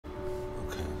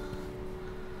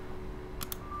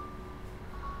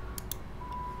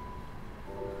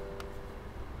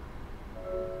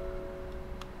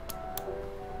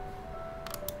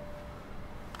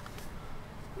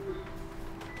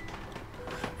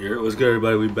Here, what's good,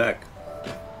 everybody? We back.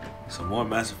 Some more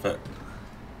Mass Effect.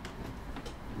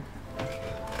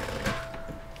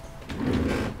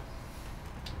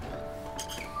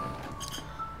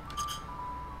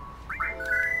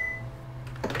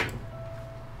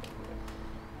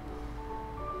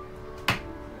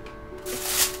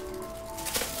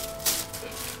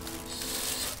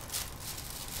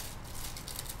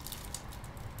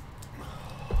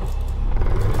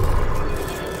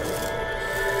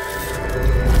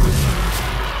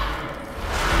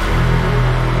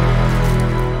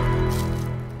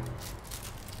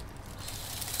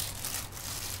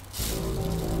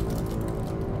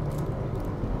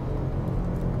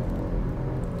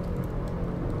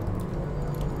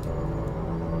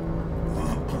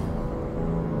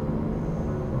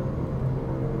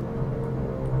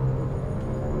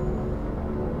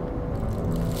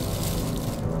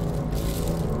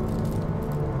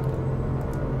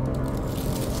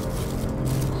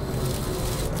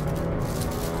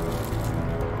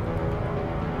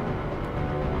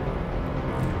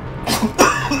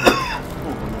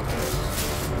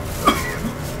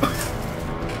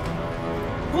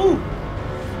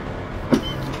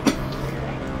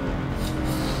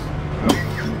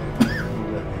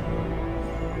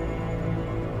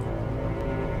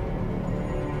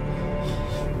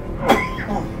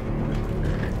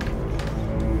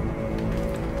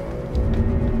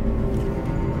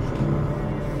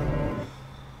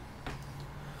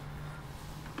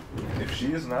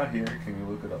 She is not here. Can you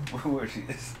look it up where she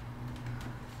is?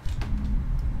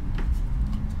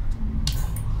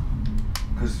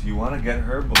 Because you want to get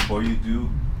her before you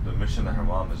do the mission that her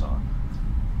mom is on.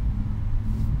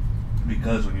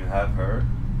 Because when you have her,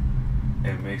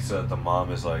 it makes the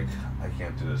mom is like, I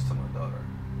can't do this to my daughter.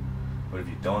 But if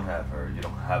you don't have her, you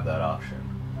don't have that option.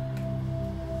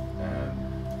 And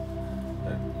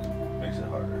that makes it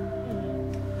harder.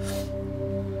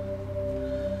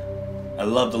 I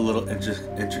love the little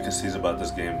intricacies about this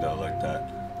game, though, like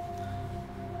that.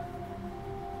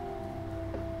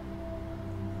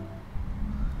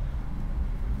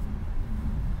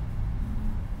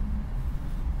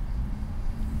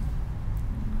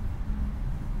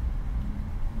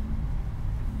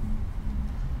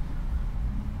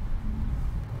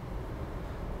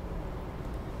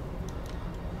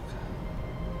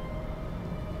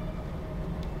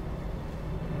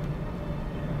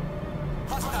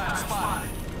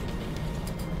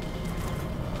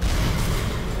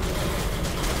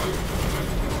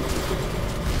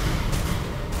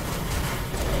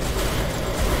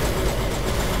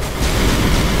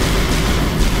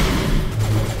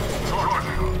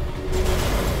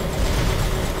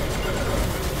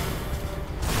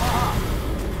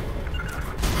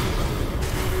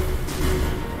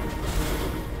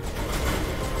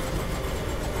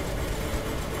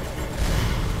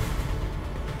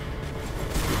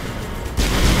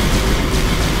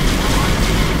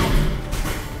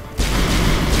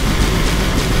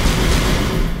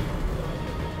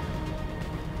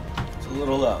 A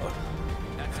little loud.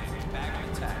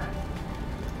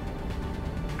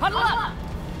 Huddle up!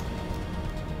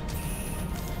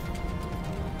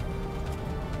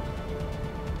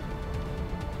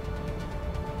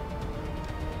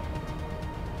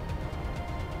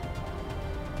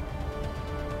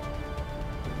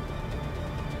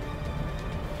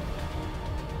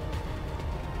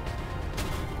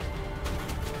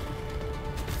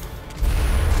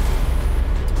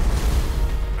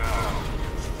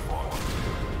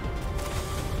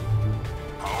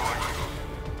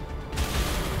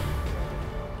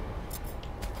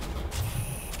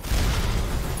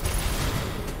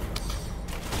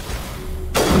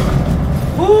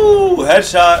 Woo!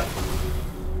 Headshot.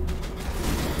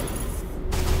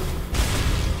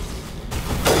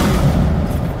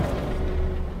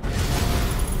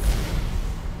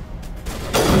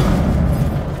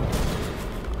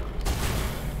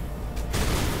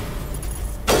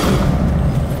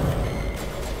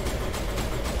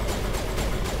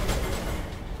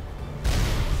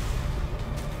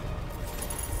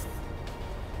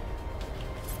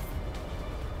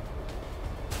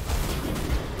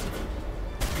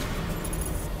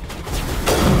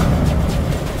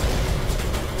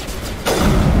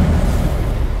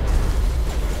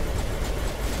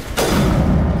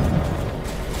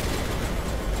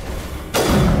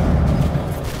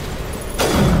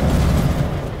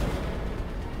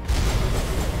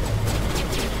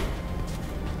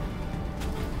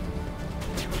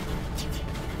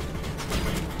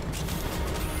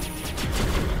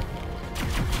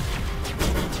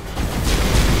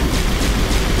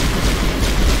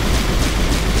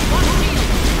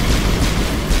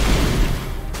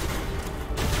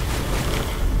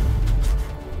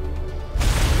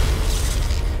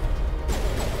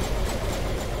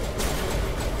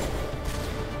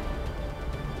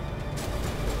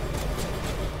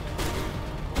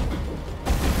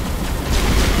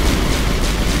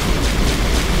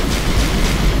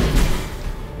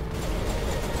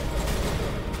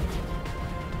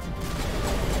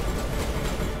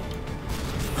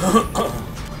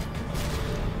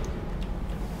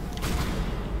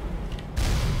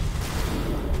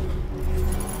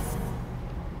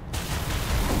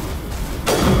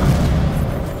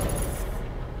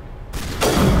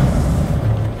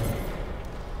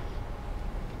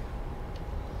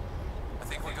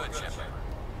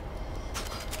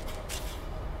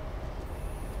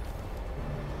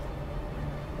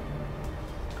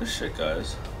 This shit,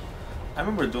 guys. I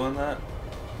remember doing that,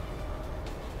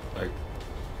 like,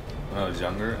 when I was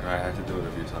younger, and I had to do it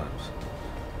a few times.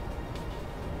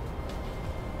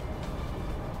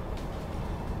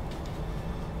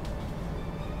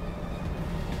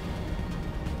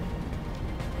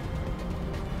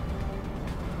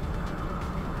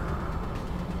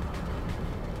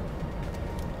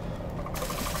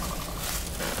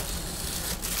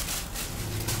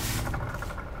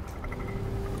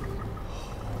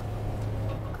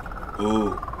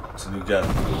 Ooh, it's a new guest.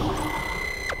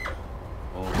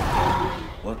 Oh,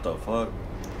 what the fuck?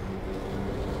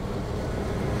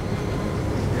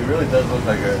 He really does look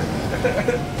like a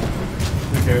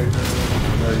the character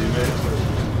that you made.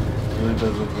 It really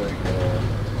does look like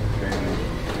crazy.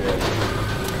 Yeah.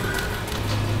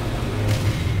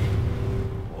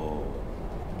 Whoa.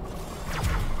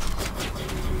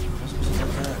 What's supposed to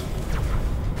look like that?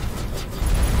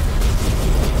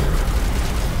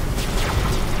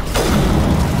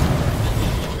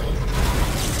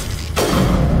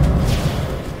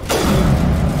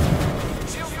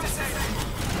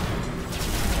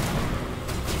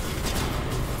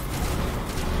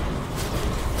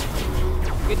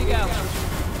 Good to go.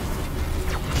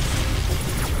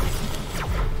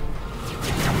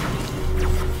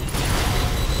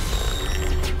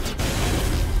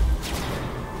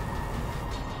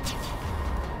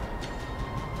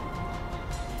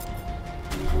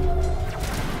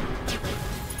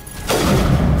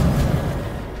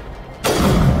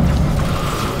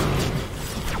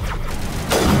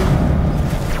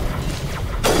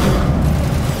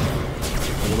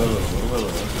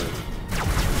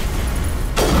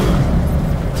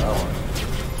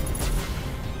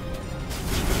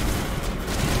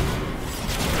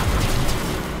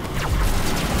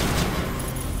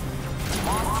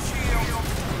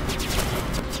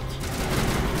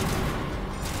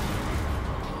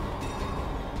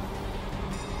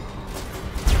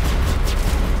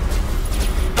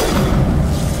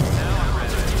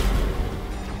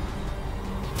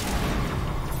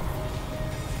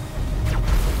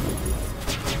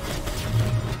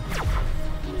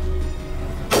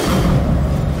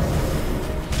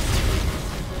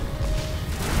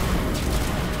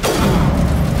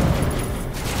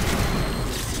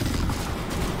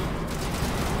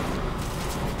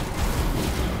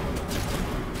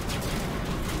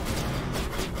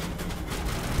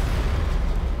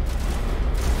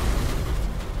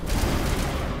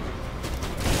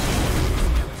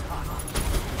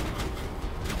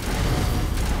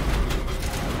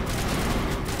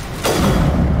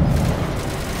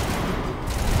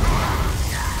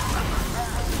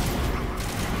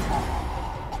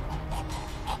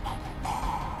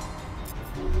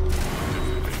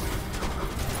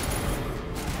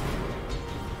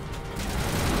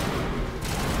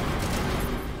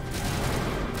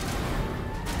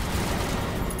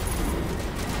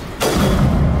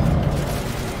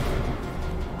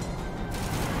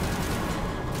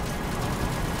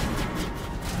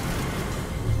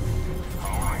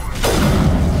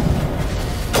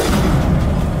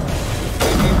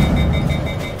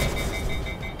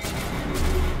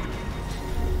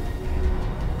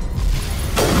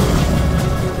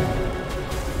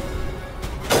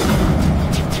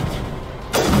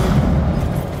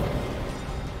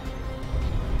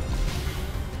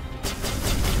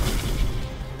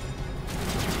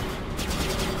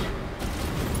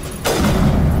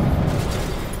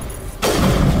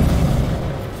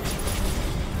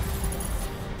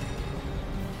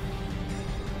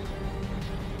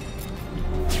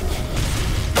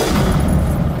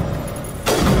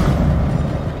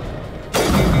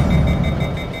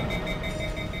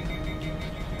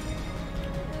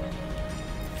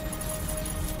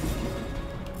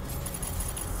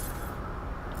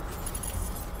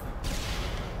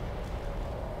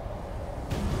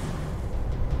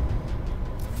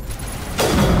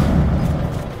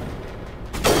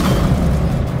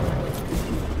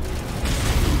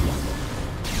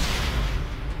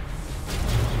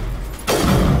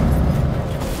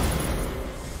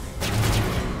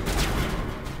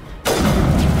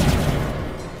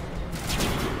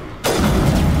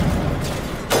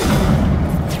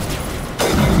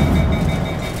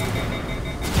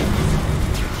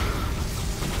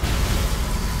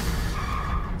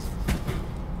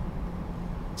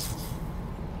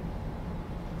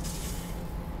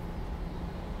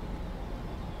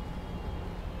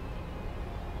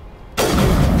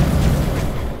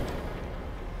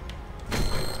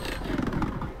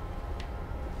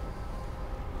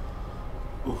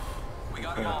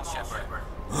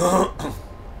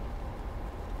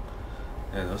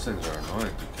 Yeah, those things are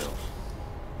annoying to kill.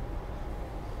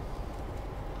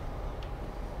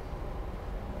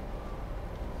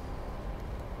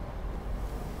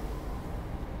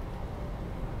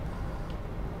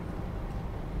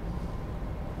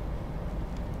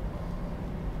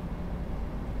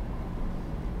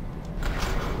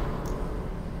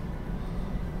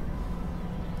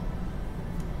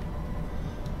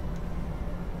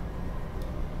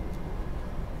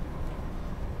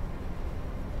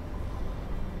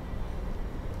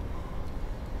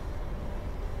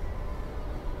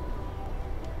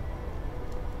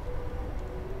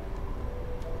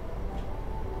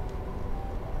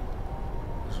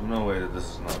 no way that this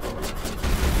is not over.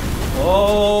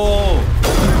 Oh!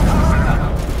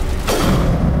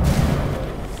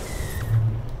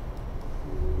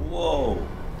 Whoa!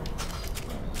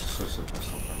 Let's switch the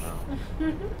pistol for now.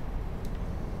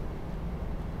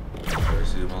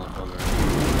 Crazy motherfucker.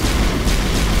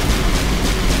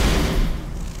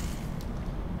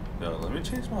 Yo, let me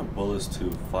change my bullets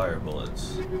to fire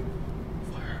bullets.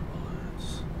 Fire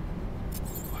bullets.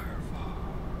 Fire.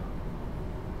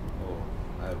 Oh,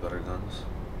 I have better guns.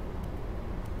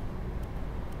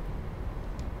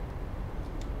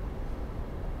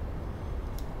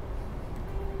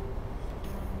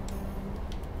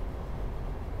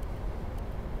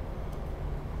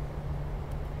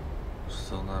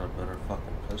 Still not a better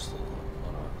fucking pistol though.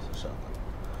 Oh no, it's a shotgun.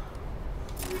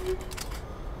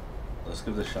 Let's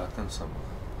give the shotgun some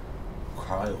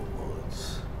cryo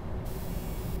bullets.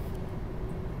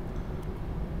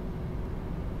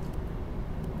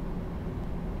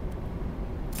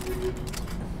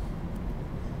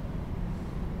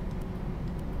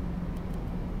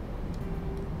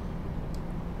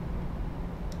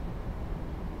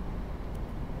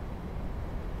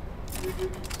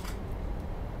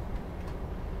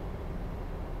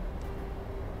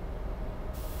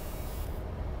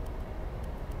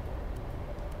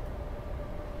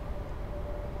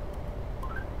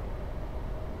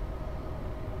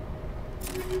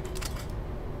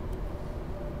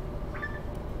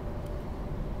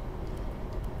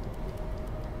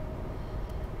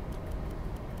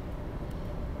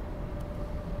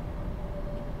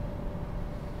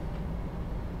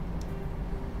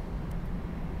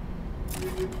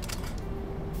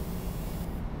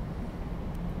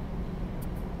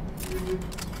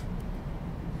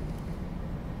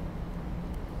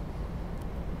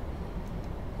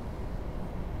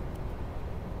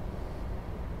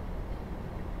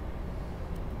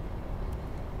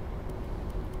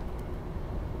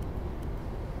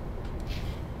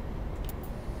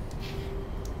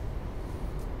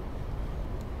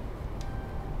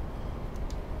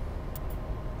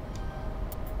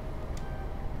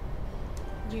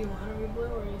 Do you want to re-blue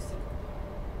or are you sick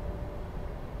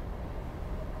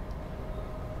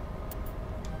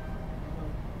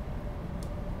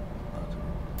of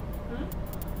blue?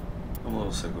 I'm a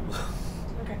little sick of blue.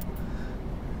 Okay.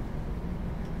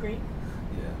 Green?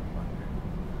 Yeah, fine.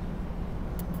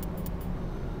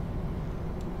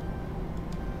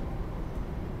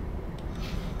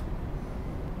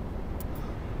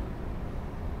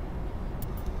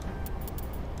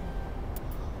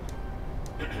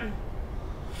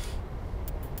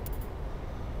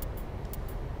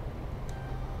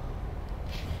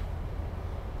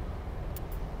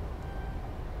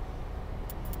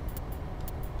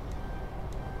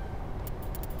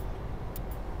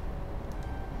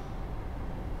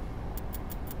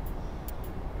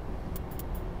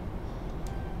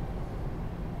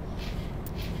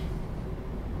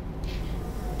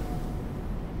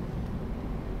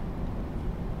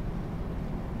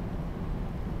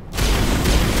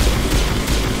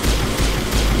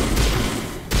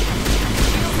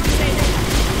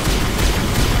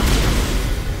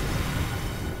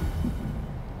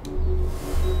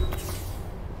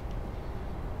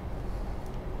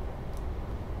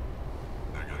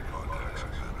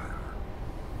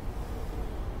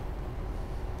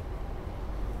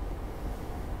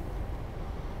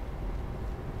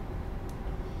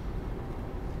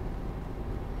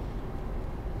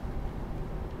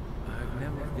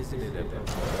 Visited a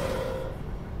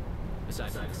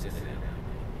besides the Citadel.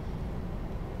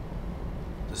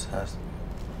 This has to be.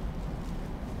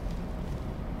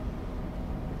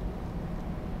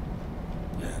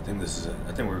 Yeah, I think this is it.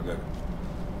 I think we're good.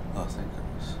 Oh, thank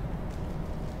goodness.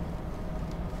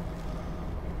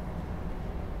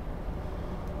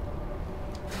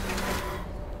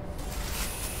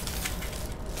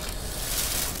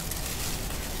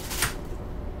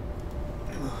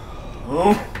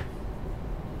 Oh.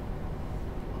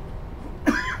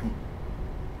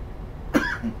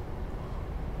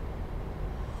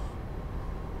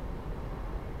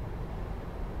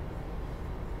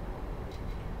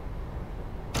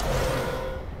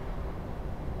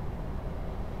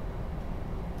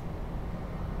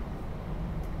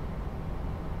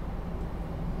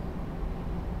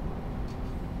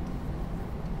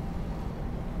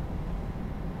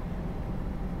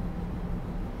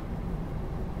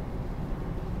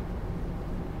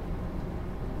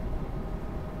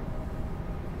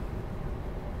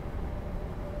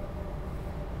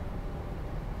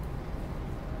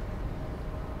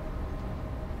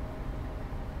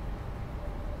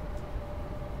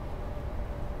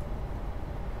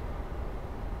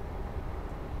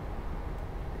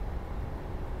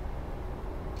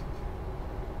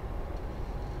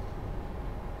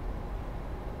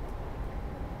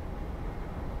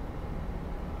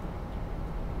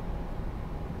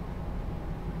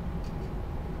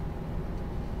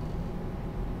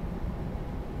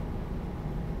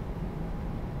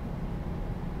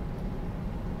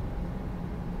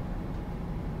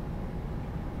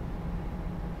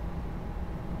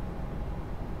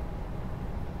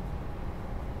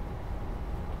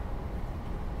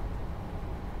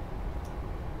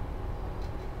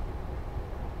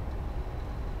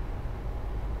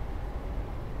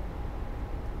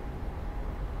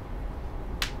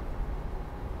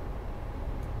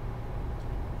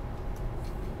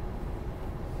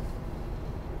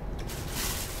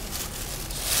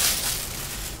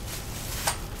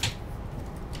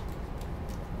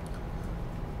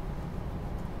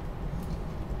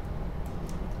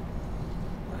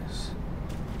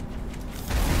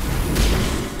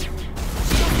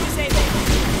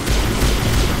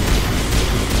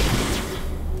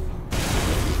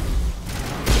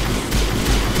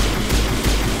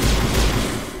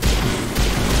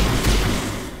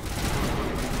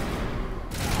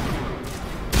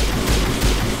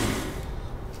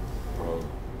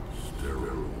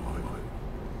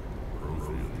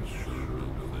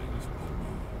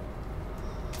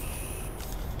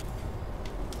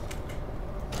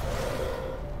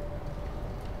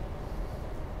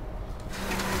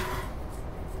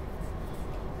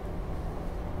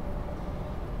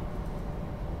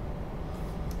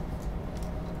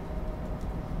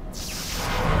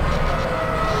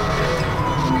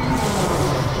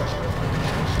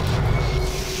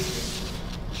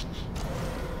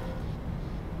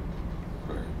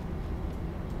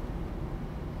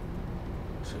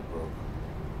 Shit broke.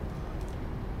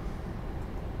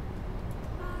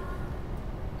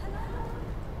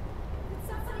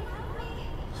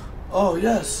 Oh,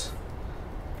 yes!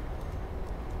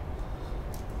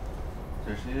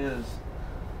 There she is.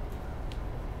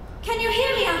 Can you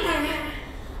hear me out there?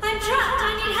 I'm trapped.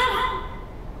 I need help.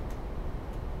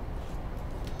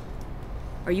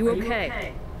 Are you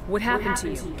okay? What happened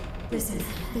to you? Listen,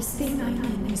 this thing I'm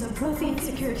in is a profane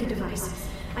security device.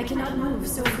 I cannot move,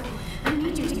 so I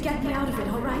need you to get me out of it,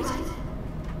 all right?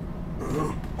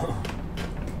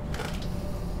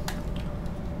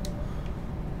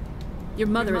 Your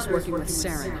mother is working with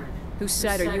Saren. Whose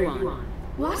side are you on?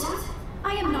 What?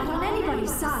 I am not on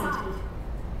anybody's side.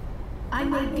 I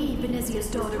may be Venezia's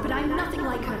daughter, but I'm nothing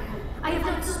like her. I have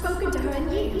not spoken to her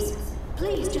in years.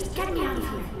 Please, just get me out of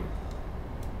here.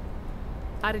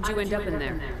 How did you end up in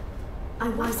there? I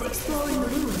was exploring the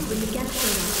ruins when the Geth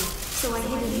showed up, so I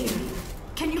hid in here.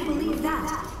 Can you believe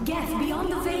that? Geth,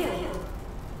 beyond the veil!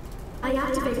 I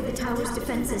activated the tower's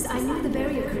defenses. I knew the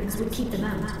barrier curtains would keep them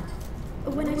out.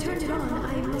 When I turned it on,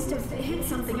 I must have hit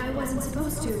something I wasn't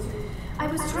supposed to. I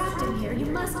was trapped in here. You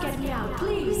must get me out,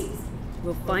 please!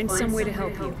 We'll find some way to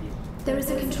help you. There is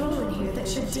a control in here that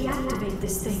should deactivate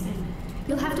this thing.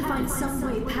 You'll have to find some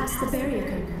way past the barrier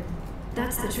curtain.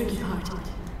 That's the tricky part.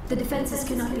 The defenses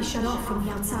cannot be shut off from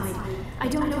the outside. I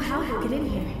don't know how he'll get in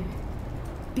here.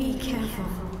 Be careful.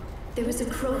 There is a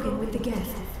Krogan with the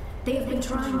Geth. They have been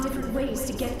trying different ways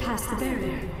to get past the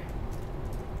barrier.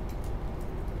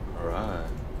 Alright.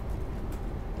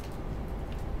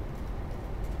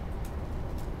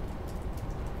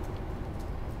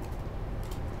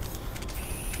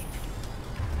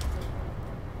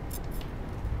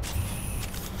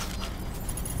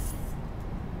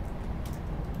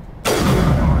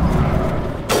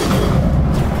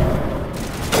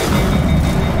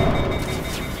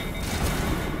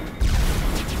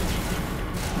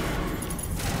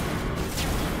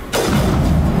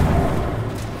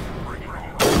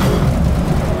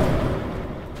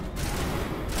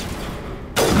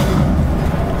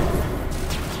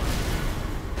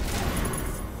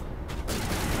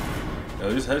 Yo,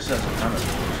 these headshots are kind of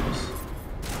delicious.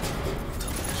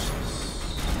 Delicious.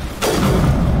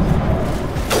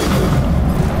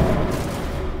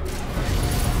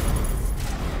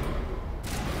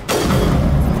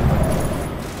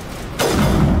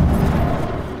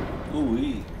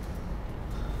 Ooh-wee.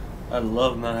 I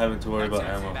love not having to worry about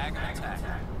ammo.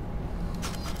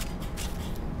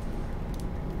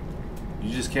 You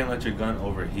just can't let your gun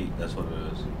overheat, that's what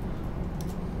it is.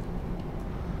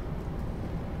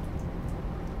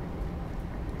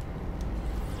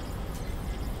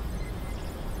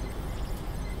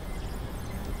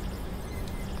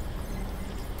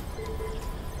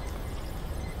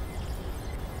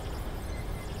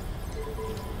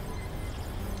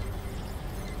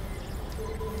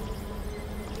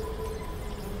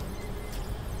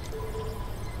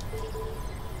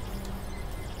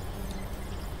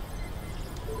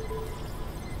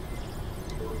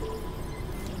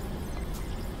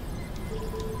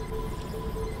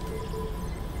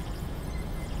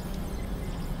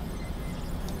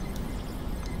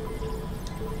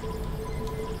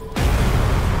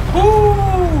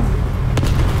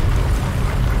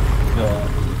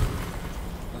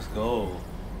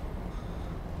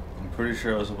 Pretty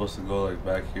sure I was supposed to go like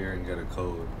back here and get a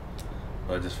code,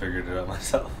 but I just figured it out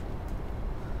myself.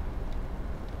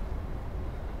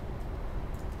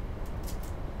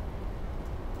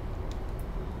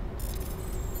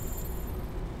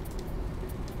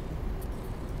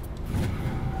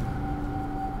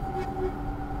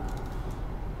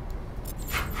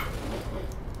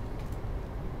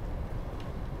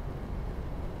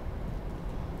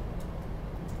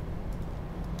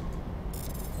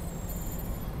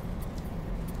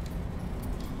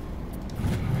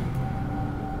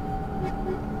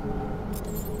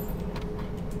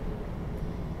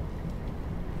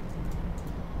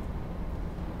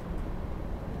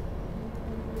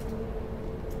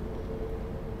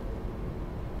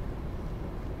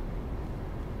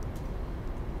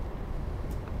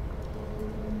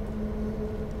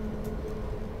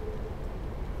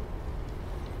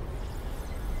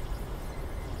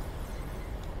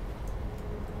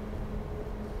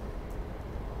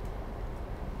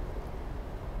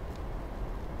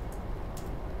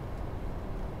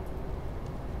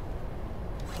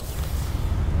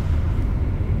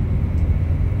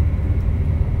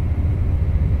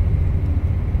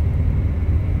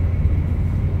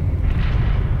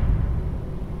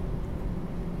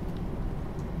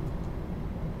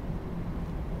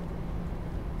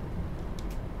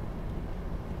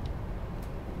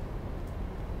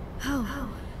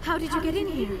 How did you get in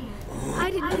here?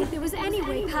 I didn't think there was any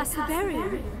way past the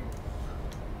barrier.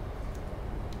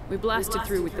 We blasted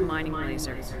through with the mining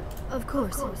laser. Of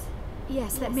course.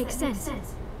 Yes, that makes sense.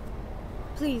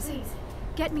 Please,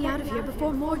 get me out of here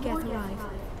before more Geth arrive.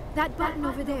 That button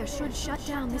over there should shut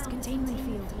down this containment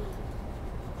field.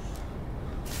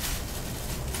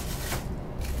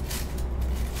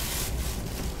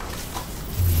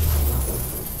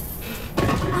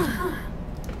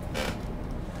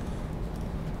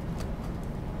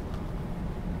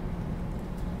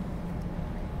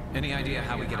 Any idea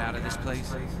how we get out of this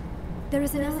place? There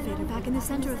is an elevator back in the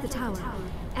center of the tower.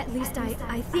 At least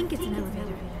I think it's an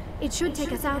elevator. It should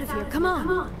take us out of here. Come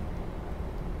on!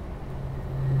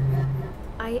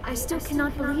 I still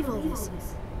cannot believe all this.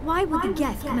 Why would the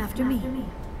Geth come after me?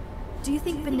 Do you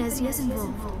think Venezia's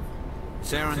involved?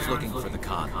 Saren's looking for the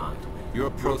conduit. You're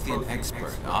a Prothean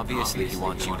expert. Obviously, he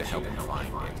wants you to help him find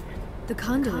it. The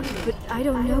conduit, but I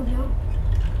don't know.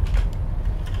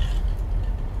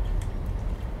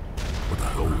 What the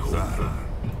hell is that?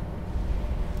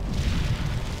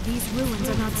 These ruins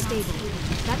are not stable.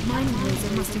 That mining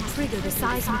laser must have triggered a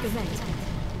seismic event.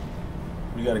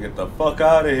 We gotta get the fuck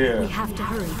out of here. We have to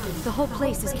hurry. The whole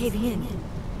place is caving in.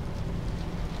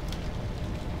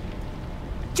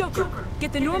 Joker,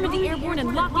 get the Normandy airborne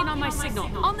and lock in on my signal.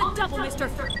 On the double, mister.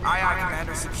 Aye, aye,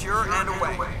 Commander. Secure and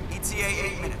away. ETA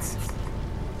 8 minutes.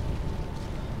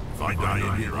 If I die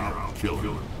in here, I'll kill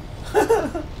him.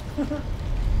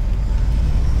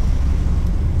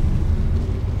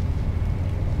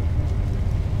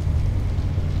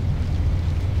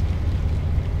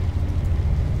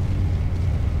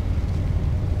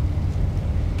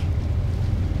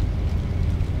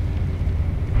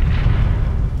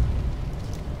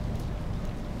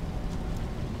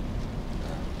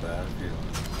 Bad feeling.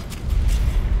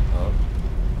 Oh.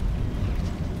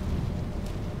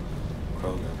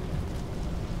 Krogan.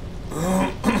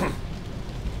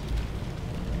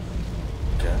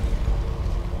 Okay.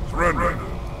 Surrender.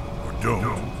 Or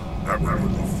don't. That would be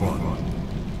more fun.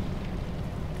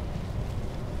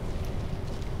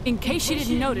 In case you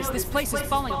didn't notice, this place is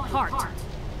falling apart.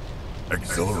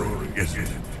 Exhilarating, isn't it?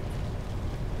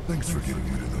 Thanks for getting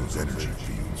rid of those energy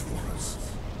fields for us.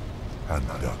 And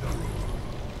the Thru.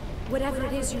 Whatever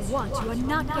it is you want, you are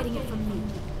not getting it from me.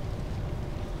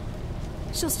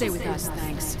 She'll stay with us,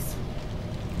 thanks.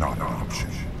 Not an option.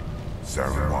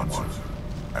 Saren wants it.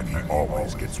 And he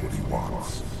always gets what he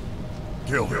wants.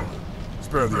 Kill him.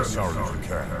 Spare the Asari if you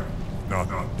can. No,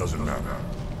 doesn't matter.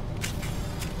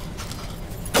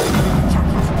 Shields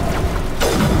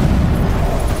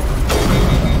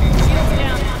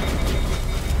down.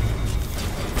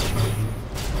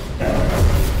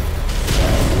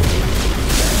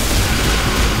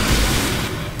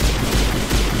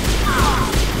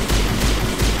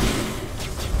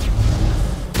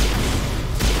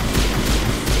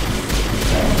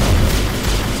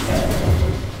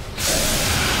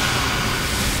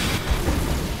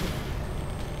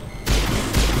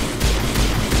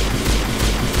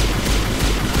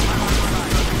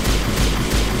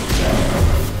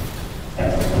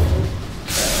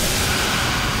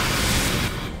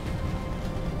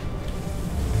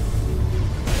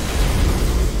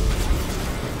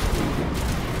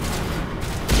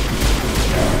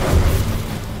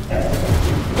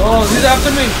 Oh, he's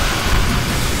after me!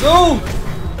 No!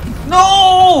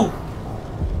 No!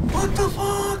 What the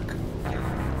fuck?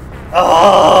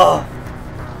 Ah!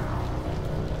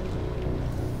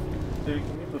 Dude,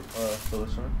 can you put fill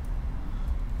this one?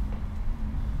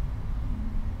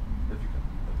 If you can.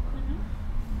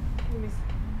 Let me see.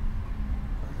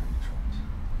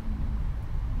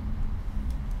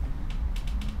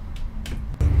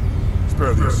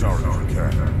 Spare the Asari if you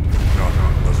can. No,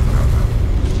 doesn't matter.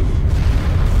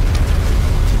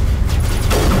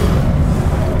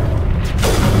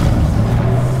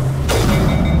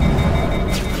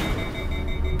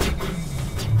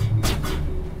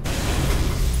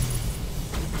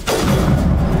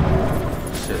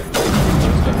 Shit.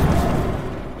 Let's go.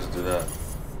 Let's do that.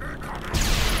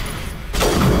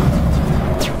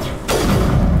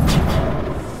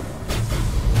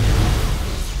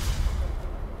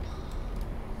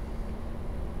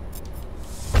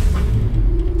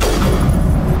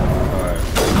 Alright.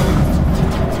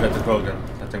 We got the Krogan.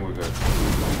 I think we're good.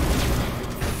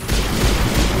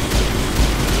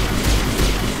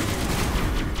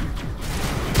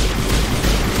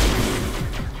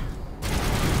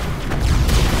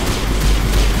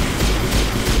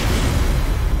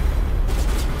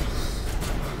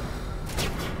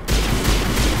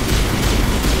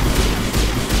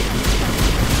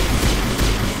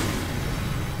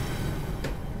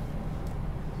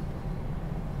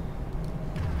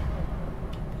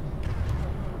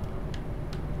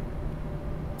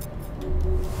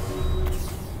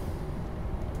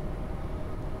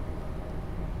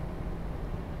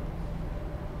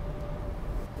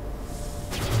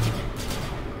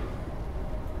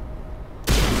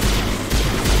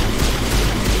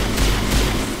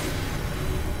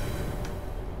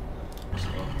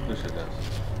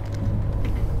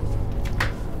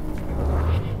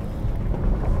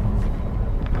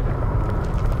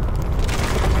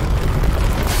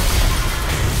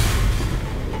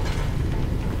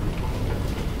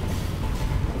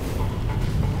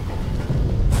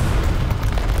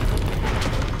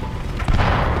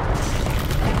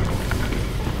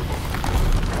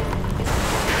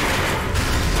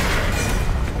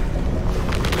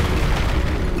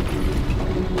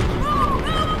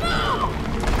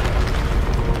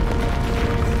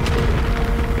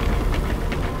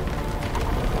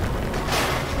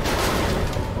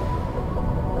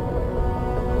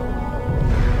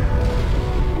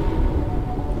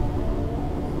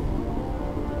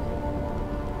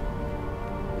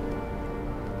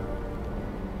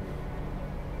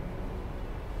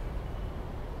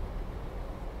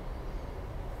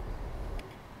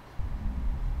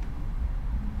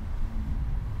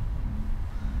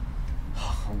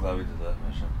 glad we did that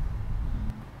mission.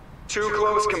 Too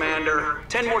close, Commander.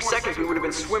 10 more seconds we would have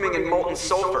been swimming in molten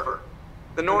sulfur.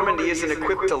 The Normandy isn't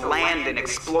equipped to land in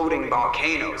exploding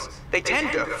volcanoes. They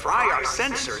tend to fry our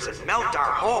sensors and melt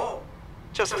our hull.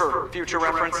 Just for future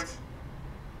reference.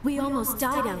 We almost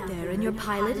died out there, and your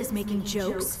pilot is making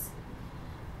jokes?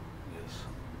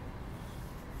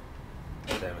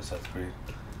 Yes. Damn it, Seth Green.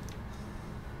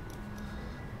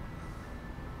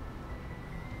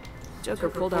 Joker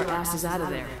pulled our asses out of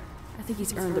there. I think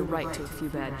he's earned the right to a few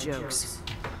bad jokes.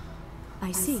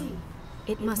 I see.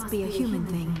 It must be a human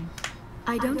thing.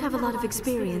 I don't have a lot of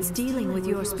experience dealing with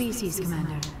your species,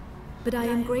 Commander. But I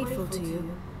am grateful to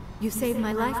you. You saved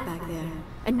my life back there.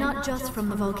 And not just from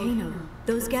the volcano.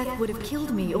 Those Geth would have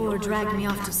killed me or dragged me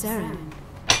off to Saren.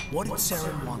 What did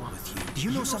Saren want with you? Do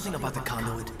you know something about the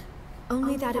conduit?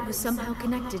 Only that it was somehow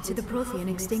connected to the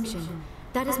Prothean extinction.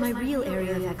 That is my real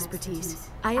area of expertise.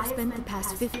 I have spent the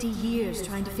past 50 years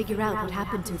trying to figure out what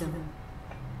happened to them.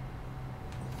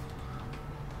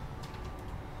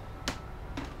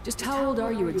 Just how old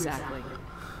are you exactly?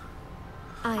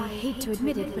 I hate to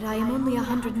admit it, but I am only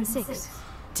 106.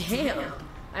 Damn!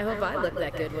 I hope I look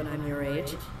that good when I'm your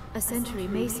age. A century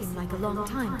may seem like a long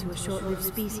time to a short-lived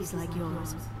species like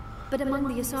yours. But among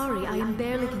the Asari, I am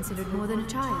barely considered more than a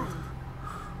child.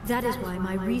 That is why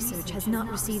my research has not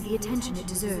received the attention it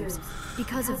deserves.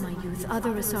 Because of my youth,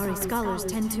 other Asari scholars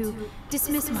tend to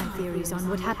dismiss my theories on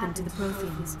what happened to the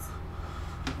Protheans.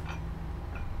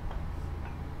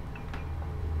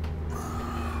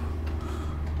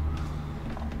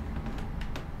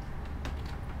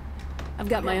 I've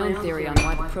got my own theory on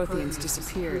why the Protheans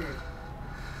disappeared.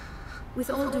 With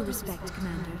all due respect,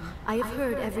 Commander, I have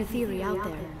heard every theory out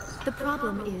there. The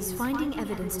problem is finding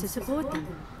evidence to support them.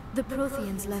 The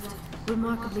Protheans left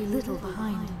remarkably little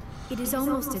behind. It is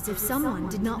almost as if someone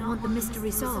did not want the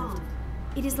mystery solved.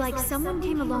 It is like someone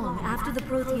came along after the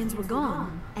Protheans were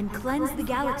gone and cleansed the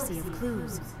galaxy of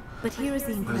clues. But here is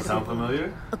the incredible. Does it sound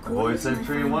familiar? Void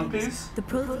Century in One Piece? The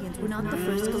Protheans were not the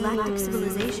first galactic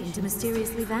civilization to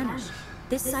mysteriously vanish.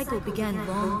 This cycle began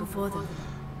long before them.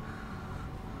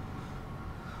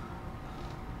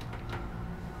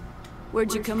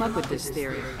 Where'd you come up with this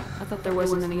theory? I thought there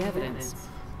wasn't any evidence.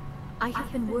 I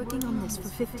have been working on this for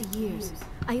 50 years.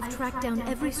 I have tracked down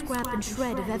every scrap and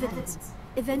shred of evidence.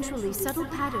 Eventually, subtle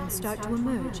patterns start to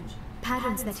emerge.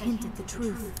 Patterns that hint at the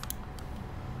truth.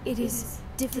 It is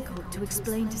difficult to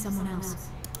explain to someone else.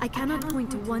 I cannot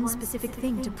point to one specific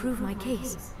thing to prove my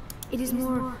case. It is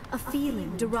more a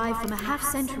feeling derived from a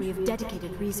half-century of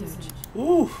dedicated research.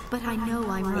 Ooh. But I know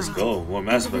I'm right. Let's go. More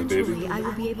Mass Effect, baby. Eventually, I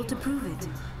will be able to prove it.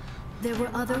 There were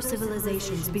other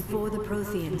civilizations before the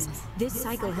Protheans. This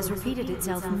cycle has repeated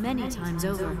itself many times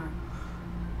over.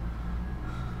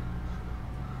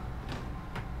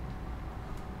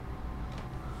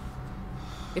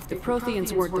 If the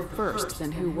Protheans weren't the first,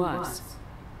 then who was?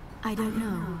 I don't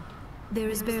know. There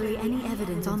is barely any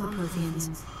evidence on the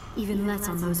Protheans, even less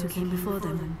on those who came before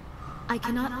them. I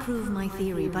cannot prove my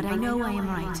theory, but I know I am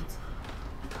right.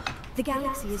 The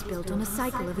galaxy is built on a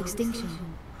cycle of extinction.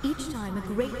 Each time a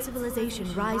great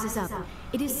civilization rises up,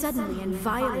 it is suddenly and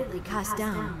violently cast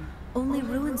down. Only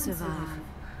ruins survive.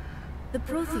 The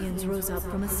Protheans rose up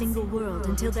from a single world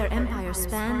until their empire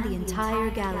spanned the entire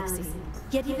galaxy.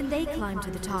 Yet even they climbed to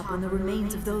the top on the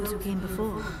remains of those who came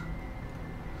before.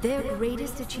 Their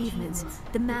greatest achievements,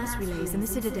 the mass relays and the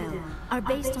Citadel, are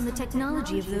based on the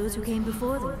technology of those who came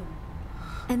before them.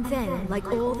 And then, like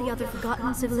all the other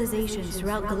forgotten civilizations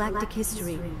throughout galactic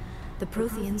history, the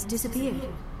Protheans disappeared.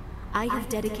 I have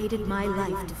dedicated my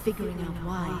life to figuring out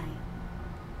why.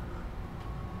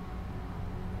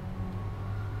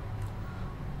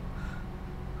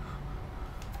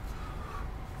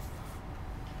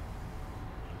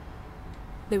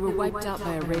 They were wiped out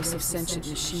by a race of sentient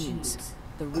machines,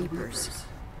 the Reapers.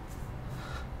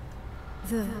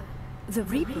 The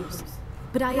Reapers?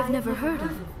 But I have never heard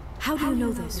of. How do you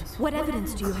know this? What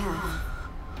evidence do you have?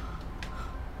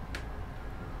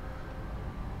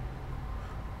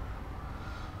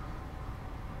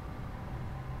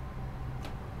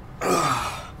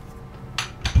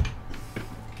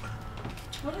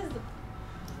 What is the...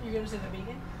 You're gonna say the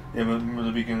beacon? Yeah, but remember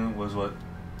the beacon was what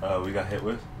we got hit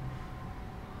with?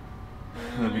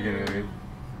 In the beginning of the game?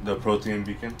 The Prothean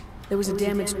beacon? There was a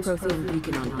damaged Prothean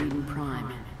beacon on Eden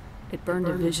Prime. It burned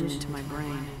a vision into my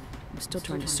brain. I'm still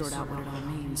trying to sort out what it all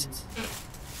means.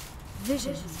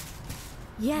 Visions.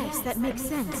 Yes, that makes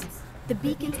sense. The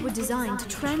beacons were designed to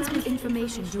transmit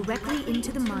information directly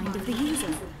into the mind of the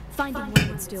user. Finding one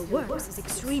that still works is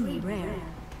extremely rare.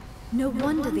 No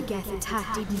wonder the Geth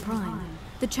attacked Eden Prime.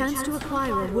 The chance to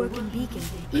acquire a working beacon,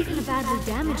 even a badly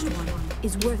damaged one,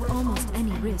 is worth almost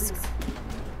any risk.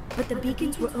 But the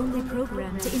beacons were only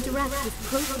programmed to interact with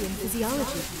Prothean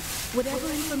physiology. Whatever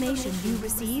information you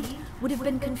received would have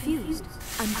been confused,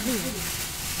 unclear.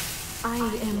 I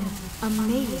am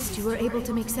amazed you were able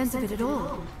to make sense of it at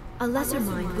all. A lesser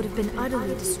mind would have been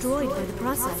utterly destroyed by the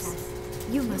process.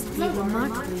 You must be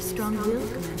remarkably strong-willed,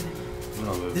 Commander.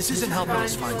 This isn't helping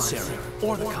us find Sarah,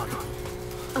 or the conduit.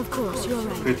 Of course, you're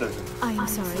right. I am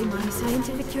sorry, my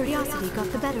scientific curiosity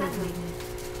got the better of me.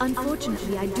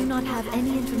 Unfortunately, I do not have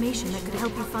any information that could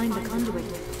help you find the conduit,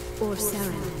 or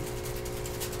Sarah.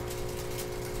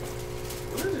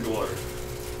 What is in water?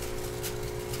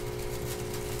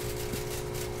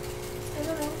 I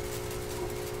don't know.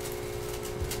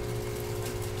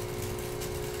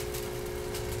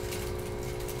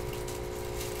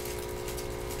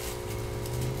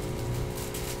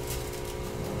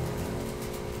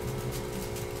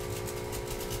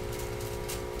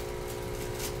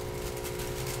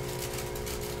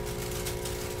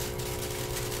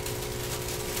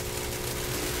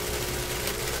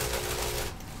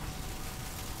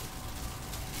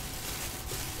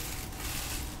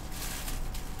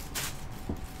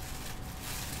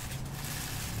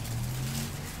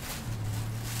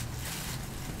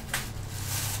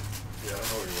 Yeah, I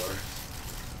know where you are.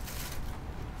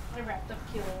 I wrapped up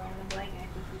Kilo around the blanket. I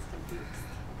think he's confused.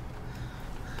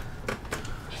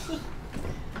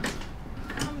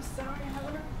 I'm sorry,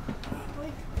 however.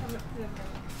 Like, I'm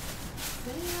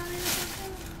sitting on it or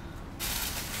something?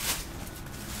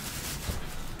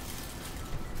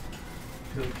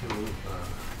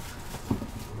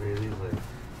 Really, like,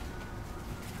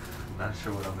 not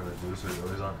sure what I'm gonna do, so he's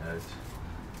always on edge.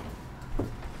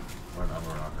 When I'm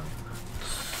around him.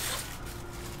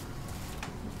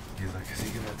 He's like, is he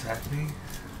gonna attack me?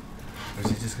 Or is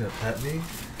he just gonna pet me?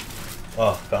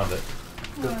 Oh, found it.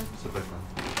 What? Sit back down.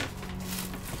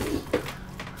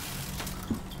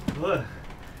 What?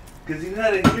 Because you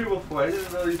had it here before. I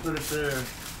didn't know you put it there.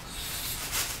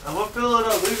 I'm gonna fill it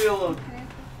up. Leave me alone.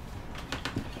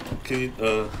 Can you,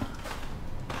 do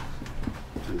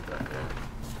that there.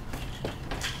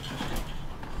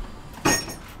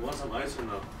 Want some ice or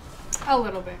no? A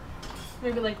little bit.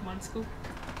 Maybe like 1 scoop.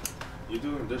 You're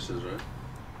doing dishes, right?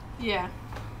 Yeah.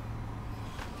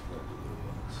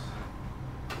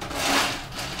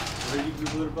 Where did you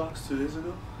do litter box 2 days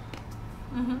ago?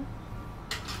 Mm-hmm.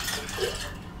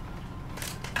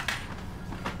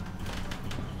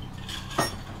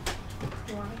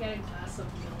 You want to get a glass of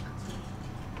milk?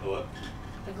 A what?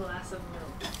 A glass of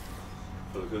milk.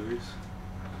 For the cookies?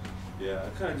 Yeah, I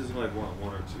kind of just like want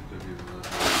 1 or 2 cookies.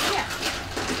 Yeah.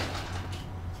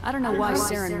 I don't know why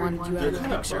Saren wanted you out of the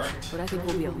picture, but I think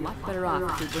we'll be a lot better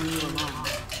off if we bring you along.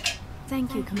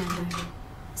 Thank you, Commander.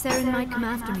 Saren might come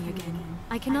after me again.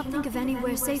 I cannot think of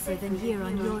anywhere safer than here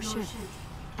on your ship.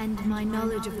 And my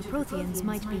knowledge of the Protheans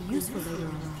might be useful later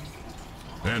on.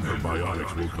 And her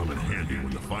biotics will come in handy when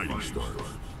the fighting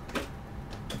starts.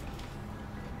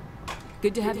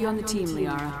 Good to have you on the team,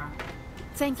 Liara.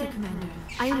 Thank you, Commander.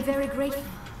 I am very grateful.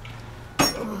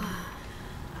 Oh,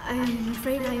 I am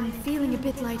afraid I am feeling a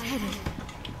bit lightheaded.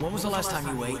 When was the last time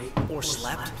you ate, or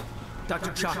slept?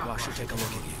 Dr. Chakwa should take a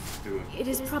look at you. It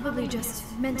is probably just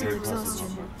mental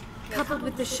exhaustion, coupled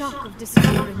with the shock of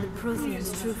discovering the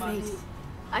Prothean's true fate.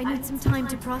 I need some time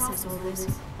to process all this.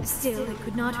 Still, it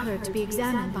could not hurt to be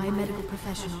examined by a medical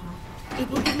professional. It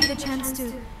will give me the chance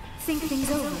to think things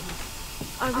over.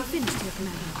 Are we finished here,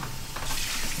 Commander?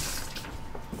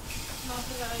 Not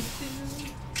that I do.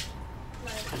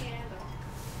 Light a candle.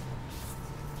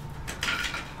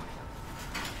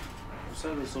 I'm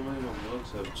sad that so many of my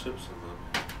mugs have chips in them.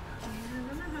 I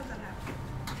don't know how that happened.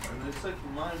 And it's like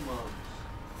my mugs.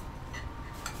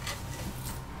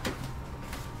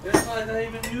 It's not like I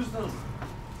even use them.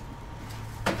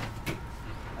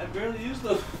 I barely use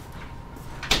them.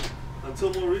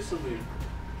 Until more recently.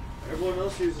 Everyone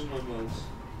else uses my mugs.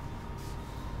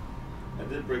 I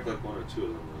did break like 1 or 2 of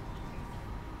them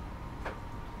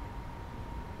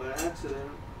though. By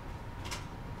accident.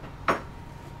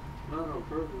 Not on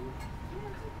purpose.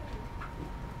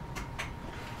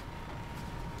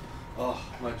 Oh,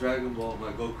 my Dragon Ball,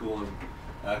 my Goku one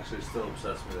actually still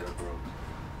obsessed me that it broke.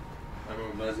 I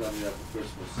remember Mez got me that for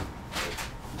Christmas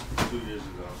like 2 years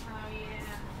ago. Oh,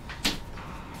 yeah.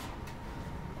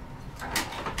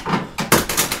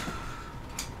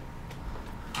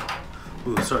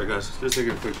 Ooh, sorry guys, just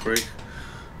taking a quick break.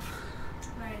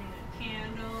 Lighting a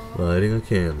candle. Lighting a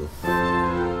candle.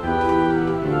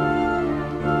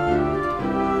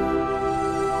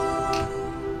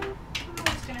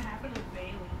 What's gonna happen with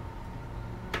Bailey?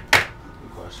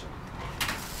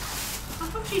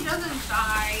 hope she doesn't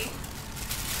die.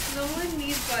 No one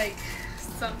needs like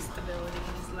some stability in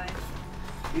his life.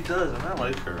 He does, and I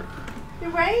like her.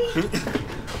 You're right?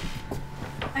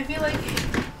 I feel like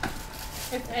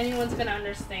if anyone's gonna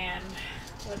understand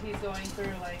what he's going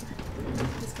through, like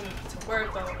he's coming to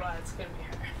work, blah blah blah, it's gonna be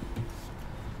her.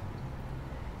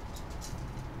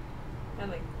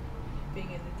 And like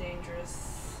being in the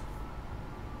dangerous,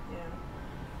 you know.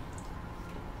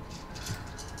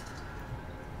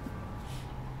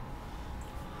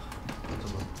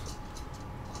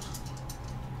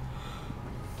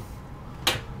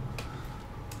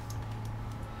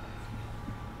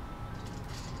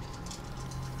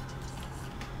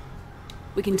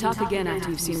 We can talk again after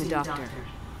you've seen the doctor.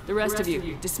 The rest of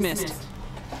you, dismissed.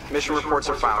 Mission reports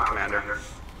are filed, Commander.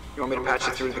 You want me to patch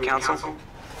you through to the Council?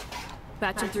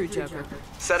 Patch it through, Joker.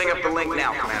 Setting up the link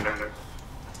now, Commander.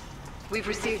 We've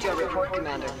received your report,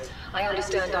 Commander. I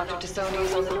understand Dr. Tassoni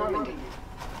is on the Normandy.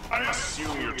 I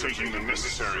assume you're taking the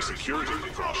necessary security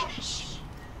precautions.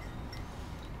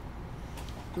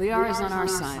 Liara's on our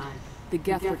side. The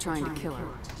Geth were trying to kill her.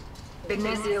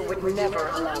 Benezia would never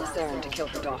allow Saren to kill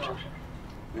her daughter.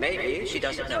 Maybe she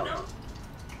doesn't know.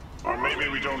 Or maybe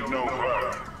we don't know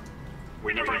her.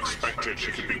 We never expected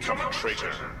she could become a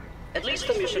traitor. At least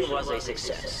the mission was a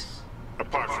success.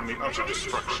 Apart from the utter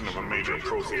destruction of a major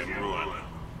Prothean ruin.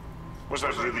 Was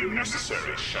that really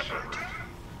necessary, Shepard?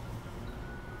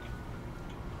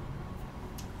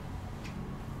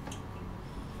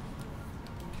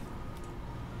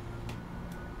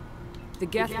 The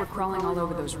Geth were crawling all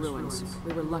over those ruins.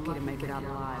 We were lucky to make it out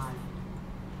alive.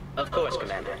 Of course,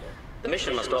 Commander. The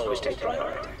mission must always take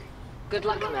priority. Good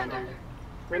luck, Commander.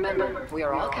 Remember, we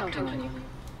are all counting on you.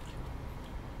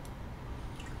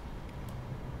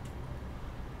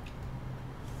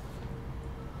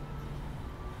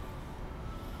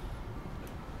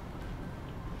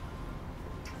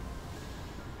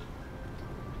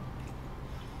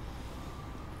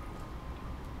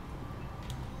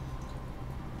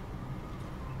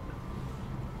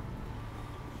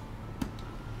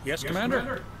 Yes,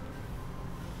 Commander?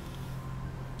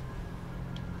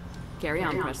 Carry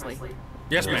on, Presley.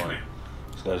 Yes, ma'am.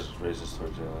 This guy's racist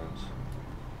towards aliens.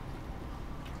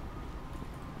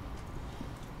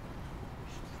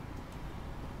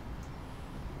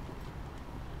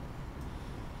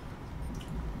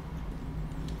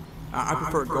 I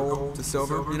prefer gold to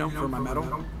silver, you know, for my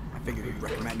medal. I figured you'd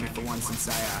recommend me for one since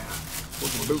I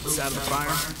pulled the boots out of the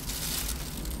fire.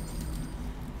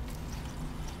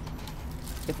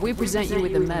 If we present you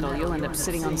with the medal, you'll end up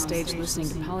sitting on stage listening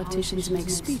to politicians make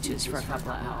speeches for a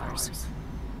couple of hours.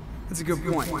 That's a good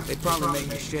point. They'd probably make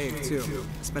me shave, too.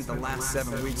 I spent the last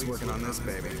 7 weeks working on this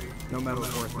baby. No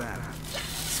medal's worth that.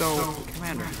 So,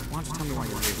 Commander, why don't you tell me why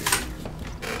you're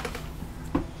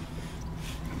leaving?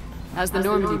 How's the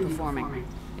Normandy performing?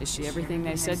 Is she everything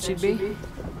they said she'd be?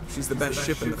 She's the best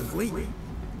ship in the fleet.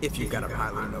 If you've got a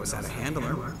pilot who knows how to handle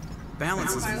her.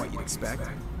 Balance isn't what you'd expect.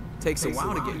 Takes a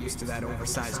while to get used to that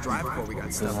oversized drive core we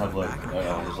got stuff on the back of the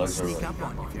back. Sneak up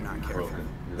on you if you're not careful.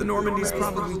 The Normandy's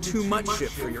probably too much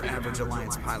ship for your average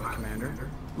Alliance pilot, Commander.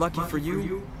 Lucky for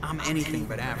you, I'm anything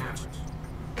but average.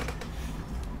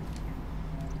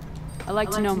 I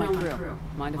like to know my crew.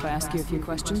 Mind if I ask you a few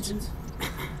questions?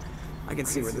 I can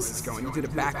see where this is going. You did a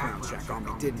background check on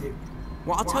me, didn't you?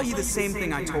 Well, I'll tell you the same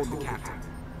thing I told the captain.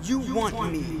 You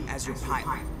want me as your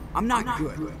pilot. I'm not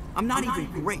good. I'm not even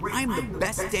great. I'm the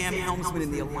best damn helmsman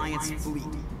in the Alliance fleet.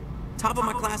 Top of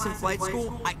my class in flight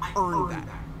school, I earned that.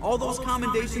 All those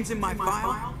commendations in my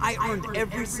file, I earned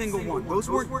every single one. Those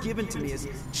weren't given to me as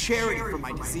charity for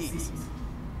my disease.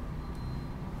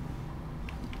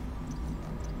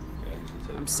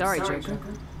 I'm sorry, Joker.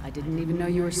 I didn't even know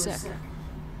you were sick.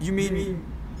 You mean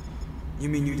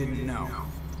you didn't know?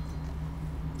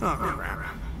 Oh,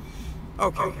 crap.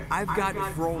 Okay, I've got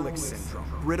Froelich syndrome,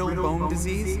 brittle bone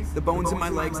disease. The bones in my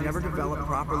legs never develop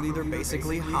properly. They're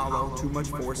basically hollow, too much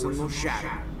force and they'll shatter.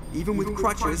 Even with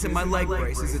crutches and my leg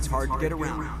braces, it's hard to get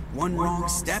around. One wrong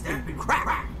step and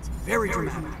crack! It's very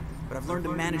dramatic. But I've learned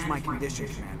to manage my condition,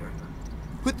 Commander.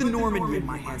 Put the Normandy in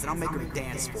my hands and I'll make her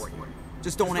dance for you.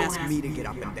 Just don't ask me to get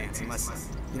up and dance unless,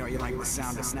 you know, you like the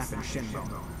sound of snapping shin bone.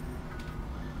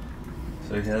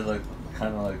 So he has like,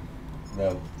 kind of like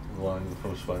that line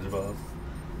from SpongeBob.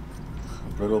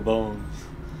 Brittle bones.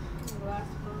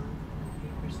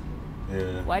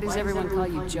 Yeah. Why does everyone call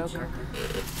you Joker?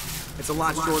 It's a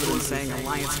lot shorter than saying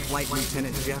Alliance Flight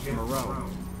Lieutenant Jeff Moreau.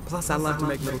 Plus, I love to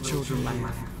make little children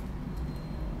laugh.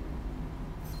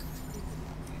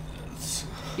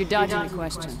 You're dodging the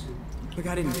question. Look,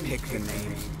 I didn't pick the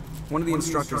name. One of the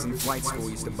instructors in flight school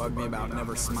used to bug me about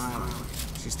never smiling.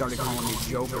 She started calling me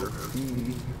Joker,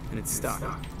 and it stuck.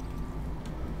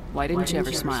 Why didn't you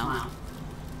ever smile?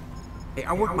 Hey,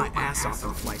 I worked my ass off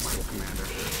in flight school, Commander.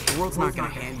 The world's not gonna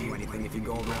hand you anything if you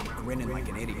go around grinning like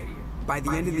an idiot. By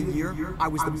the end of the year, I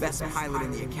was the best pilot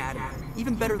in the academy,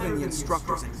 even better than the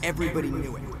instructors, and everybody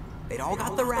knew it. They'd all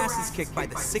got their asses kicked by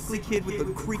the sickly kid with the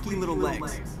creaky little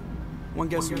legs. One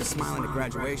guess who was smiling at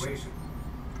graduation?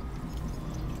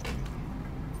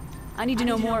 I need to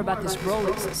know more about this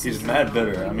Rolex. He's mad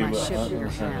bitter. I mean, My but ship in your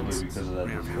understandably hands. because of that.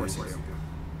 Yeah, of course you do.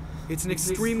 It's an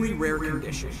extremely rare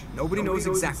condition. Nobody knows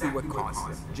exactly what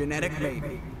causes it. Genetic,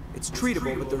 maybe. It's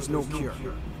treatable, but there's no cure.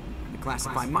 They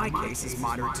classify my case as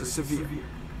moderate to severe.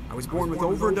 I was born with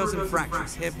over a dozen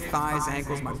fractures, hip, thighs,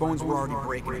 ankles. My bones were already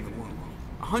breaking in the womb.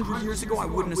 100 years ago, I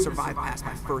wouldn't have survived past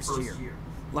my first year.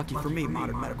 Lucky for me,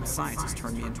 modern medical science has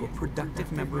turned me into a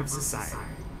productive member of society.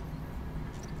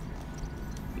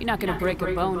 You're not gonna break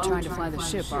a bone trying to fly the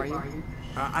ship, are you?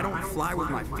 I don't fly with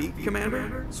my feet,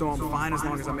 Commander, so I'm fine as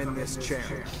long as I'm in this chair.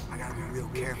 I gotta be real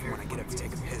careful when I get up to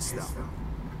take a piss, though.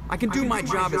 I can do my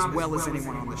job as well as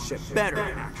anyone on the ship. Better,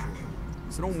 actually.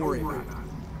 So don't worry about it.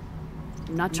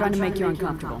 I'm not trying to make you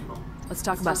uncomfortable. Let's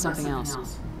talk about something else.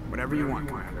 Whatever you want,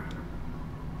 Commander.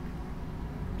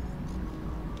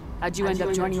 How'd you end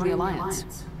up joining the Alliance?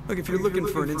 Look, if you're looking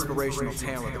for an inspirational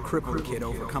tale of a crippled kid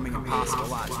overcoming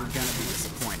impossible odds, you're gonna be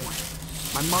disappointed.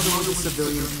 My mother was a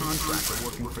civilian contractor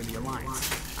working for the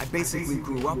Alliance. I basically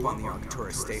grew up on the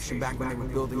Arcturus station back when they were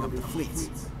building up the fleets.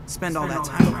 Spend all that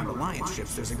time around Alliance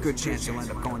ships, there's a good chance you'll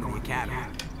end up going to the Academy.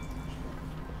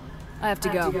 I have to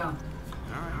go.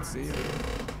 Alright, see you.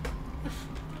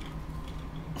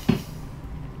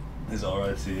 It's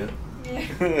alright, see ya.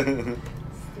 Yeah.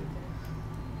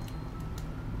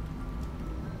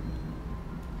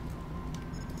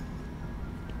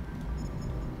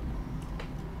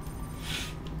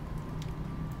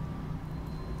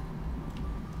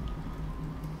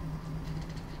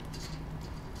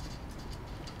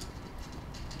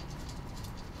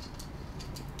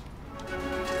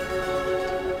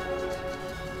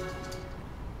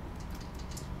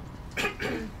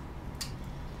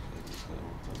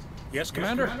 Yes,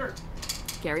 Commander?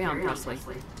 Carry on, Presley.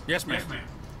 Yes, ma'am.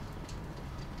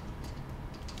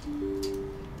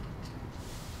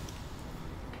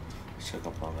 Check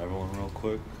up on everyone real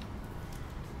quick.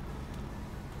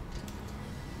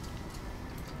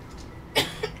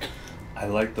 I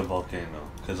like the volcano,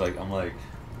 cause like I'm like,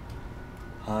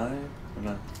 hi, I'm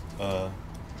not,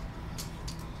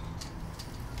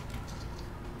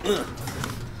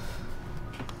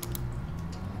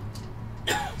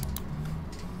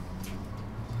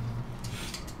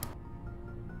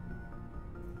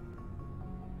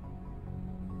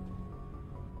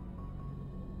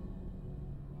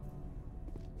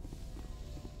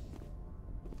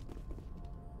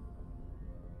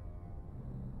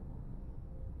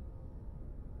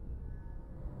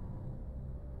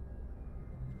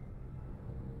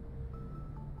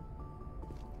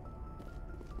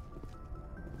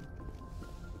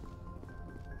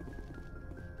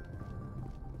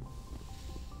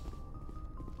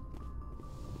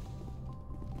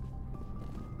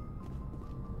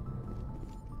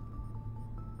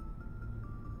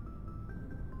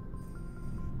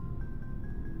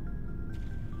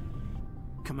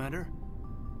 Commander,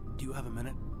 do you have a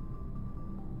minute?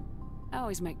 I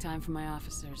always make time for my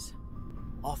officers.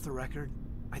 Off the record,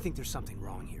 I think there's something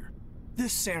wrong here.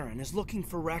 This Saren is looking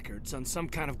for records on some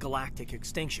kind of galactic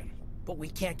extinction, but we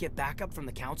can't get backup from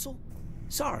the Council?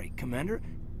 Sorry, Commander.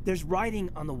 There's writing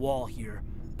on the wall here,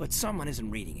 but someone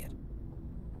isn't reading it.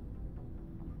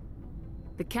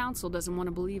 The Council doesn't want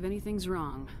to believe anything's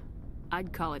wrong.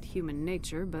 I'd call it human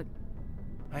nature, but...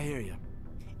 I hear you.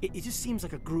 It just seems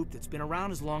like a group that's been around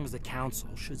as long as the Council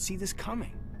should see this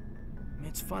coming. I mean,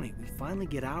 it's funny, we finally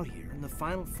get out here, and the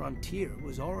final frontier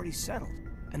was already settled.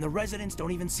 And the residents don't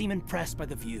even seem impressed by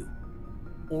the view.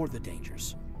 Or the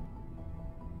dangers.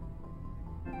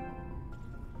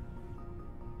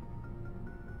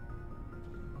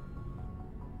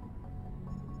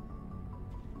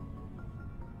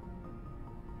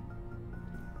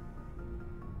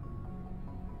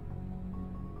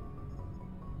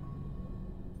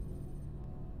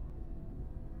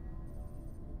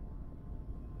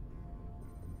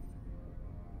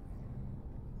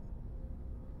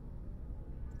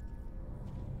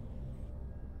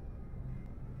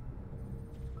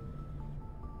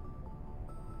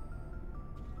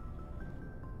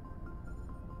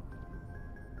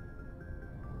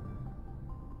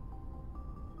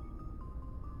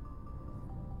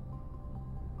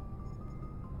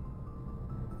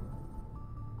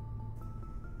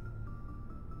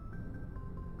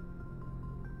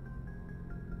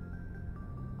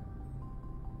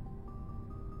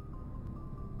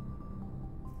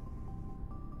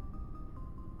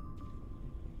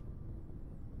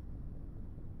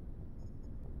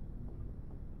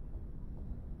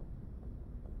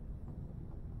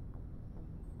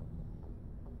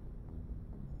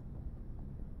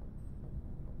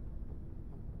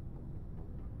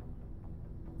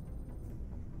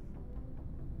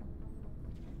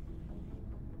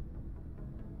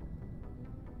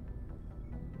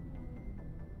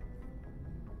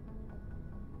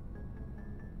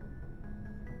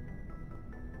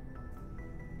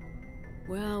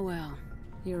 Well, well.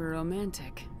 You're a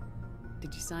romantic.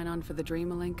 Did you sign on for the dream,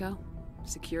 Malenko?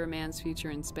 Secure a man's future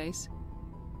in space?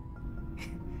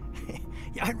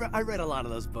 Yeah, I read a lot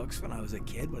of those books when I was a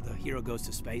kid, where the hero goes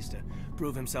to space to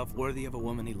prove himself worthy of a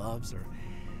woman he loves, or,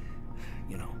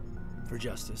 you know, for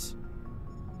justice.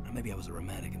 Maybe I was a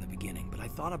romantic in the beginning, but I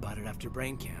thought about it after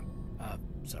brain camp.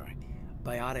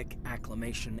 Biotic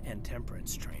acclimation and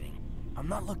temperance training. I'm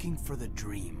not looking for the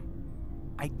dream.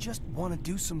 I just want to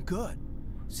do some good.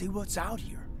 See what's out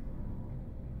here.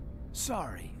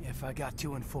 Sorry if I got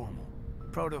too informal.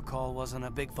 Protocol wasn't a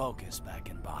big focus back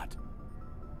in Bot.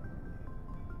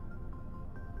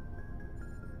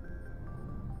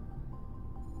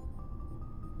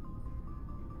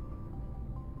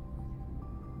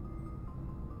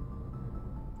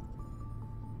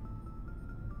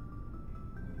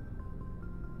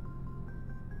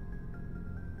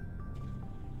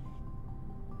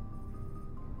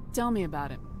 Tell me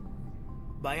about it.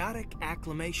 Biotic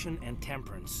acclimation and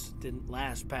temperance didn't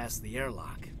last past the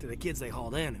airlock. To the kids they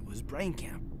hauled in, it was brain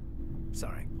camp.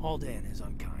 Sorry, hauled in is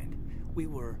unkind. We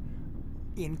were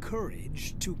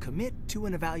encouraged to commit to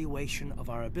an evaluation of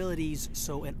our abilities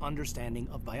so an understanding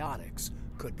of biotics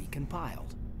could be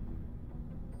compiled.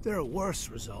 There are worse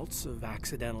results of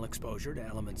accidental exposure to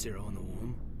element 0 in the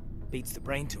womb. Beats the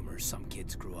brain tumors some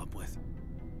kids grew up with.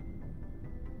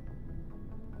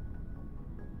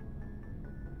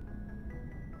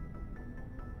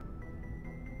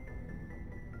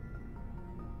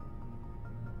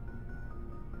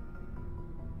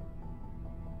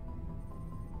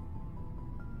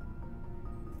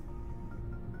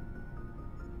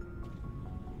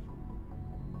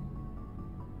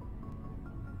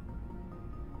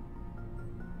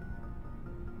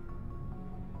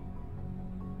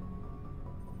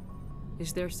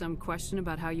 Is there some question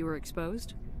about how you were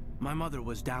exposed? My mother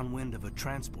was downwind of a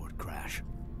transport crash.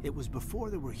 It was before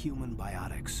there were human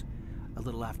biotics, a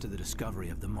little after the discovery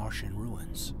of the Martian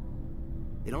ruins.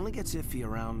 It only gets iffy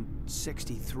around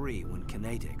 63 when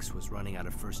Kinetics was running out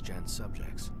of first-gen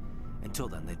subjects. Until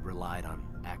then, they'd relied on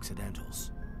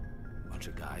accidentals. Bunch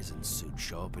of guys in suits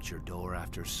show up at your door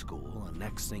after school, and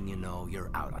next thing you know, you're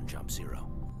out on Jump Zero.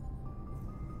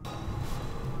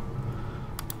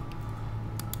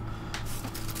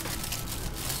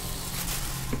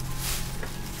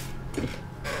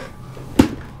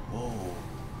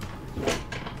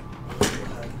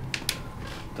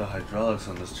 The hydraulics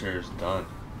on this chair is done.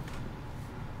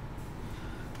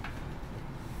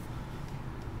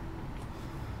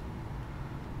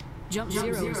 Jump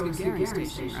Zero is the Gagarin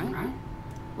station, right?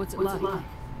 What's it like?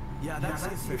 Yeah, that's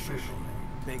the official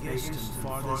name. Biggest and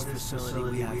farthest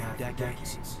facility we have in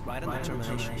decades. Right on the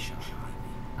termination shot.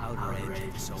 Outer edge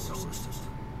of the solar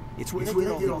system. It's where they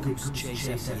did all the Goose Chase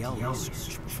FTL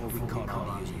research before we caught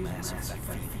on to using mass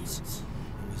effect fields.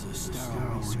 It was a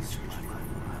sterile research platform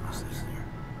when I was there.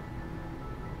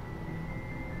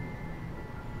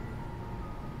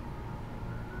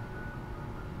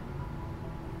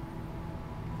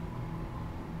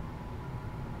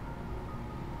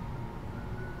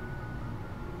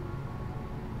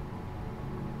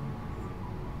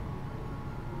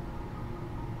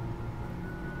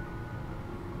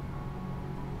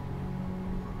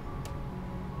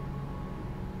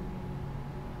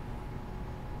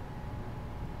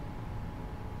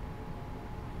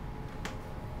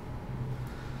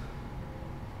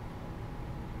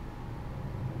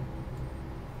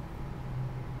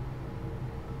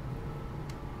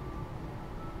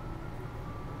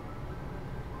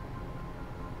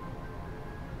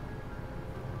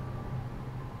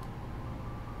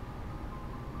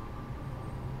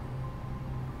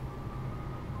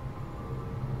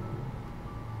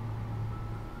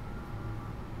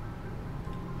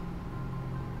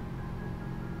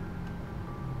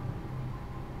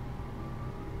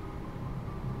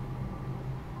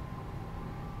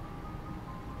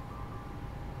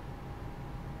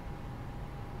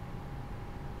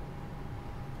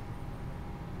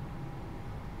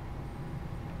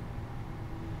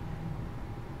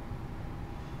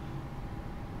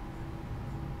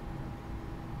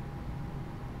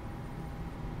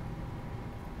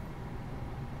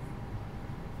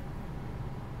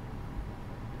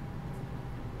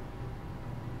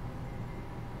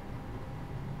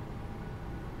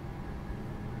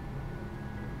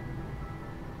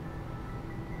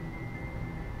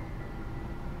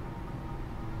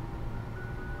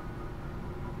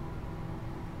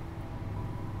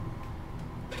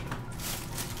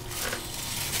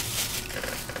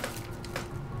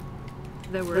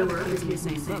 There were other kids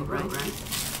in the same boat, right?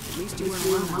 At least you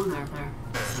weren't alone out there.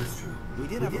 We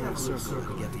did have a little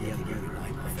circle to get together every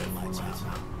night when the lights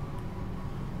out.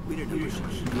 We didn't appreciate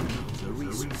it. It was a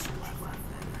resource.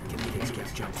 Comedians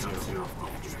kept jump zeroing off the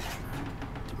edge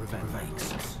to prevent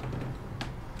leaks.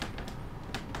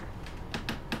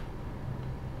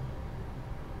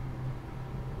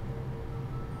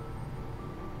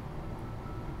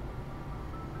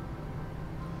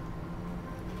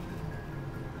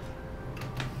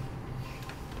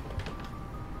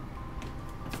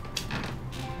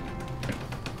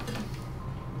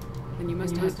 Then you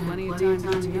must have had plenty of time to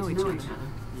get to know each other.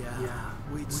 Yeah,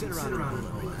 we'd sit around and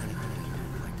play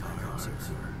cards or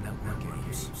network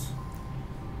games.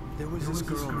 There was this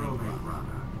girl named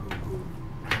Rana who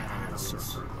had a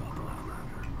circle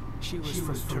club. She was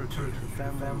from Turkey. Her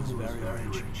family was very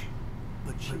rich,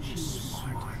 but she was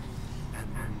smart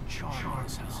and charming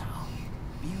as hell.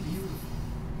 Beautiful,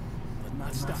 but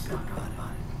not stuck up about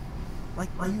it. Like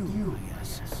you, I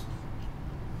guess.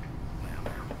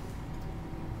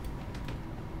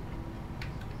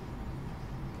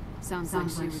 Sounds like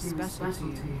she was special to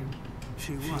you.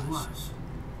 She was.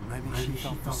 Maybe she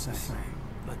felt the same.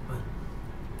 But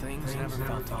things never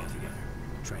felt together.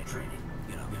 Training,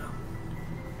 you know.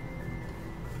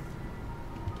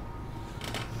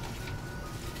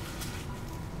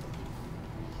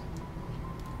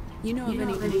 You know of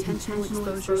any intentional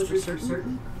exposures for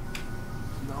certain?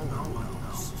 No.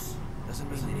 Doesn't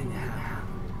mean they didn't happen.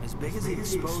 As big as the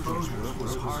exposures were, it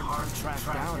was hard to track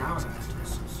down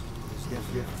exactness.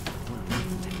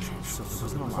 So there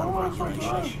wasn't a lot of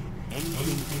regulation.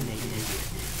 Anything they did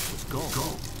was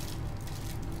gold.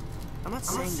 I'm not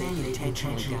saying they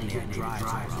intentionally didn't get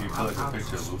drives. Do you feel like a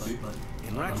picture of Luffy?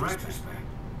 In retrospect,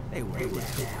 they were too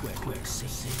quick. I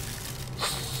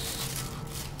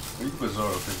think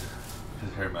Bizarro,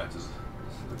 his hair matches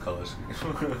the color scheme.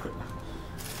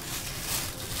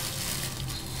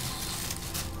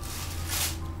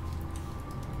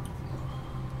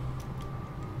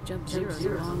 Jump Zero's a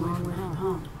long way from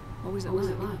home. What was it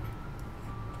like?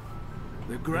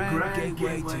 The grand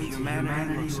gateway to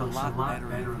humanity looks a lot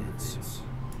better in this.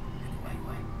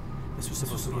 Anyway, this was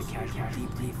supposed to be a casual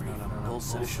debriefing on a bull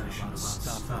session about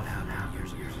stuff that happened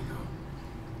years ago.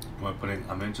 Am I putting,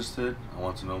 I'm interested, I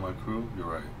want to know my crew? You're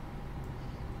right.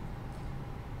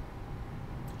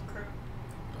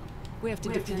 We have to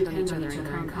depend on each other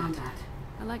in contact.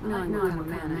 I like knowing what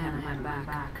kind of man I have at my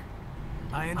back.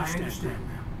 I understand,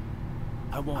 ma'am.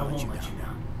 I won't let you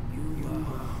down. You,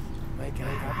 make a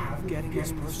habit of getting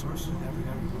this person with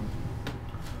everyone.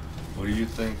 What do you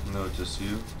think? No, just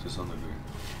you? To some degree.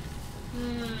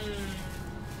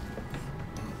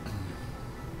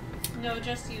 No,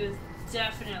 just you is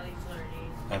definitely flirty.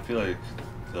 I feel like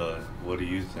the what do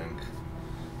you think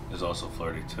is also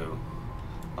flirty too.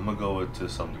 I'm gonna go with to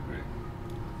some degree.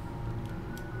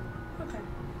 Okay.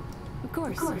 Of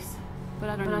course. But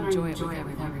I don't enjoy it with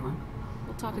everyone.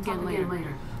 We'll talk again later.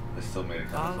 I still made it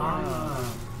kind of funny.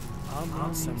 I'll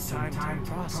need some time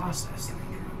to process this.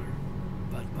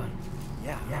 But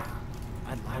yeah,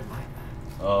 I'd like that.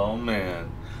 Oh man.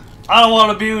 I don't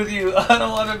want to be with you. I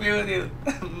don't want to be with you.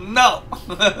 No.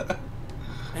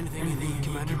 Anything,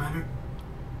 Commander?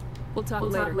 We'll talk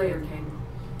later, King.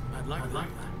 I'd like that.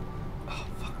 Oh,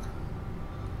 fuck.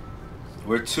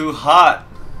 We're too hot.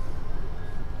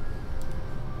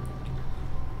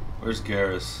 Where's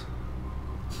Garrus?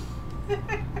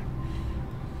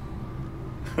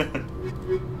 You're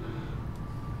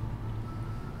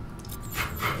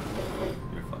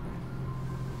funny.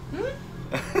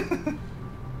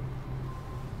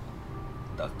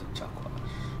 Dr.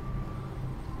 Chakwash.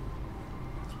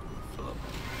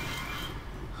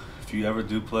 If you ever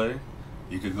do play,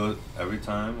 you could go every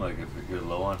time, like if you're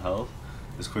low on health,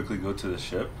 just quickly go to the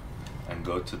ship and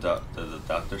go to the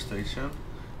doctor station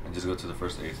and just go to the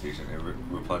first aid station. It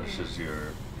replenishes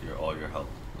all your health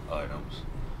items.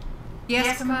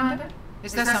 Yes, Commander?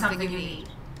 Is there something you need?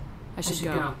 I should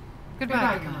go.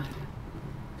 Goodbye, Commander.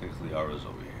 I think Liara's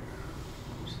over here.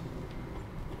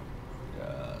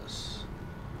 Yes.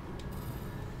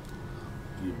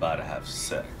 You about to have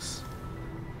sex.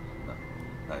 No,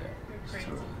 not yet. It's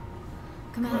too early.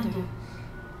 Commander,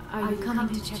 are you coming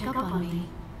to check up on me?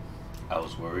 I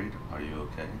was worried. Are you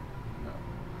okay? No.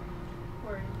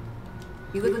 Worried.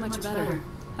 You look much better.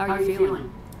 How are you feeling?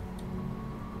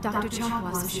 Dr.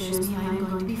 Chakwas assures me I am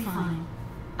going to be fine.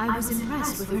 I was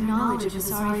impressed with her knowledge of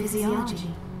Asari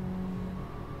physiology.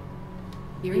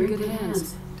 You're in good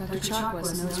hands. Dr.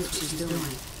 Chakwas knows what she's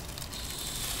doing.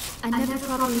 I never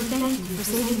properly thanked you for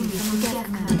saving me from the death,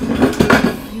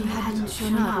 Commander. You hadn't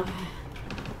shown up.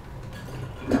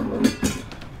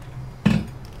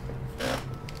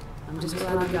 I'm just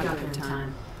glad we got there in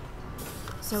time.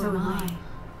 So am I.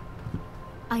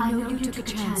 I know you took a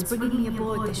chance bringing me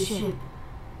aboard the ship.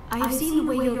 I have seen the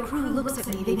way your crew looks at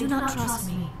me. They do not trust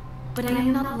me. But I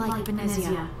am not like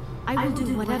Benezia. I will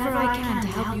do whatever I can to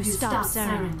help you stop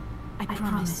Saren. I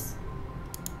promise.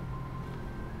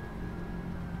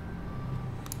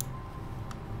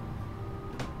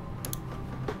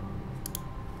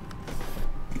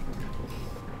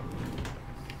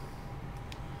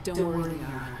 Don't worry,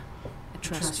 Liara. I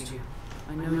trust you.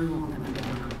 I know you won't let me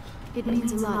down. It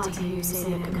means a lot to hear you say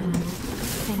that, Commander.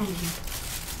 Thank you.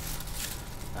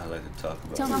 I like to talk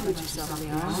about Tell me about yourself,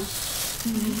 Liara.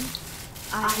 Me?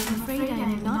 I am afraid I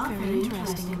am not very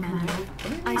interesting, Commander.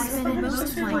 I spend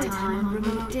most of my time on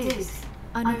remote digs,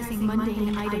 unearthing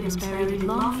mundane items buried in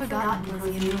long-forgotten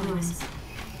Prothean ruins.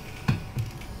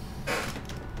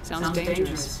 Sounds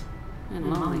dangerous.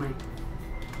 And lonely.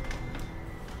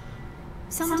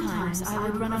 Sometimes I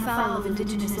would run afoul of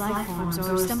indigenous life forms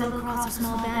or stumble across a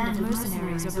small band of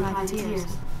mercenaries or privateers.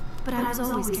 But I was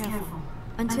always careful,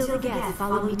 until the Geth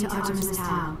followed me to Artemis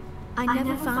Tau. I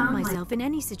never found myself in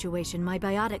any situation my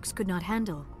biotics could not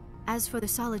handle. As for the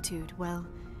solitude, well,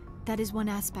 that is one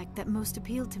aspect that most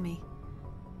appealed to me.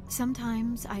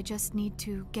 Sometimes I just need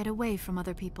to get away from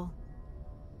other people.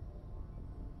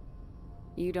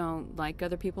 You don't like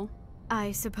other people?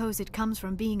 I suppose it comes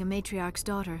from being a matriarch's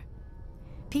daughter.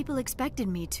 People expected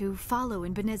me to follow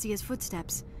in Benezia's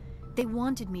footsteps. They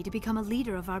wanted me to become a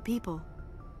leader of our people.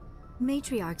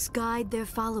 Matriarchs guide their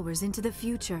followers into the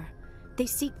future. They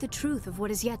seek the truth of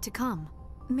what is yet to come.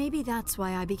 Maybe that's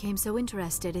why I became so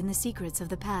interested in the secrets of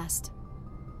the past.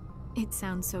 It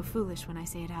sounds so foolish when I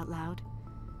say it out loud.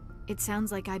 It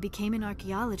sounds like I became an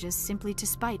archaeologist simply to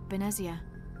spite Benezia.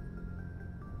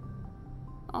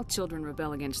 All children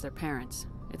rebel against their parents.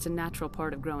 It's a natural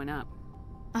part of growing up.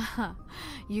 Aha,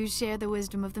 you share the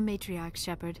wisdom of the matriarch,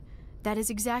 Shepard. That is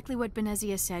exactly what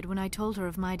Benezia said when I told her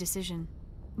of my decision.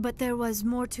 But there was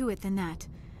more to it than that.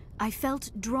 I felt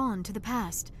drawn to the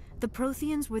past. The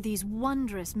Protheans were these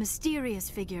wondrous, mysterious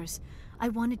figures. I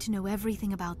wanted to know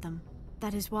everything about them.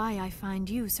 That is why I find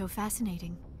you so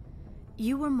fascinating.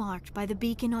 You were marked by the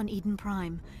beacon on Eden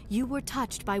Prime. You were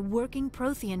touched by working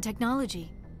Prothean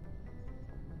technology.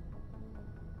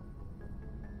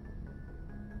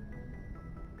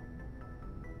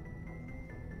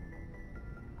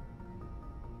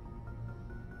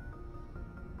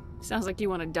 Sounds like you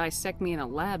want to dissect me in a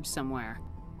lab somewhere.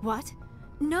 What?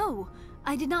 No!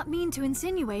 I did not mean to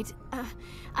insinuate.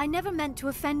 I never meant to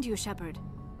offend you, Shepard.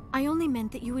 I only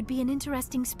meant that you would be an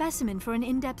interesting specimen for an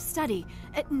in-depth study.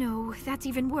 No, that's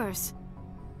even worse.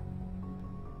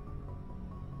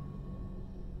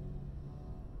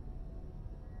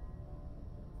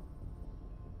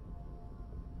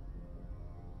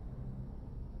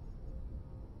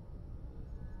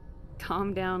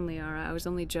 Calm down, Liara. I was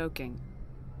only joking.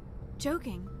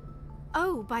 Joking?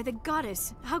 Oh, by the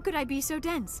goddess, how could I be so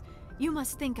dense? You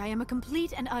must think I am a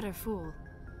complete and utter fool.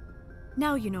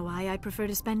 Now you know why I prefer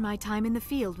to spend my time in the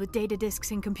field with data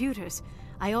disks and computers.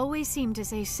 I always seem to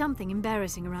say something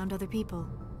embarrassing around other people.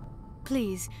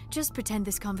 Please, just pretend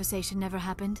this conversation never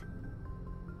happened.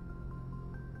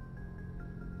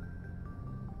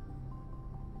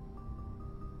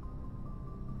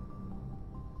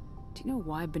 Do you know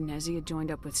why Benezia joined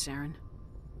up with Saren?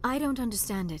 I don't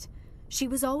understand it. She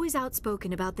was always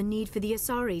outspoken about the need for the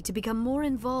Asari to become more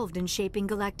involved in shaping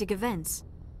galactic events.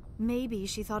 Maybe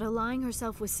she thought allying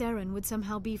herself with Saren would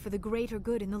somehow be for the greater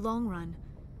good in the long run.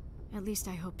 At least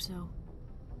I hope so.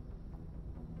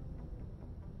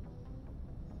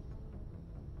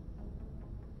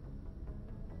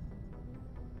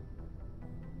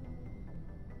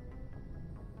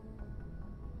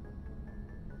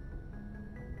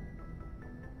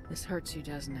 This hurts you,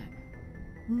 doesn't it?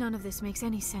 None of this makes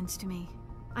any sense to me.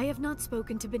 I have not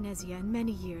spoken to Benezia in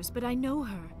many years, but I know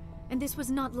her, and this was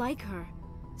not like her.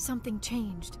 Something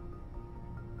changed.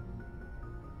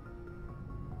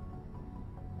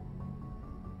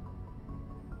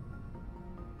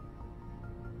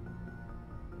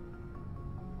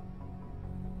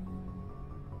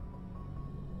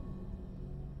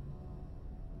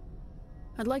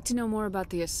 I'd like to know more about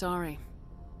the Asari.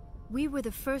 We were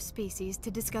the first species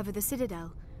to discover the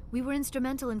Citadel. We were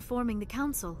instrumental in forming the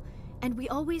Council, and we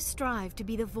always strive to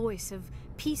be the voice of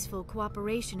peaceful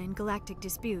cooperation in galactic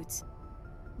disputes.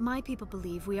 My people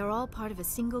believe we are all part of a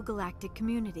single galactic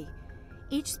community.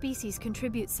 Each species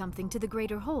contributes something to the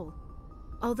greater whole.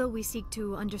 Although we seek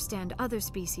to understand other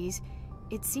species,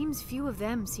 it seems few of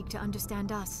them seek to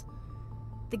understand us.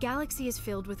 The galaxy is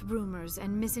filled with rumors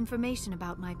and misinformation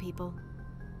about my people.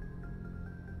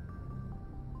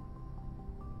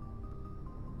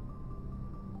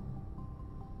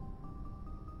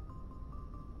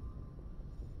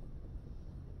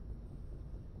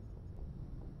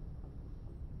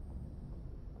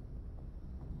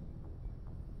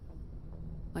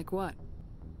 Like what?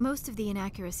 Most of the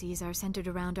inaccuracies are centered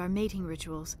around our mating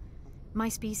rituals. My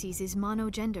species is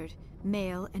monogendered.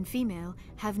 Male and female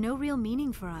have no real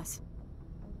meaning for us.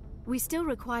 We still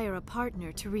require a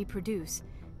partner to reproduce.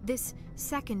 This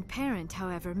second parent,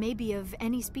 however, may be of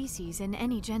any species and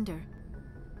any gender.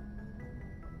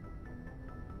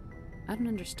 I don't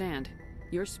understand.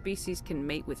 Your species can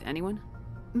mate with anyone?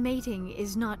 Mating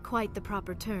is not quite the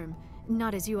proper term,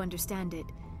 not as you understand it.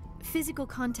 Physical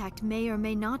contact may or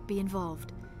may not be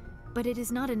involved, but it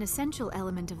is not an essential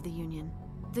element of the union.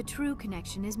 The true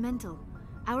connection is mental.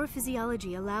 Our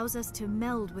physiology allows us to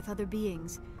meld with other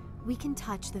beings. We can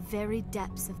touch the very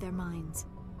depths of their minds.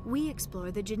 We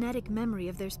explore the genetic memory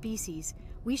of their species.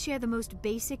 We share the most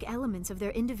basic elements of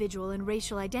their individual and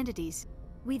racial identities.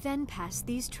 We then pass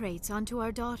these traits on to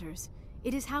our daughters.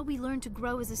 It is how we learn to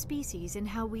grow as a species and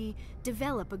how we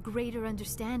develop a greater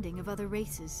understanding of other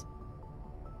races.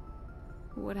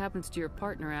 What happens to your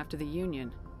partner after the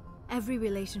union? Every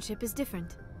relationship is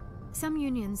different. Some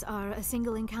unions are a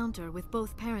single encounter with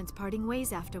both parents parting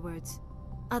ways afterwards.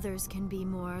 Others can be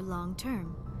more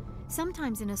long-term.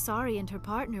 Sometimes an Asari and her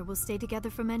partner will stay together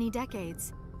for many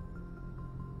decades.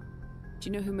 Do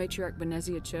you know who Matriarch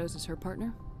Benezia chose as her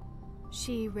partner?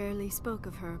 She rarely spoke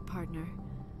of her partner.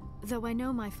 Though I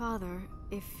know my father,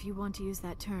 if you want to use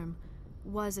that term,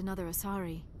 was another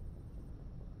Asari.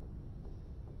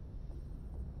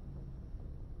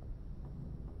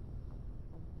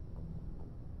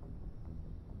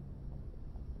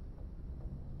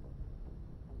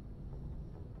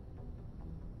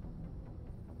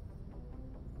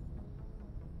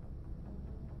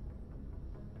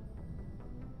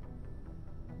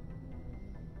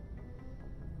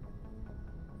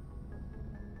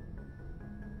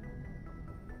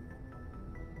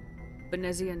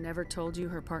 Benezia never told you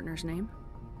her partner's name?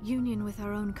 Union with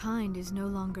our own kind is no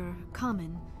longer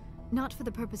common, not for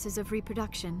the purposes of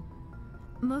reproduction.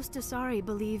 Most Asari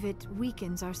believe it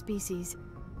weakens our species.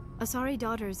 Asari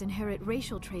daughters inherit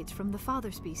racial traits from the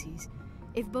father species.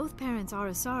 If both parents are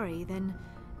Asari, then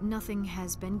nothing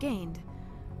has been gained,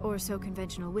 or so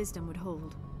conventional wisdom would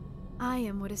hold. I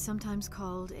am what is sometimes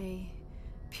called a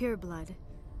pureblood,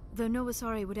 though no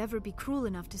Asari would ever be cruel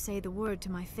enough to say the word to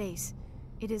my face.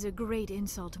 It is a great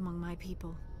insult among my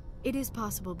people. It is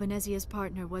possible Benezia's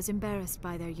partner was embarrassed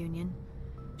by their union.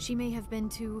 She may have been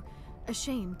too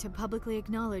ashamed to publicly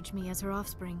acknowledge me as her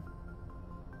offspring.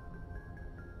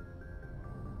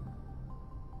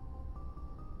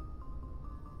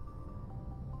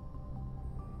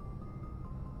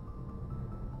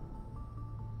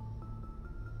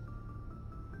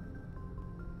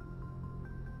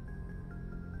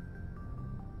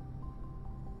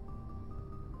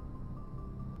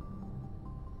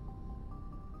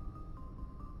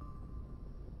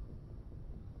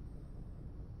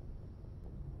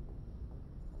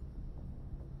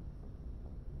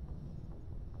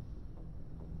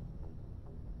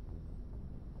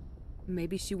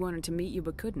 Maybe she wanted to meet you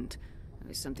but couldn't.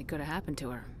 Something could have happened to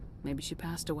her. Maybe she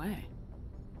passed away.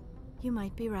 You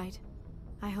might be right.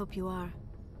 I hope you are.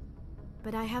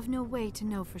 But I have no way to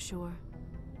know for sure.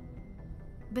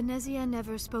 Benezia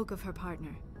never spoke of her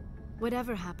partner.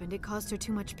 Whatever happened, it caused her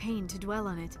too much pain to dwell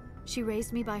on it. She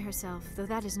raised me by herself, though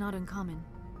that is not uncommon.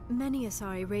 Many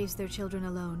Asari raise their children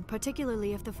alone,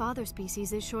 particularly if the father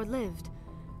species is short-lived.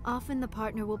 Often the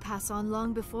partner will pass on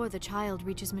long before the child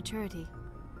reaches maturity.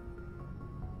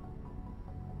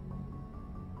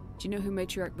 Do you know who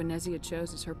Matriarch Benezia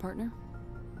chose as her partner?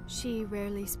 She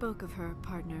rarely spoke of her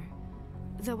partner.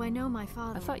 Though I know my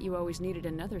father... I thought you always needed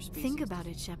another species. Think about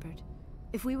it, Shepard.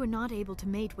 If we were not able to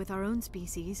mate with our own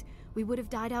species, we would have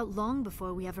died out long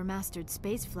before we ever mastered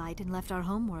spaceflight and left our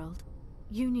homeworld.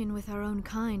 Union with our own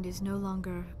kind is no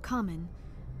longer common,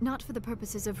 not for the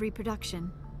purposes of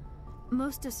reproduction.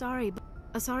 Most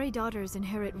Asari daughters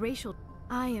inherit racial...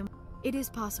 It is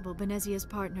possible Benezia's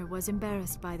partner was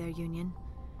embarrassed by their union.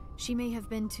 She may have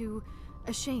been too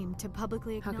ashamed to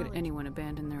publicly acknowledge... How could anyone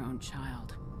abandon their own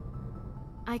child?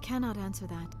 I cannot answer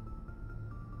that.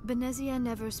 Benezia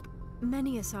never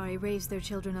Many Asari raise their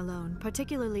children alone,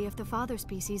 particularly if the father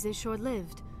species is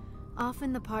short-lived.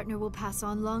 Often the partner will pass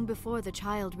on long before the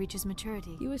child reaches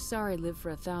maturity. You Asari live for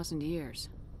 1,000 years.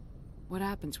 What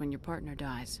happens when your partner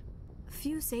dies?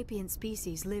 Few sapient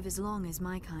species live as long as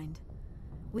my kind.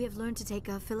 We have learned to take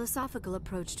a philosophical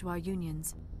approach to our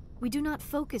unions. We do not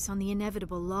focus on the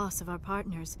inevitable loss of our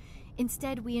partners.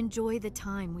 Instead, we enjoy the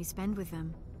time we spend with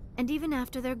them. And even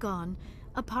after they're gone,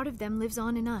 a part of them lives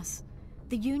on in us.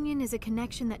 The union is a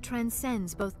connection that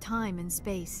transcends both time and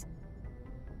space.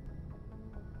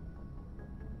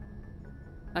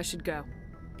 I should go.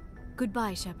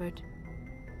 Goodbye, Shepard.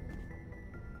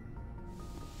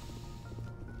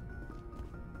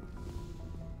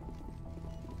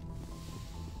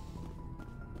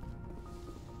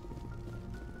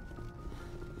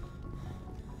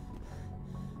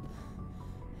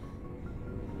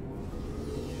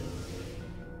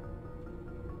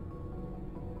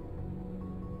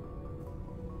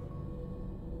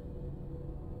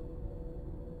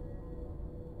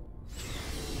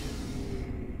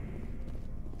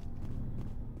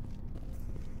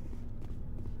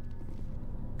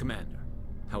 Commander,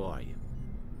 how are you?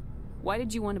 Why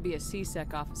did you want to be a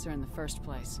C-Sec officer in the first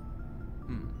place?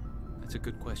 That's a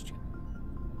good question.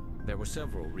 There were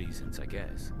several reasons, I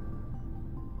guess.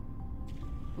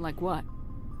 Like what?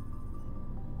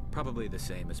 Probably the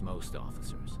same as most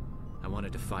officers. I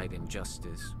wanted to fight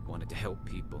injustice, wanted to help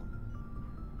people.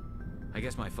 I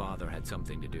guess my father had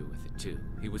something to do with it too.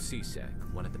 He was C-Sec,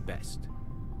 one of the best.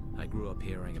 I grew up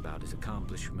hearing about his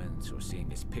accomplishments or seeing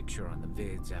his picture on the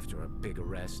vids after a big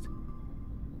arrest.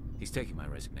 He's taking my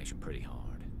resignation pretty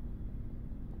hard.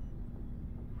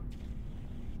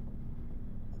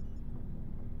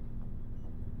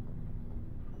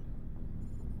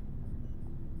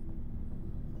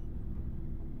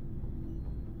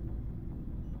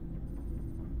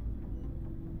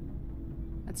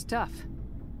 That's tough.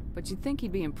 But you'd think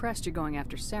he'd be impressed you're going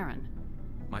after Saren.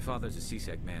 My father's a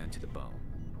C-Sec man to the bone.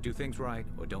 Do things right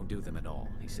or don't do them at all,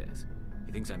 he says.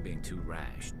 He thinks I'm being too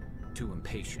rash, too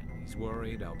impatient. He's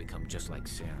worried I'll become just like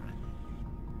Saren.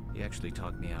 He actually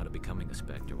talked me out of becoming a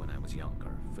Spectre when I was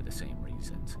younger, for the same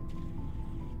reasons.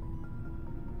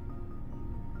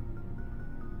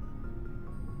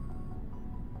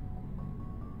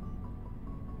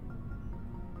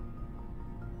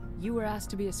 You were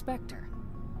asked to be a Spectre.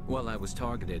 Well, I was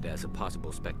targeted as a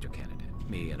possible Spectre candidate.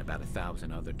 Me and about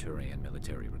 1,000 other Turian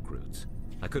military recruits.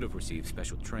 I could have received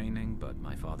special training, but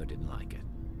my father didn't like it.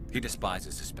 He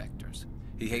despises the Spectres.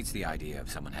 He hates the idea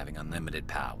of someone having unlimited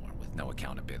power with no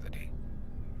accountability.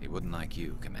 He wouldn't like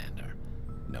you, Commander.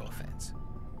 No offense.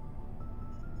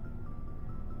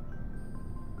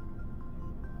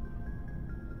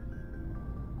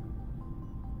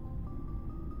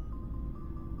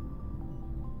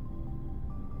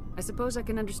 I suppose I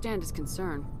can understand his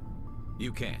concern.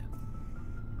 You can.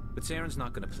 But Saren's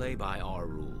not going to play by our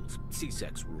rules,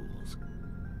 C-Sec's rules.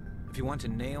 If you want to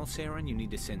nail Saren, you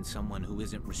need to send someone who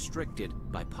isn't restricted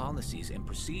by policies and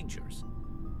procedures.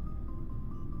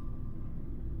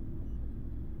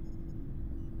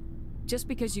 Just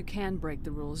because you can break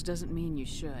the rules doesn't mean you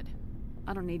should.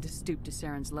 I don't need to stoop to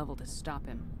Saren's level to stop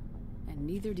him. And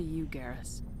neither do you,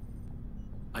 Garrus.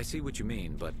 I see what you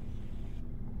mean, but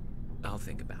I'll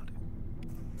think about it.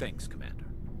 Thanks, Commander.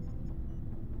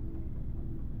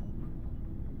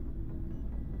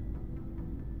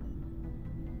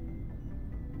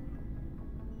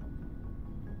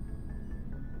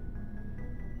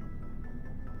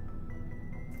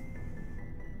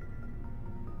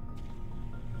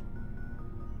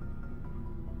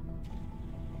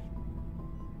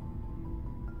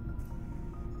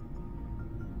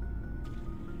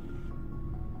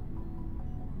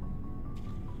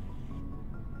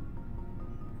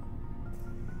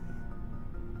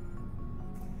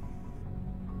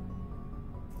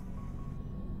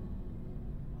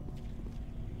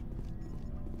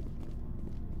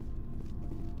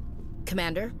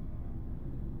 Commander?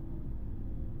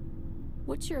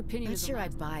 What's your opinion I'm of the sure I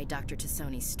buy Dr.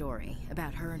 Tassoni's story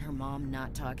about her and her mom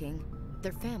not talking.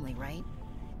 They're family, right?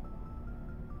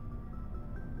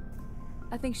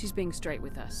 I think she's being straight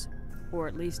with us. Or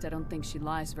at least I don't think she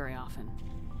lies very often.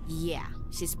 Yeah,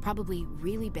 she's probably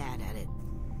really bad at it.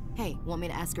 Hey, want me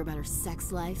to ask her about her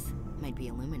sex life? Might be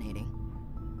illuminating.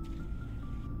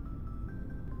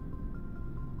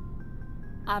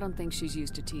 I don't think she's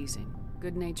used to teasing.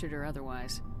 Good-natured or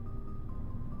otherwise.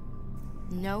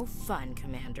 No fun,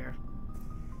 Commander.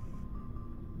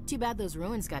 Too bad those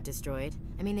ruins got destroyed.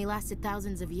 I mean, they lasted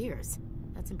thousands of years.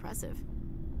 That's impressive.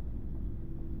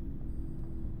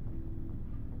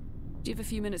 Do you have a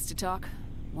few minutes to talk?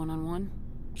 One-on-one?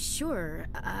 Sure.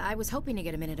 I was hoping to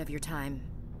get a minute of your time.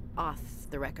 Off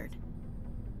the record.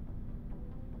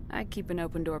 I keep an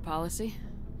open-door policy.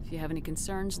 If you have any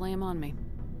concerns, lay them on me.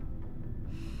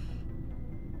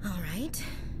 All right.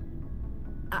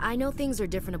 I know things are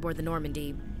different aboard the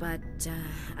Normandy, but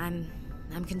I'm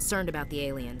concerned about the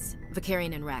aliens,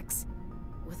 Vicarian and Rex.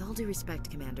 With all due respect,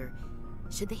 Commander,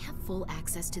 should they have full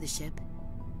access to the ship?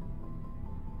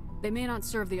 They may not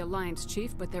serve the Alliance,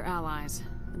 Chief, but they're allies,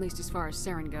 at least as far as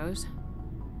Saren goes.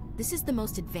 This is the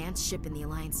most advanced ship in the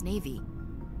Alliance Navy.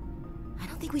 I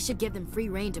don't think we should give them free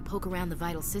rein to poke around the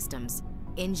vital systems.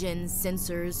 Engines,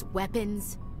 sensors,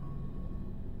 weapons.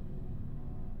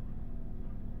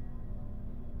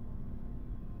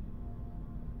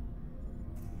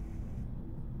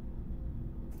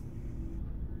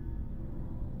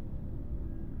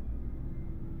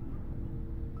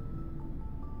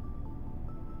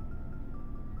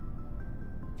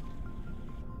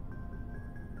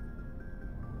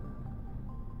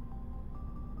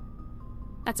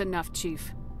 That's enough,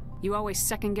 Chief. You always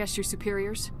second-guess your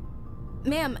superiors?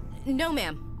 Ma'am, no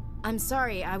ma'am. I'm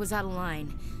sorry, I was out of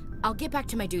line. I'll get back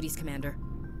to my duties, Commander.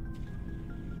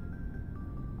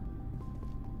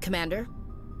 Commander?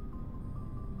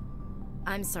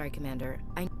 I'm sorry, Commander.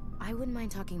 I wouldn't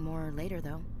mind talking more later,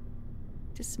 though.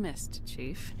 Dismissed,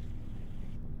 Chief.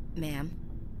 Ma'am.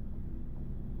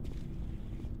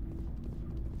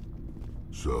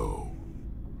 So,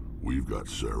 we've got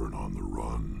Saren on the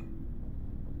run.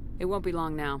 It won't be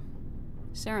long now.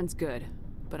 Saren's good,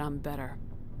 but I'm better.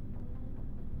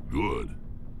 Good?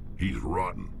 He's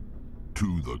rotten.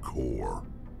 To the core.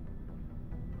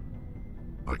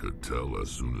 I could tell as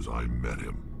soon as I met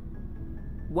him.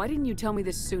 Why didn't you tell me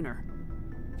this sooner?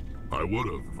 I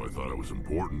would've if I thought it was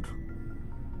important.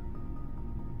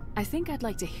 I think I'd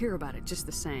like to hear about it just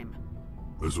the same.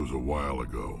 This was a while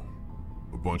ago.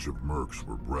 A bunch of mercs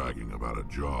were bragging about a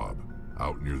job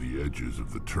out near the edges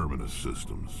of the Terminus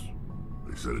systems.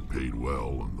 They said it paid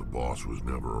well and the boss was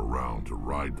never around to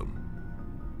ride them.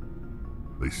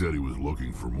 They said he was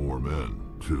looking for more men,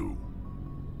 too.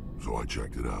 So I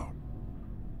checked it out.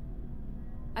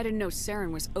 I didn't know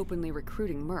Saren was openly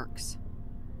recruiting mercs.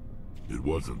 It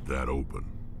wasn't that open,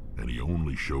 and he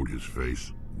only showed his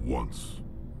face once.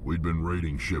 We'd been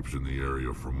raiding ships in the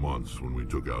area for months when we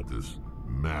took out this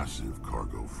massive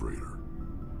cargo freighter.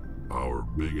 Our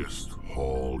biggest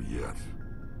haul yet.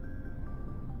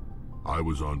 I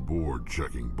was on board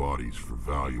checking bodies for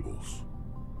valuables,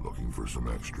 looking for some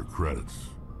extra credits.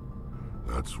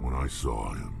 That's when I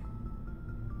saw him.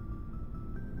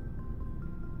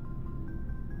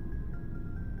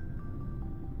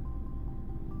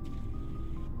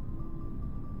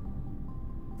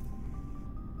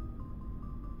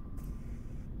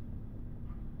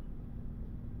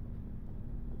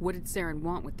 What did Saren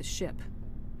want with the ship?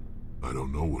 I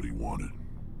don't know what he wanted.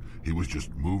 He was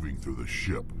just moving through the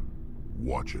ship,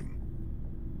 watching.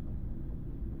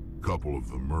 Couple of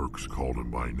the mercs called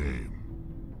him by name,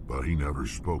 but he never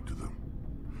spoke to them.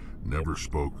 Never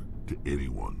spoke to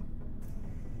anyone.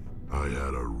 I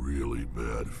had a really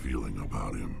bad feeling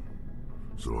about him,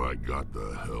 so I got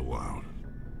the hell out.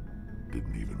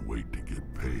 Didn't even wait to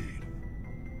get paid.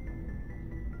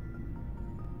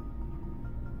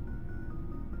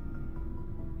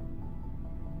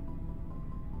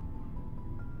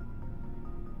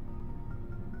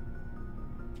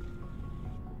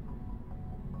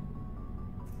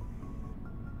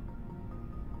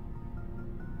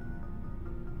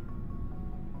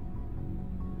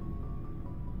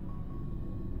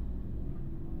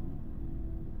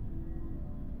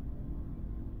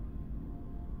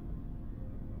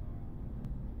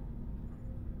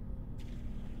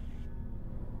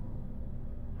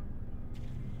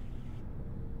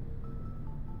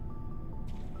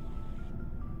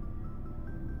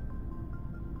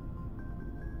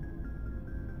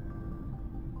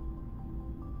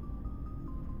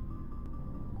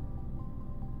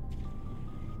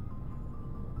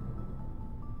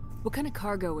 What kind of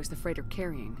cargo was the freighter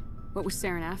carrying? What was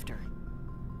Saren after?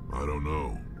 I don't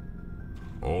know.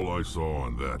 All I saw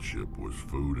on that ship was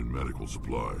food and medical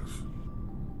supplies.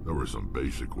 There were some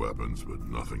basic weapons, but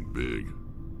nothing big.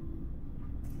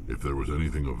 If there was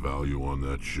anything of value on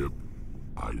that ship,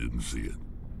 I didn't see it.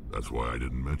 That's why I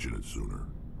didn't mention it sooner.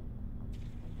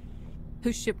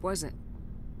 Whose ship was it?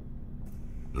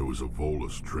 There was a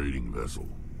Volus trading vessel.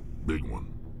 Big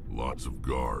one. Lots of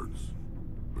guards.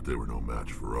 But they were no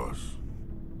match for us.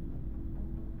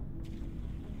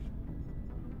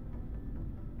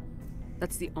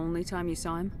 That's the only time you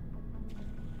saw him?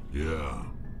 Yeah.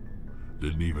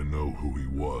 Didn't even know who he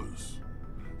was.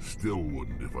 Still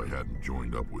wouldn't if I hadn't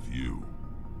joined up with you.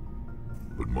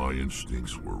 But my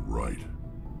instincts were right.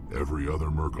 Every other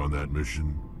merc on that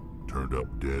mission turned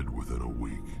up dead within a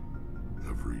week.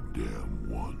 Every damn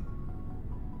one.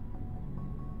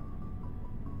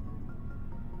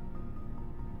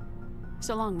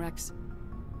 So long, Rex.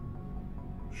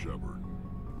 Shepard.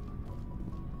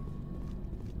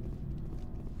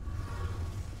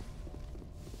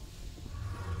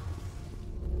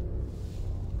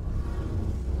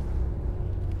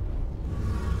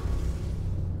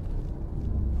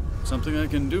 Something I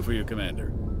can do for you, Commander.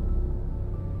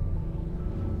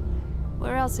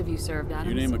 Where else have you served, Adams?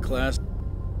 You name a class.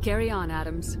 Carry on,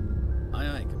 Adams. Aye,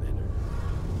 aye, Commander.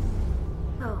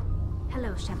 Oh,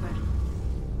 hello, Shepard.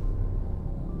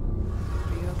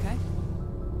 Are you okay?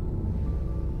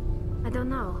 I don't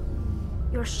know.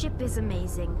 Your ship is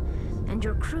amazing, and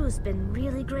your crew's been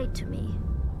really great to me.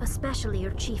 Especially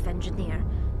your chief engineer.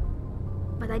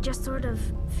 But I just sort of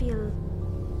feel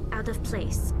out of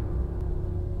place.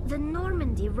 The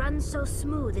Normandy runs so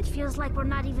smooth it feels like we're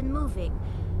not even moving.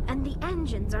 And the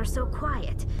engines are so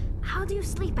quiet. How do you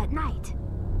sleep at night?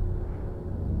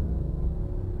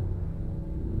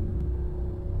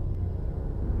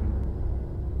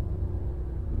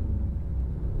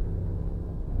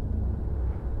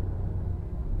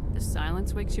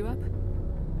 silence wakes you up?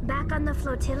 Back on the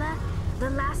flotilla, the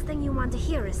last thing you want to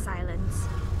hear is silence.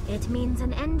 It means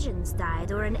an engine's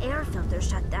died or an air filter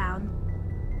shut down.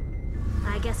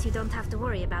 I guess you don't have to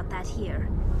worry about that here.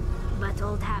 But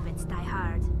old habits die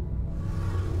hard.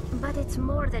 But it's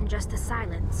more than just a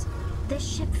silence. This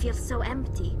ship feels so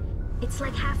empty. It's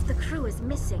like half the crew is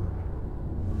missing.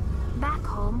 Back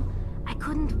home, I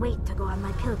couldn't wait to go on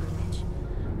my pilgrimage.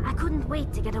 I couldn't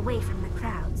wait to get away from the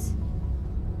crowds.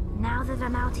 Now that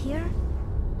I'm out here,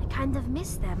 I kind of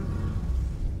miss them.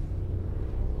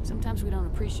 Sometimes we don't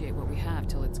appreciate what we have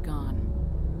till it's gone.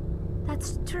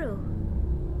 That's true.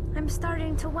 I'm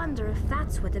starting to wonder if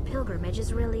that's what the pilgrimage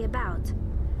is really about.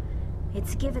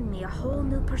 It's given me a whole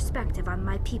new perspective on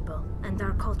my people and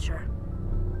our culture.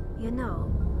 You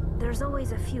know, there's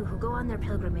always a few who go on their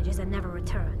pilgrimages and never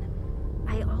return.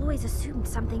 I always assumed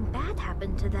something bad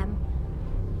happened to them.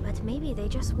 But maybe they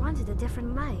just wanted a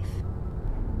different life.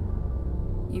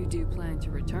 You do plan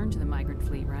to return to the migrant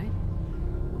fleet, right?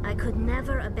 I could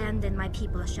never abandon my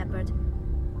people, Shepard.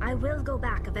 I will go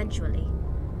back eventually.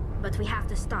 But we have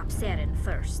to stop Saren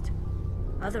first.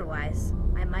 Otherwise,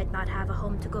 I might not have a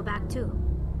home to go back to.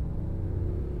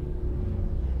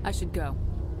 I should go.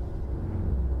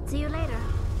 See you later.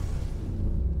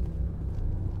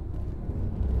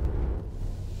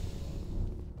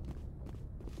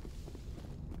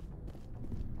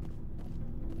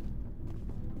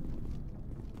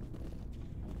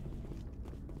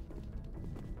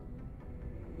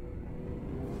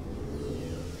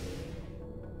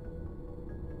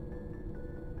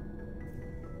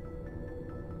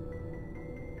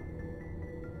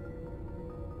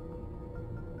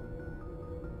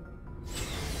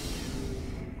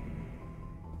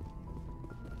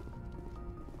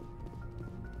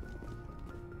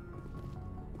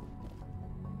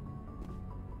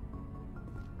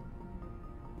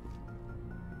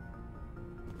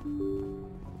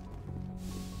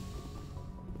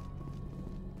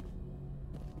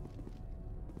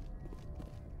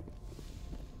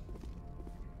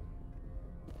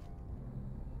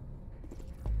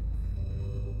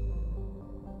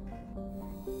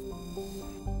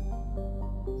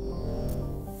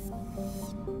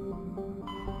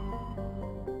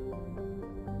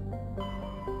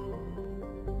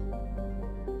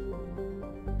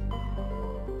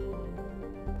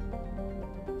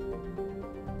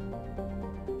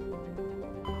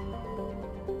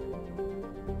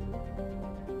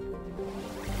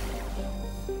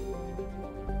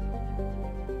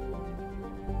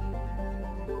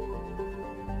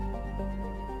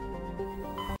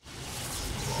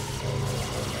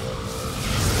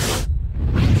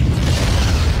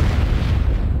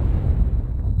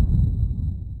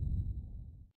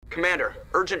 Commander,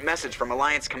 urgent message from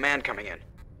Alliance Command coming in.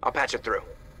 I'll patch it through.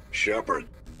 Shepard,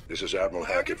 this is Admiral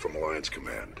Hackett from Alliance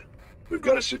Command. We've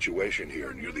got a situation here,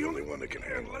 and you're the only one that can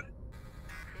handle it.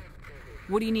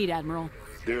 What do you need, Admiral?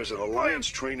 There's an Alliance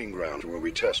training ground where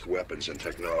we test weapons and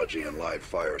technology in live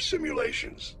fire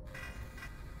simulations.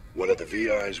 One of the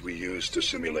VIs we use to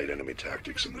simulate enemy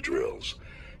tactics in the drills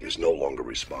is no longer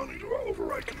responding to our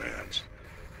override commands.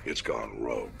 It's gone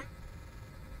rogue.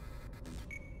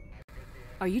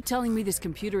 Are you telling me this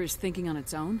computer is thinking on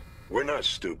its own? We're not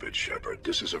stupid, Shepard.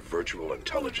 This is a virtual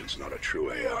intelligence, not a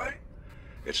true AI.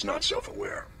 It's not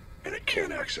self-aware, and it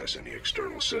can't access any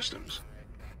external systems.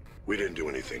 We didn't do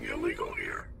anything illegal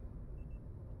here.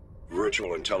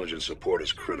 Virtual intelligence support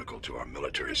is critical to our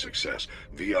military success.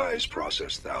 VIs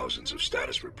process thousands of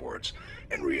status reports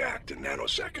and react in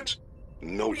nanoseconds.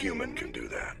 No human can do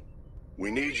that. We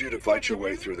need you to fight your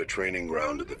way through the training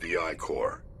ground of the VI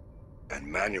core and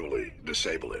manually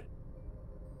disable it.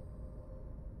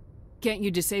 Can't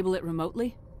you disable it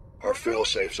remotely? Our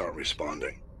fail-safes aren't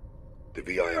responding. The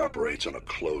VI operates on a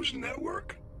closed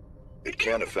network. It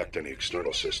can affect any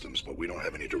external systems, but we don't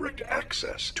have any direct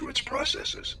access to its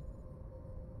processes.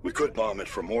 We could bomb it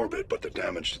from orbit, but the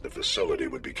damage to the facility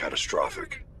would be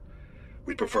catastrophic.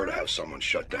 We'd prefer to have someone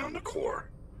shut down the core.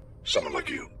 Someone like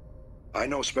you. I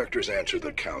know Spectres answered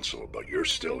the Council, but you're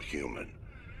still human.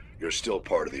 You're still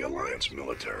part of the Alliance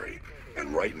military,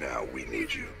 and right now we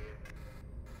need you.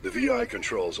 The VI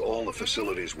controls all the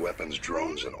facility's weapons,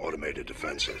 drones, and automated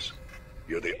defenses.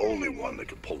 You're the only one that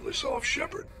can pull this off,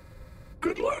 Shepard.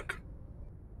 Good luck.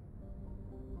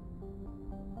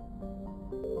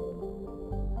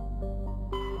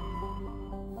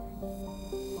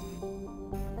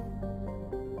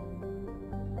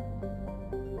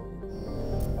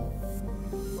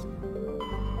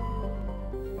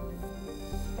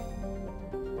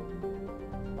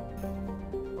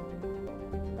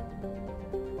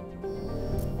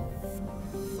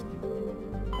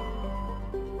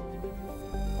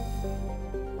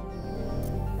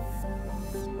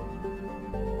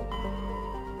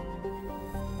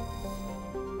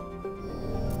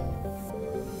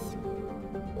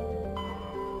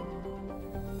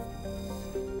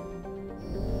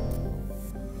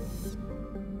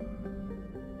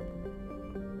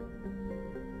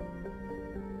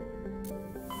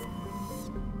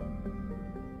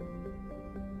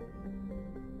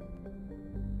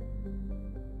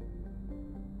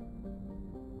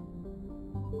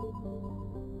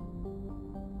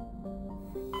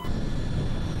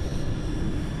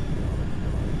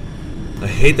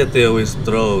 hate that they always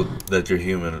throw that you're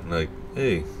human. Like,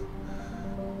 hey,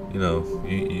 you know,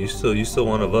 you still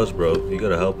one of us, bro. You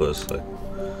gotta help us. Like,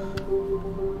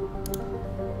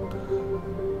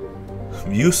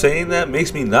 you saying that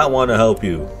makes me not want to help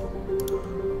you.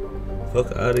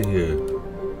 Fuck out of here.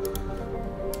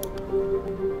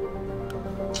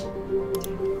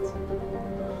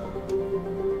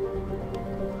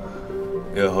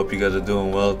 Yeah, I hope you guys are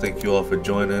doing well. Thank you all for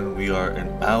joining. We are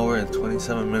an hour and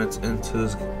 27 minutes into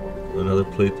this, another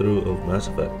playthrough of Mass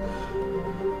Effect.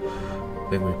 I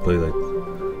think we played like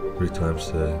 3 times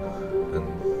today, and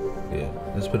yeah,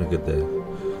 it's been a good day.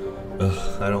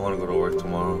 I don't want to go to work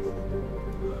tomorrow,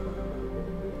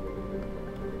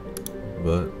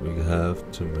 but we have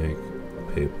to make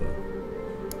paper.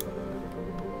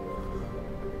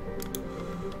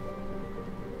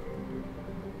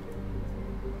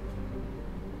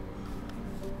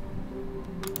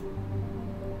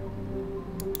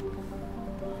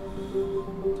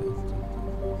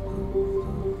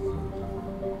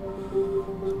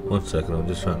 One second, I'm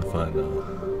just trying to find a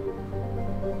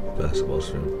basketball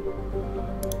stream.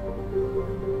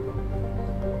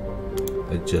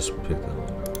 I just picked that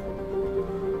one.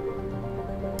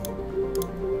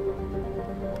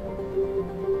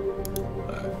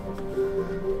 Alright.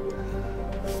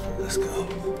 Let's go.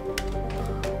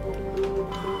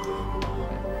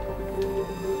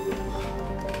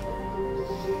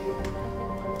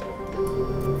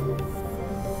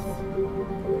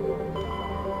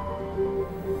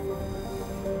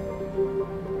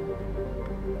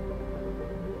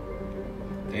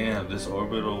 Damn, this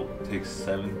orbital takes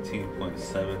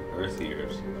 17.7 Earth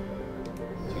years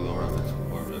to go around its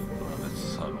orbit, around its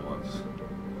sun once.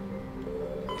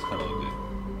 It's kind of ugly.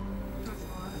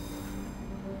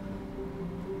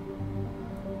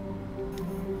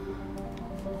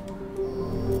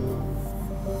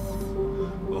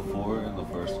 Before, in the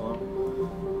first one,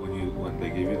 when they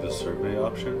gave you the survey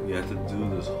option, you had to do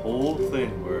this whole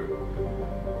thing where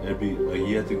it'd be like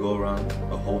you had to go around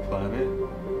the whole planet.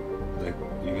 Like,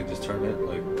 you can just turn it,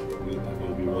 like,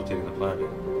 you'll be rotating the planet.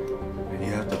 And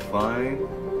you have to find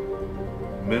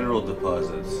mineral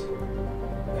deposits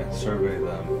and survey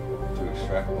them to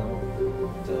extract them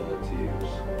to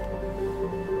use.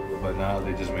 But now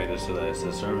they just made it so that it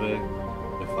says survey,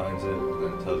 it finds it, and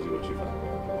then it tells you what you found.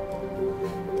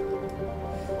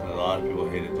 And a lot of people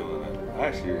hated doing it. I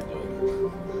actually enjoyed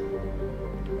it.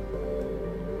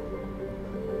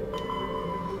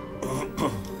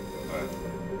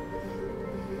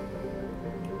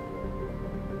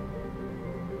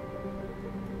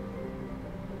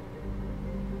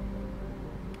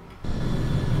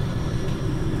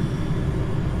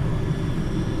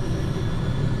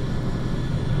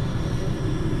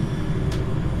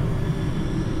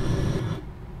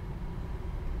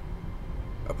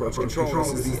 Approach control,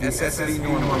 this is the SSD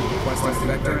Normandy requesting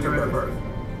vector into Earth.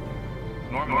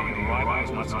 Normandy, the arrival is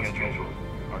not scheduled.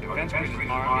 Our defense is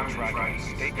armed and tracking.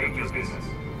 State your business.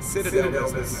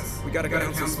 Citadel business. We gotta go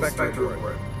down to Spectre Tour.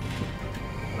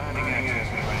 Landing access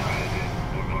granted.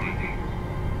 Normandy.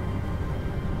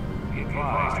 Be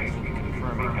advised, we will be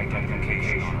confirming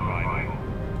identification on arrival.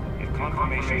 If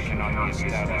confirmation cannot be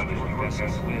established, your vessel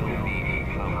will be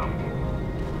impounded.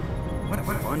 What a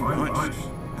fun bunch.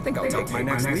 I think I'll take my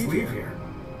next leave here.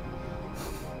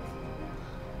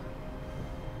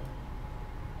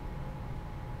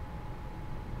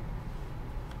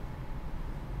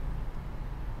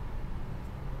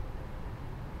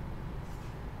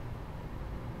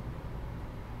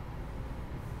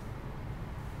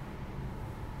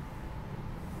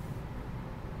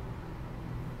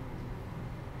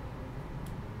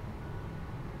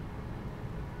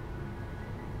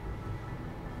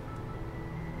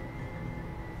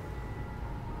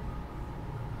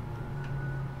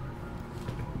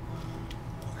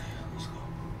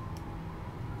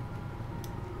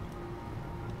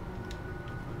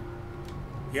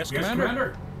 Yes,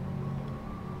 Commander.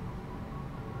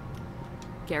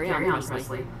 Carry on,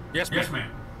 Wesley. Yes, ma'am.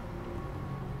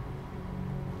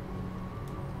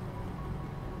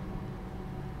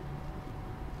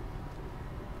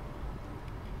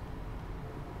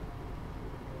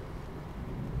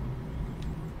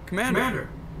 Commander.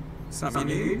 Something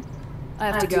you need? I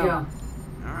have to go.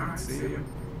 Alright, see you.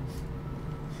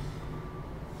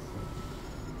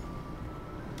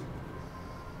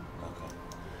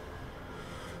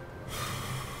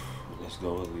 Let's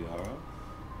go with Liara.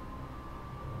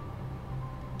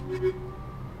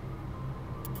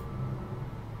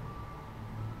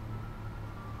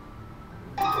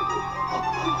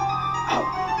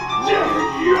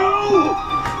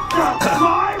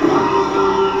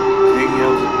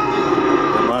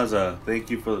 Thank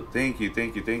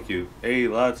you. Hey,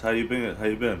 Lots, how you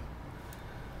been?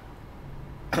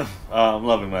 I'm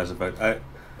loving Mass Effect.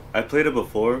 I played it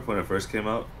before when it first came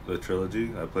out, the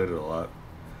trilogy. I played it a lot.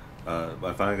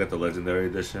 I finally got the Legendary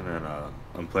Edition, and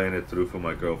I'm playing it through for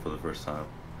my girl for the first time.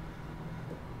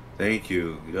 Thank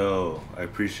you. Yo, I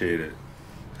appreciate it.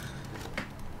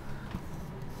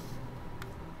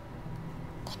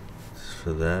 Just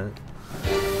for that,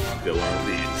 get one of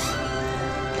these.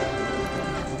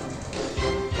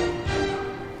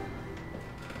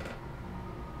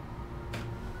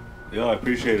 Yo, I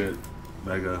appreciate it,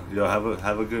 Mega. Yo, have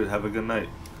a good night.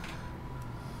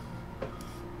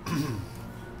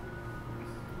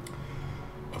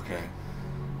 Okay,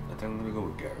 I think I'm gonna go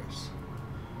with Garrus.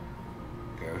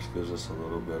 Garrus gives us a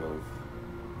little bit of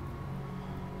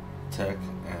tech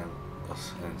and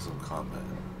some combat.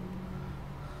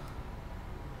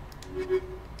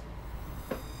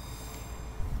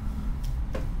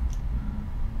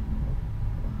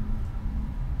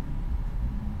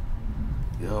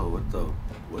 Yo, what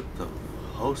the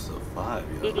host of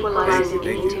 5, yo. Equalizing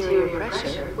interior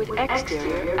pressure with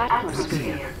exterior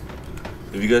atmosphere.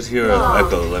 If you guys hear an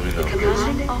echo, let me know. The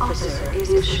commanding officer is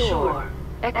ashore.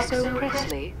 Exo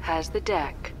Presley has the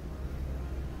deck.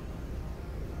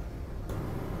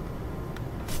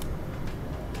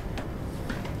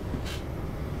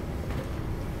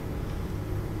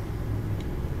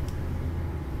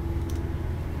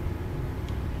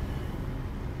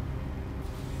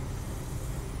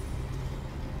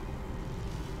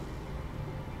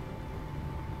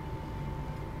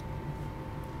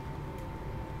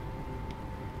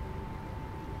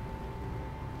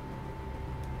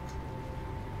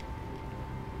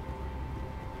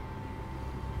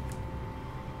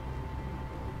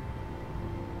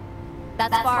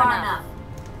 That's far enough.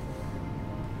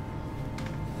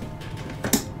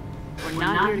 We're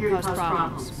not here to cause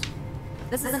problems.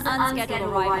 This is an unscheduled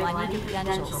arrival. I need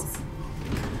credentials.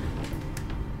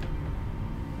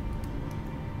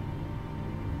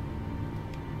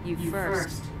 You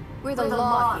first. We're the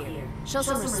law here. Show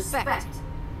some respect.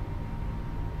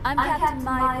 I'm Captain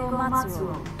Maiko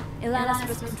Matsuo, Ilanis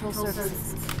Risk Control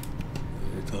Services.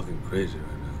 You're talking crazy right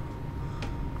now.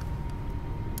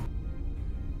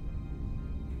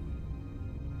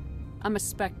 I'm a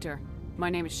Spectre. My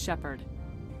name is Shepard.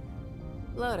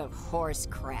 Load of horse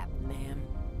crap, ma'am.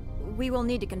 We will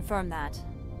need to confirm that.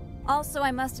 Also,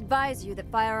 I must advise you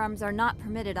that firearms are not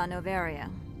permitted on Noveria.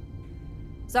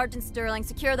 Sergeant Sterling,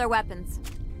 secure their weapons.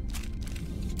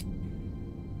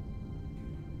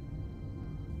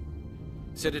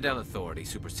 Citadel authority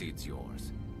supersedes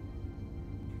yours.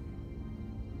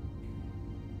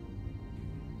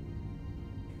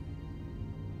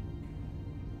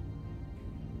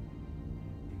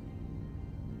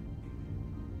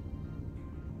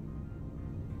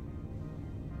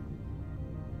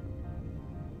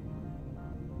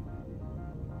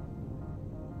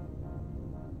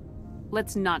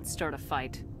 Let's not start a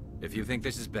fight. If you think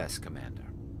this is best, Commander.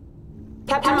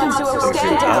 Captain Matsuo,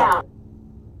 stand down!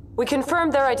 We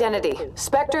confirmed their identity.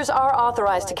 Spectres are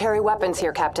authorized to carry weapons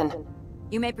here, Captain.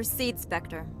 You may proceed,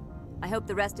 Spectre. I hope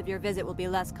the rest of your visit will be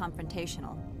less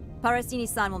confrontational.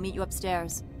 Parasini-san will meet you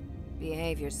upstairs.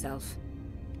 Behave yourself.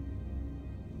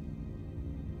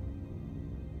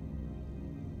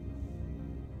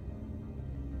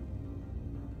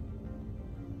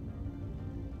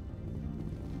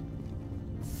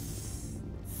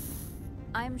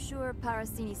 I'm sure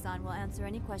Parasini-san will answer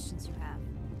any questions you have.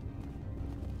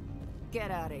 Get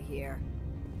out of here.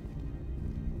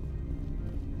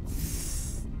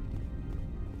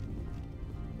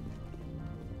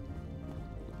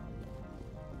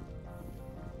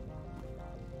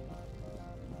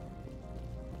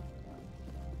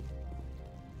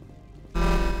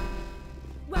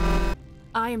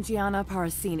 I am Gianna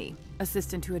Parasini,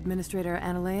 assistant to Administrator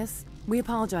Ananias. We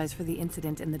apologize for the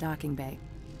incident in the docking bay.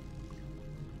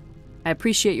 I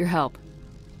appreciate your help.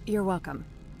 You're welcome.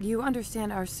 You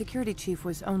understand our security chief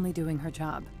was only doing her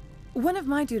job. One of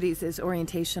my duties is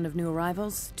orientation of new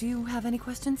arrivals. Do you have any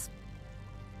questions?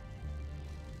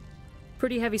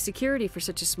 Pretty heavy security for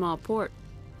such a small port.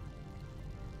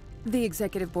 The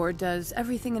executive board does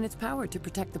everything in its power to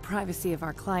protect the privacy of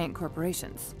our client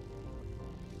corporations.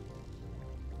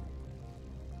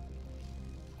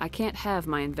 I can't have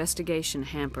my investigation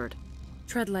hampered.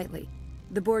 Tread lightly.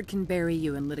 The board can bury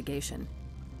you in litigation.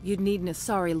 You'd need an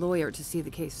Asari lawyer to see the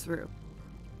case through.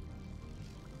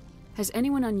 Has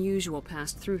anyone unusual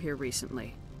passed through here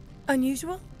recently?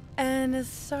 Unusual? An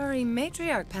Asari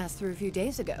matriarch passed through a few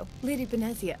days ago. Lady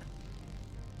Benezia.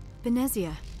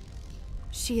 Benezia?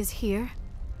 She is here?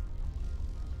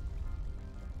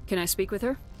 Can I speak with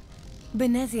her?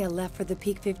 Benezia left for the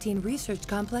Peak 15 research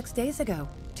complex days ago.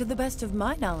 To the best of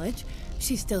my knowledge,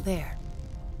 she's still there.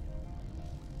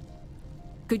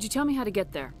 Could you tell me how to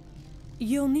get there?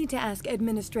 You'll need to ask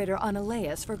Administrator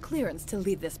Analeas for clearance to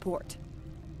leave this port.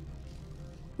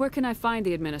 Where can I find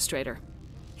the Administrator?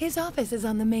 His office is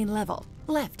on the main level,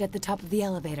 left at the top of the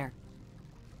elevator.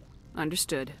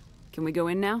 Understood. Can we go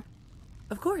in now?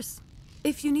 Of course.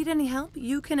 If you need any help,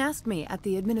 you can ask me at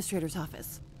the Administrator's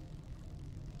office.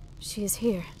 She is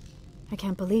here. I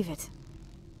can't believe it.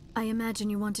 I imagine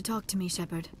you want to talk to me,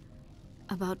 Shepard.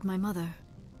 About my mother.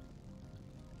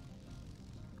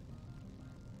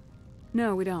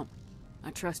 No, we don't.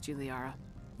 I trust you, Liara.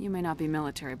 You may not be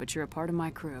military, but you're a part of my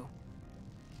crew.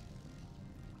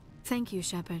 Thank you,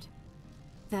 Shepard.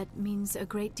 That means a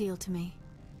great deal to me.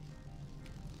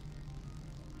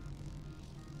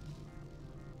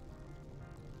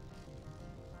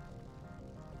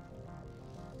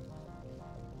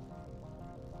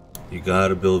 You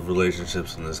gotta build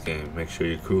relationships in this game. Make sure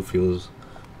your crew feels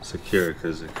secure,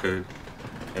 because it could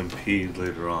impede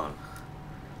later on.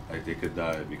 Like they could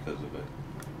die because of it,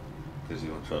 because you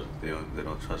don't trust they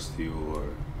don't trust you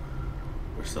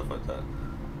or stuff like that.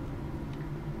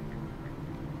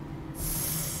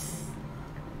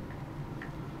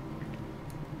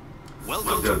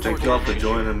 Welcome Yo, thank y'all for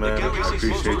joining, man. I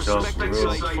appreciate y'all for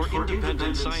real. for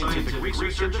independent scientific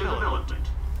research and development.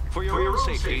 For your own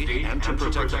safety and to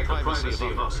protect the privacy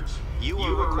of others, you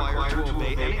are required to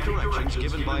obey any directions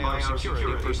given by our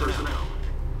security personnel.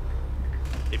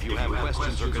 If you have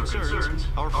questions or concerns,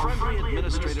 our friendly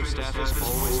administrative staff is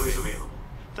always available.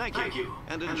 Thank you,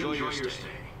 and enjoy your stay.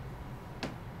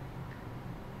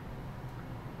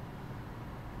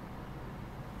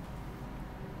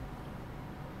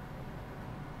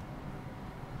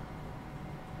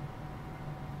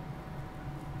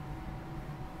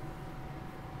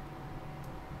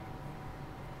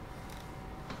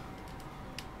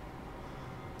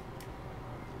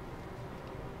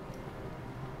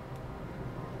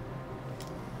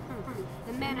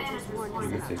 The manager's warned us You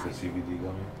can about take the that. CBD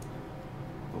gummy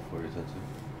before you touch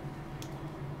it.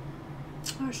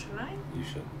 Oh, should I? You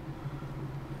should.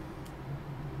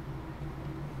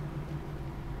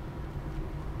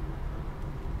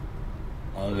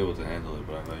 I was able to handle it,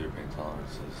 but I know your pain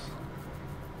tolerance is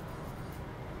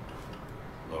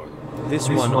lower than mine. This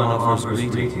one offers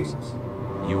greetings.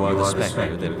 You are the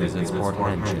Spectre that visits Port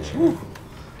Hanchett.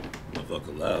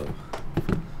 Motherfucker loud.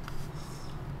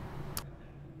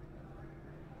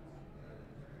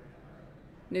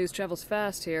 News travels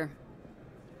fast here.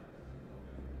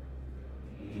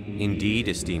 Indeed,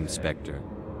 esteemed Spectre.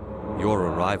 Your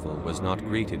arrival was not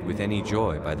greeted with any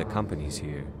joy by the companies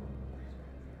here.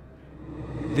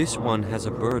 This one has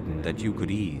a burden that you could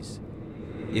ease.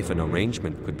 If an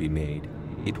arrangement could be made,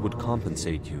 it would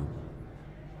compensate you.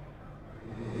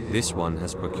 This one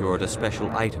has procured a special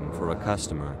item for a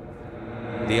customer.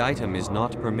 The item is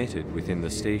not permitted within the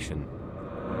station,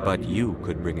 but you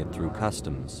could bring it through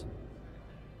customs.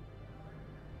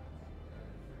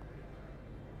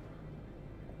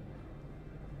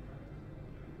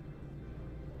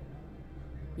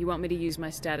 You want me to use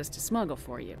my status to smuggle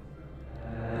for you?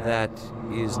 That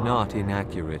is not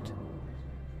inaccurate.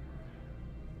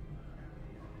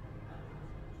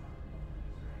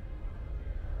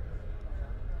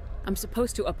 I'm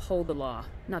supposed to uphold the law,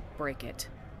 not break it.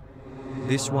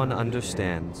 This one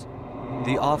understands.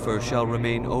 The offer shall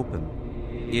remain open.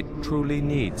 It truly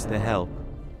needs the help.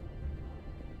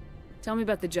 Tell me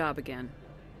about the job again.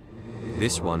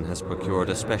 This one has procured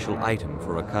a special item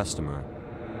for a customer.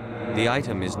 The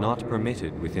item is not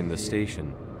permitted within the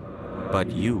station, but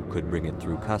you could bring it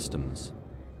through customs.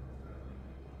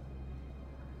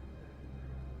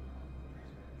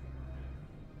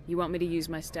 You want me to use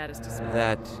my status to smuggle?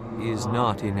 That is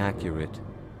not inaccurate.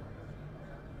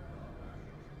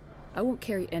 I won't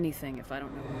carry anything if I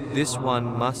don't know. This one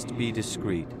must be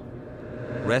discreet.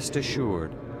 Rest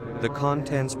assured, the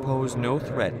contents pose no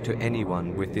threat to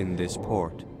anyone within this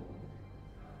port.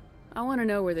 I want to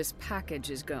know where this package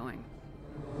is going.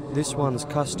 This one's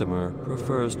customer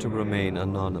prefers to remain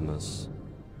anonymous.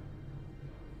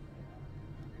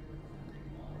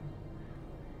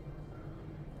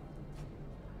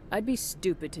 I'd be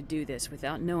stupid to do this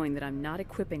without knowing that I'm not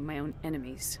equipping my own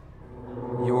enemies.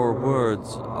 Your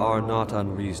words are not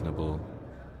unreasonable.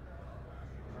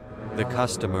 The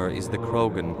customer is the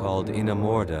Krogan called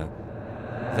Inamorda.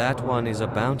 That one is a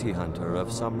bounty hunter of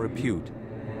some repute,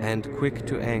 and quick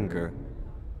to anger.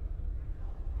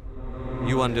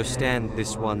 You understand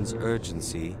this one's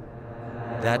urgency.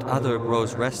 That other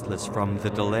grows restless from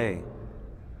the delay.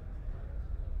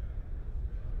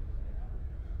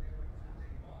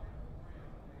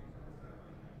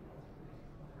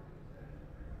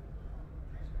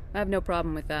 I have no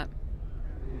problem with that.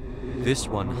 This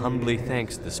one humbly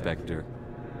thanks the Spectre.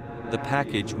 The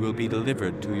package will be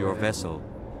delivered to your vessel.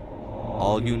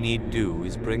 All you need do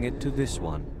is bring it to this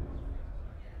one.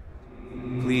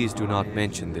 Please do not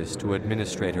mention this to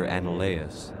Administrator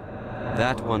Annaleus.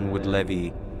 That one would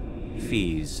levy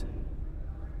fees.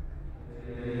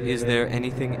 Is there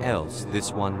anything else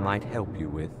this one might help you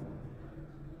with?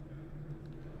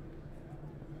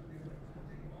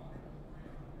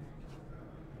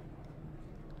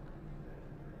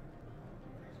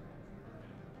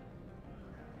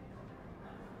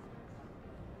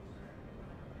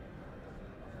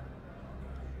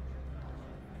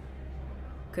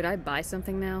 Could I buy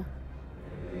something now?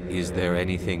 Is there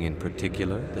anything in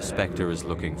particular the Spectre is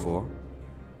looking for?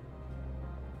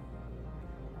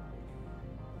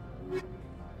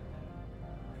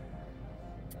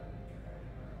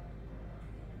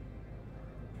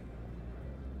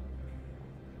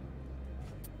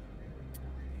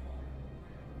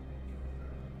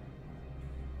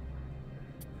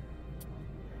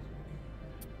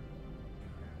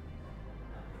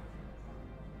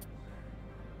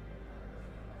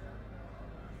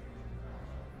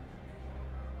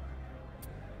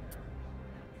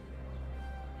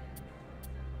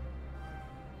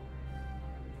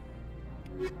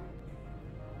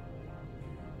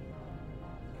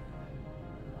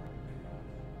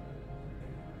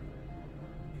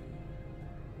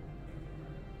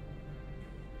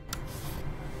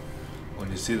 When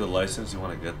you see the license, you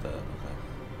want to get that. Okay.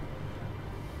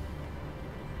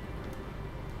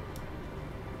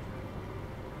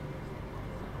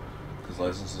 Because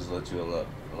licenses let you allow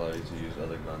you to use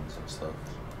other guns and stuff.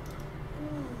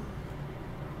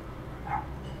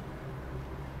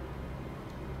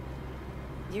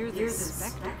 You're the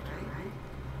Spectre, right?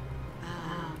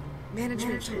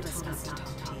 Management told us not to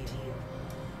talk to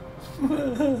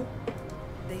you.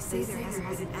 They say there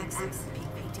hasn't been access to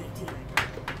PPT.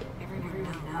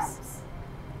 Everyone knows.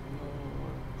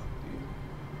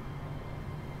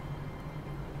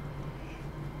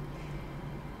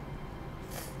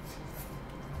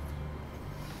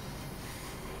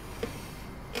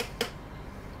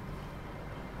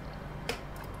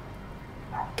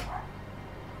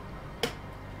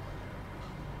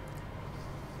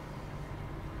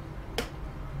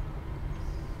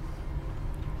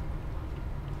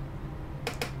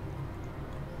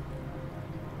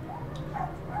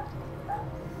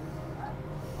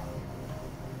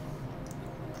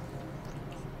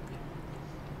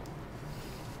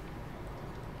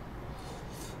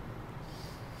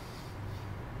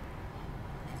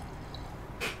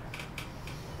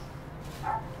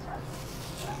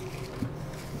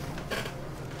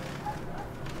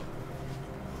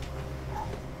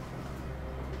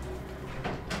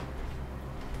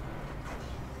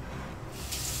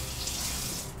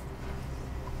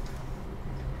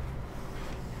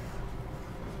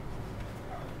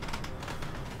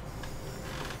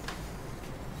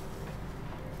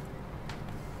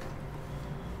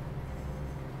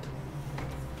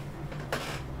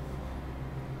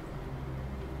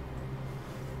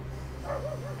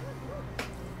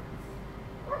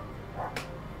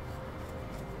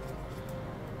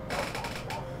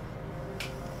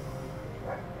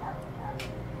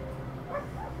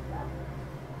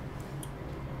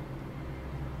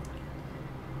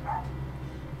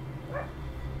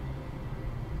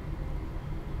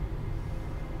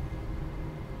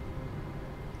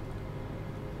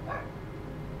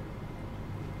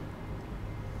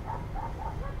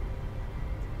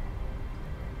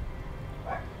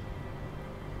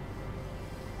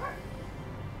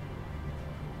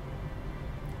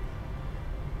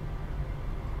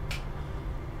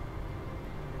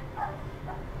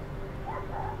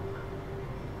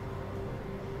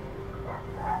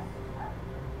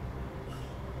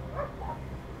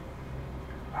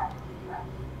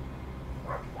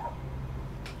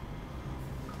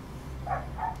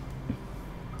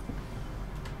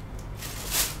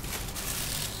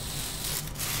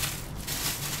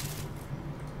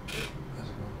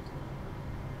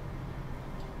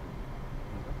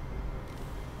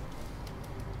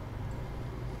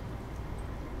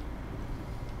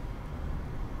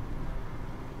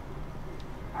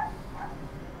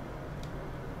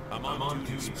 I'm on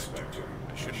duty, Spectre.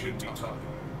 I shouldn't be talking.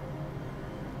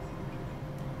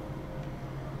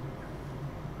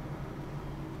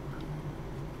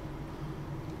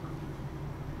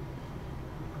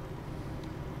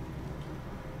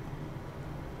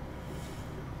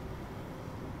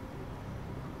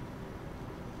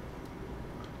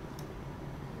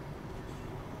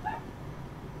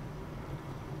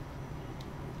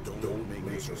 Don't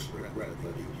make us regret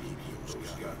letting you keep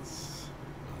those guns.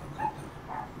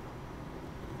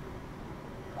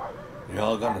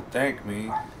 Y'all gonna thank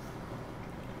me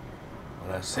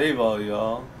when I save all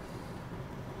y'all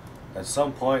at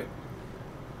some point.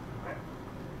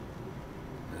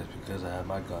 It's because I have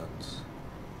my guns.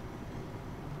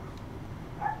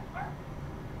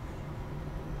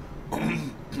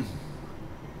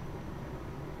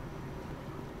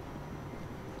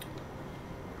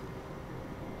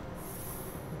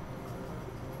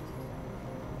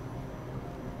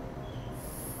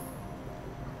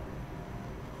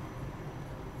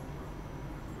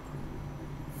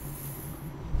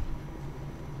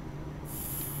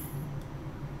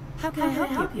 How can I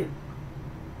help you?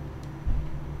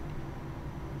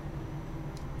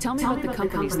 Tell me about the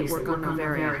companies that work on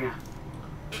Novaria.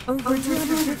 Over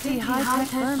 250 high-tech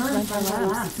firms rent our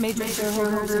labs. Major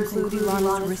shareholders include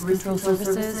Elon's Risk Control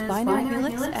Services, Binary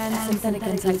Helix, and Synthetic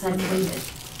Insights Limited.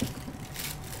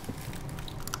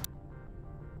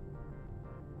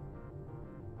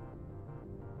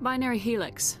 Binary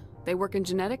Helix. They work in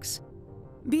genetics?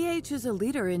 BH is a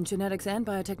leader in genetics and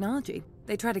biotechnology.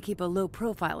 They try to keep a low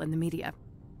profile in the media.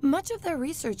 Much of their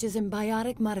research is in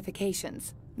biotic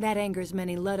modifications. That angers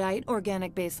many Luddite,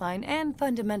 organic baseline, and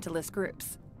fundamentalist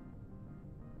groups.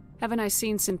 Haven't I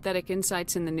seen Synthetic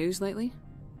Insights in the news lately?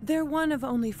 They're one of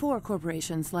only 4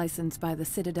 corporations licensed by the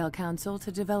Citadel Council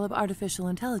to develop artificial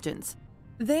intelligence.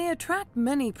 They attract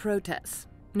many protests.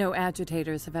 No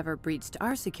agitators have ever breached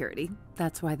our security.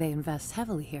 That's why they invest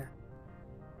heavily here.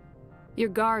 Your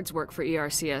guards work for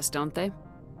ERCS, don't they?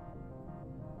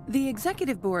 The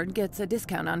executive board gets a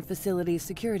discount on facility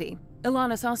security.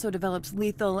 Ilanis also develops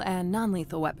lethal and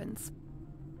non-lethal weapons.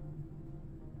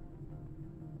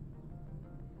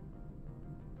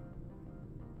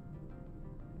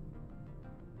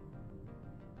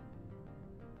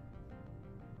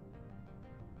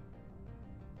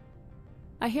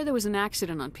 I hear there was an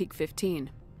accident on Peak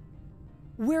 15.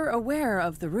 We're aware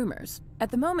of the rumors.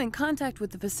 At the moment, contact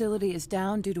with the facility is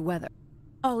down due to weather.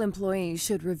 All employees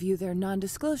should review their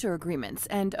non-disclosure agreements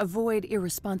and avoid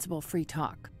irresponsible free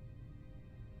talk.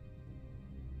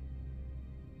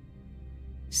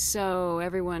 So,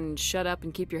 everyone shut up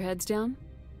and keep your heads down?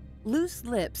 Loose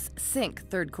lips sink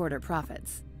third-quarter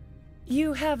profits.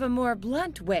 You have a more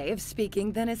blunt way of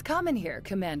speaking than is common here,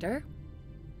 Commander.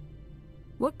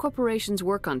 What corporations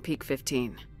work on Peak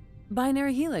 15?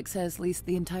 Binary Helix has leased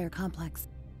the entire complex.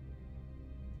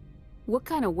 What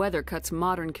kind of weather cuts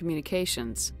modern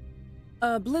communications?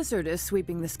 A blizzard is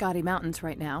sweeping the Scotty Mountains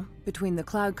right now. Between the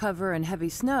cloud cover and heavy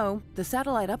snow, the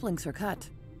satellite uplinks are cut.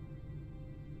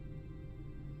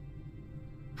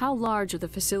 How large are the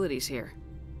facilities here?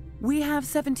 We have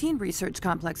 17 research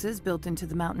complexes built into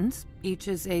the mountains. Each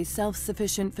is a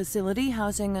self-sufficient facility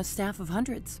housing a staff of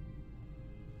hundreds.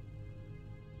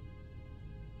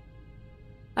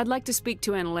 I'd like to speak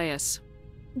to Ananias.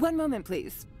 One moment,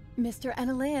 please. Mr.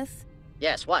 Ananias?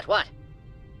 Yes, what?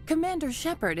 Commander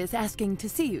Shepard is asking to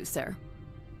see you, sir.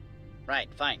 Right,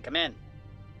 fine, come in.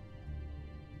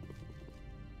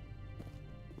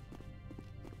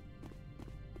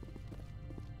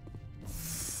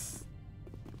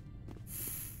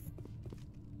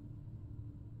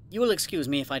 You will excuse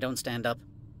me if I don't stand up.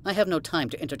 I have no time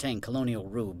to entertain colonial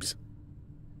rubes.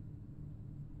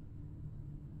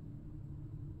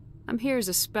 I'm here as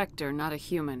a Spectre, not a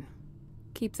human.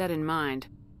 Keep that in mind.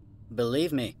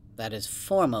 Believe me, that is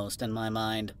foremost in my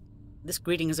mind. This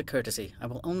greeting is a courtesy. I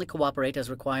will only cooperate as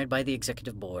required by the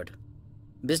Executive Board.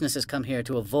 Businesses come here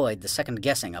to avoid the second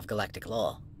guessing of galactic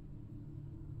law.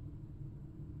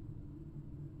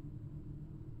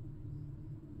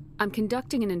 I'm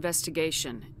conducting an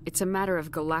investigation. It's a matter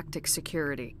of galactic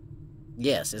security.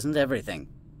 Yes, isn't everything?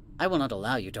 I will not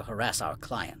allow you to harass our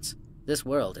clients. This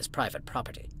world is private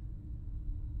property.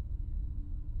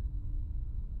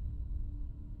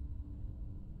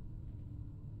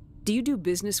 Do you do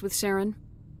business with Saren?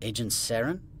 Agent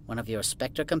Saren? One of your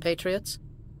Spectre compatriots?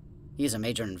 He is a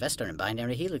major investor in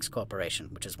Binary Helix Corporation,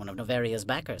 which is one of Novaria's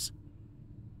backers.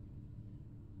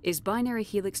 Is Binary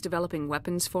Helix developing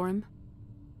weapons for him?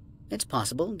 It's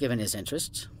possible, given his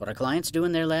interests. What our clients do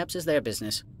in their labs is their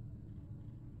business.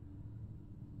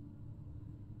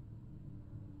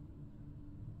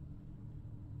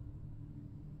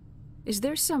 Is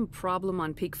there some problem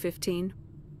on Peak 15?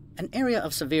 An area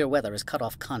of severe weather has cut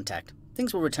off contact.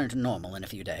 Things will return to normal in a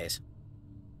few days.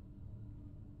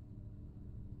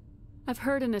 I've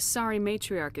heard an Asari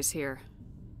matriarch is here.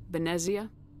 Benezia?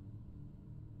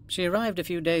 She arrived a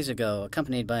few days ago,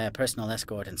 accompanied by a personal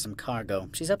escort and some cargo.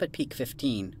 She's up at Peak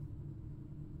 15.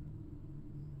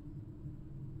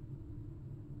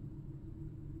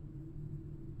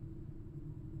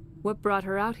 What brought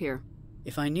her out here?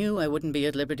 If I knew, I wouldn't be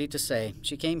at liberty to say.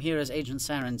 She came here as Agent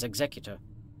Saren's executor.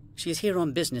 She's here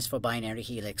on business for Binary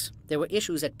Helix. There were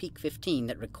issues at Peak 15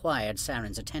 that required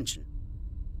Saren's attention.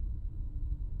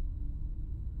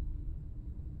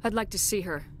 I'd like to see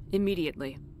her,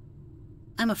 immediately.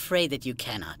 I'm afraid that you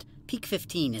cannot. Peak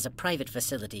 15 is a private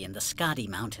facility in the Skadi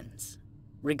Mountains.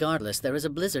 Regardless, there is a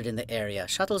blizzard in the area.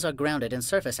 Shuttles are grounded and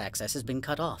surface access has been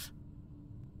cut off.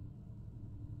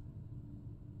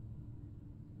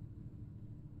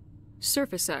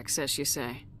 Surface access, you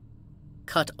say?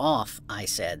 Cut off, I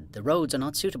said. The roads are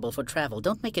not suitable for travel.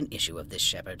 Don't make an issue of this,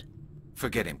 Shepard.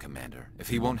 Forget him, Commander. If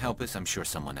he won't help us, I'm sure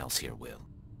someone else here will.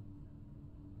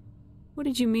 What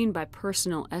did you mean by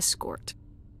personal escort?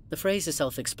 The phrase is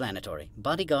self-explanatory.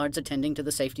 Bodyguards attending to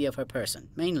the safety of her person,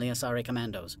 mainly Asari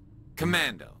commandos.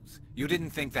 Commandos? You didn't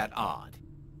think that odd?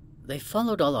 They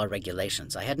followed all our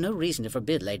regulations. I had no reason to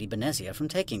forbid Lady Benezia from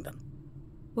taking them.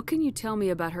 What can you tell me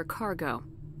about her cargo?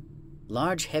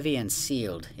 Large, heavy, and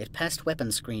sealed. It passed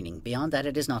weapons screening. Beyond that,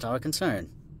 it is not our concern.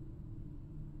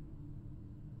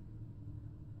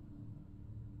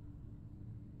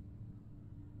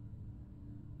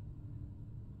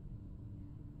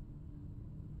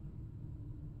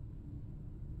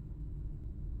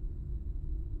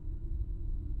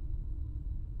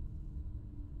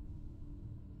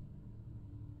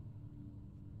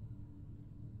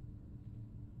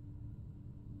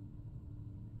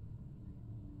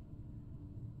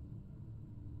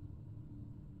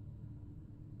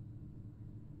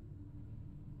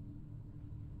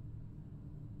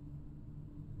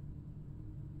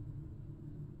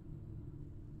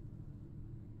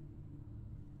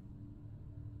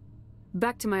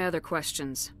 Back to my other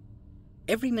questions.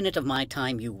 Every minute of my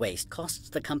time you waste costs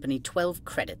the company 12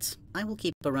 credits. I will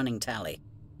keep a running tally.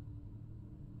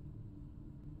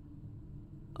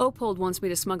 Opold wants me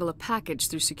to smuggle a package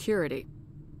through security.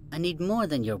 I need more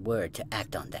than your word to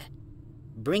act on that.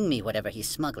 Bring me whatever he's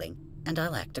smuggling, and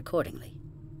I'll act accordingly.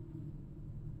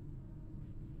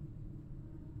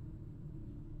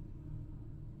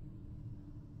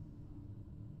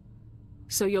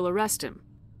 So you'll arrest him?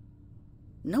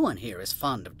 No one here is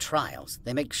fond of trials.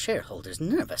 They make shareholders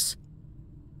nervous.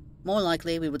 More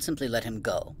likely, we would simply let him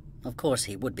go. Of course,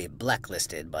 he would be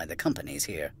blacklisted by the companies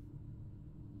here.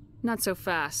 Not so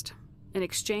fast. In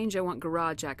exchange, I want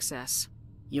garage access.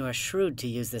 You are shrewd to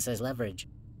use this as leverage.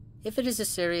 If it is a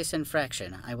serious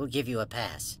infraction, I will give you a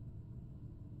pass.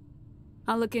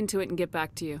 I'll look into it and get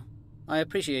back to you. I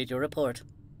appreciate your report.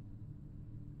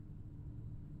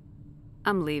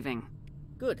 I'm leaving.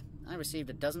 Good. I received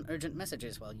a dozen urgent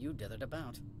messages while you dithered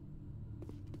about.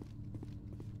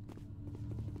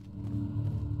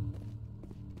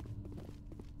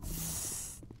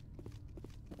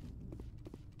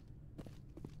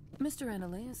 Mr.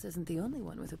 Ananias isn't the only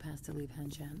one with a pass to leave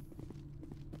Hanshan.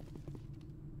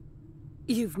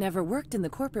 You've never worked in the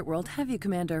corporate world, have you,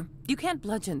 Commander? You can't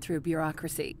bludgeon through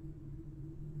bureaucracy.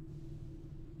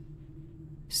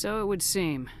 So it would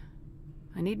seem.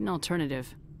 I need an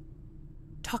alternative.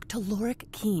 Talk to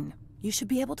Lorik Keen. You should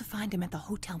be able to find him at the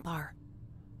hotel bar.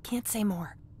 Can't say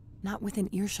more. Not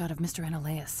within earshot of Mr.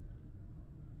 Ananias.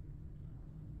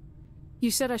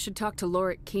 You said I should talk to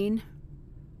Lorik Keen?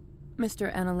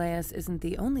 Mr. Ananias isn't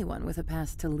the only one with a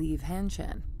pass to leave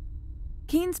Hanshan.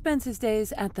 Keen spends his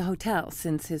days at the hotel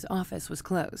since his office was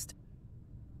closed.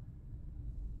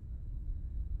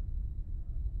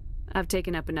 I've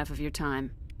taken up enough of your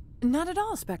time. Not at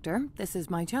all, Spectre. This is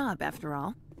my job, after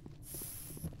all.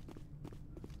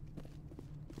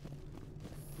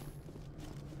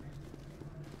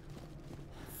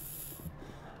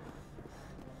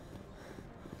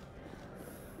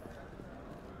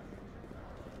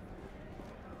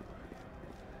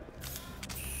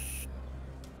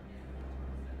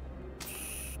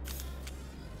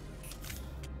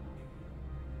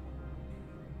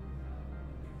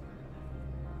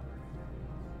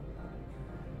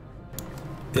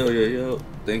 Yo.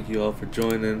 Thank you all for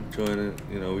joining.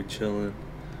 You know, we chilling.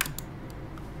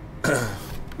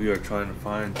 We are trying to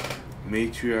find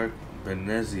Matriarch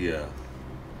Benezia.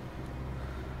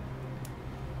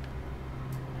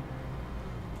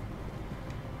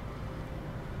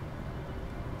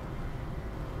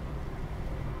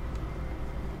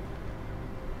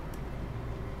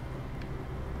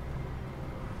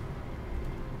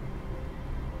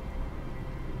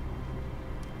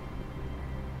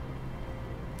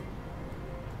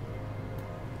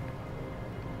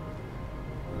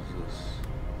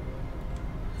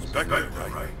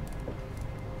 Right.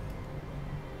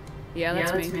 Yeah,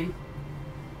 that's me.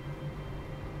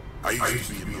 I used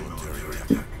to be a military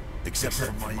tech, except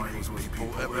for my usual people,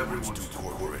 everyone's too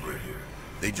corporate here.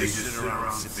 They just sit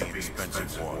around sipping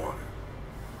expensive water.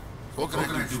 What can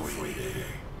I do for you today?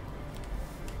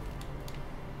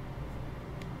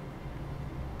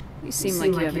 You seem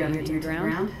like you have an ear to the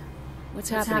ground. What's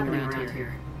happening around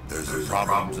here? There's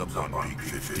problems up on Peak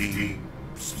 15.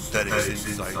 Synthetic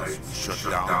insights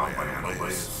shut down by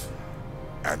analysts.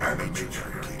 And the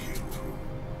matriarch came through.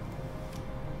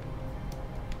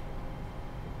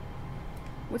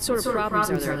 What sort of problems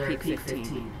are there at Peak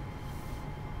 15?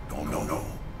 Don't know.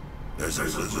 There's a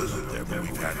lizard there, but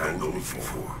we've had those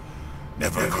before.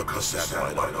 Never cooked a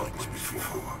satellite links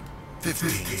before.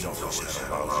 15's always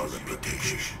had a lousy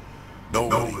reputation.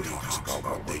 Nobody talks about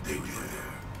what they do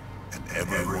there. And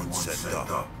everyone sent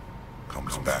up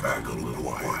comes back a little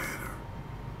quieter.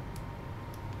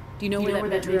 Do you know where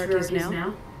that matriarch is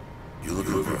now? You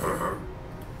looking for her?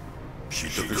 She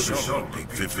took a shuttle at Peak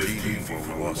 15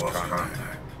 before we lost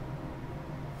contact.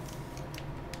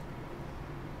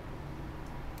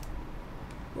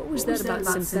 What was that about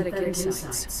synthetic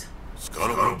insights?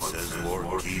 Scuttlebutt says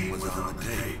Lord Key was on the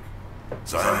take.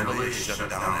 Silently shut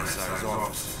down SI's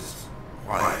offices.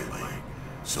 Quietly.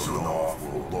 So no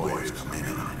off-world boys come in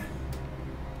on it.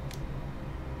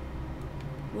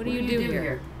 What do you do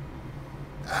here?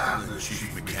 I'm the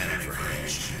chief mechanic for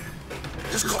Hanship.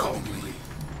 Just call me.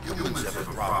 Humans have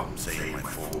a problem saying my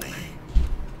full name.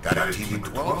 Got a team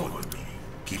of 12 with me,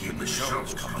 keeping the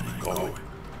shuttles coming and going.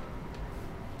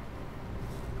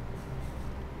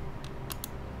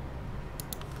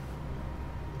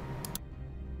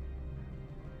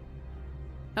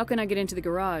 How can I get into the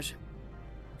garage?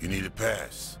 You need a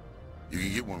pass. You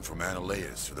can get one from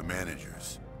Analeas or the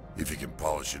managers, if you can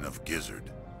polish enough gizzard.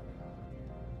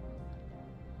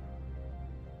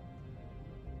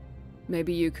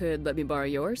 Maybe you could let me borrow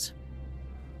yours?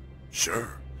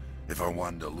 Sure. If I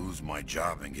wanted to lose my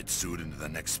job and get sued into the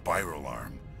next spiral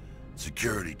arm,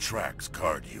 security tracks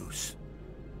card use.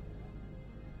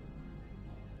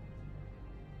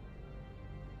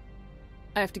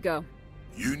 I have to go.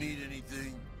 You need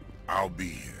anything? I'll be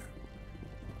here.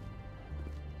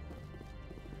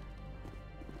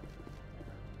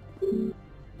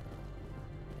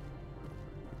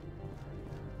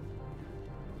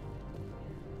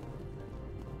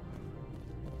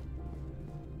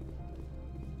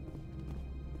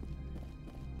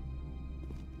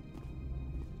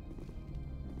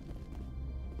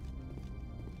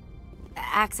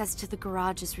 Access to the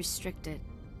garage is restricted.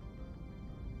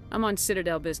 I'm on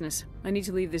Citadel business. I need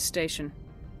to leave this station.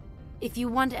 If you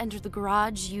want to enter the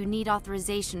garage, you need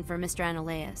authorization for Mr.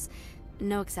 Analeas.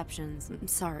 No exceptions. I'm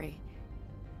sorry.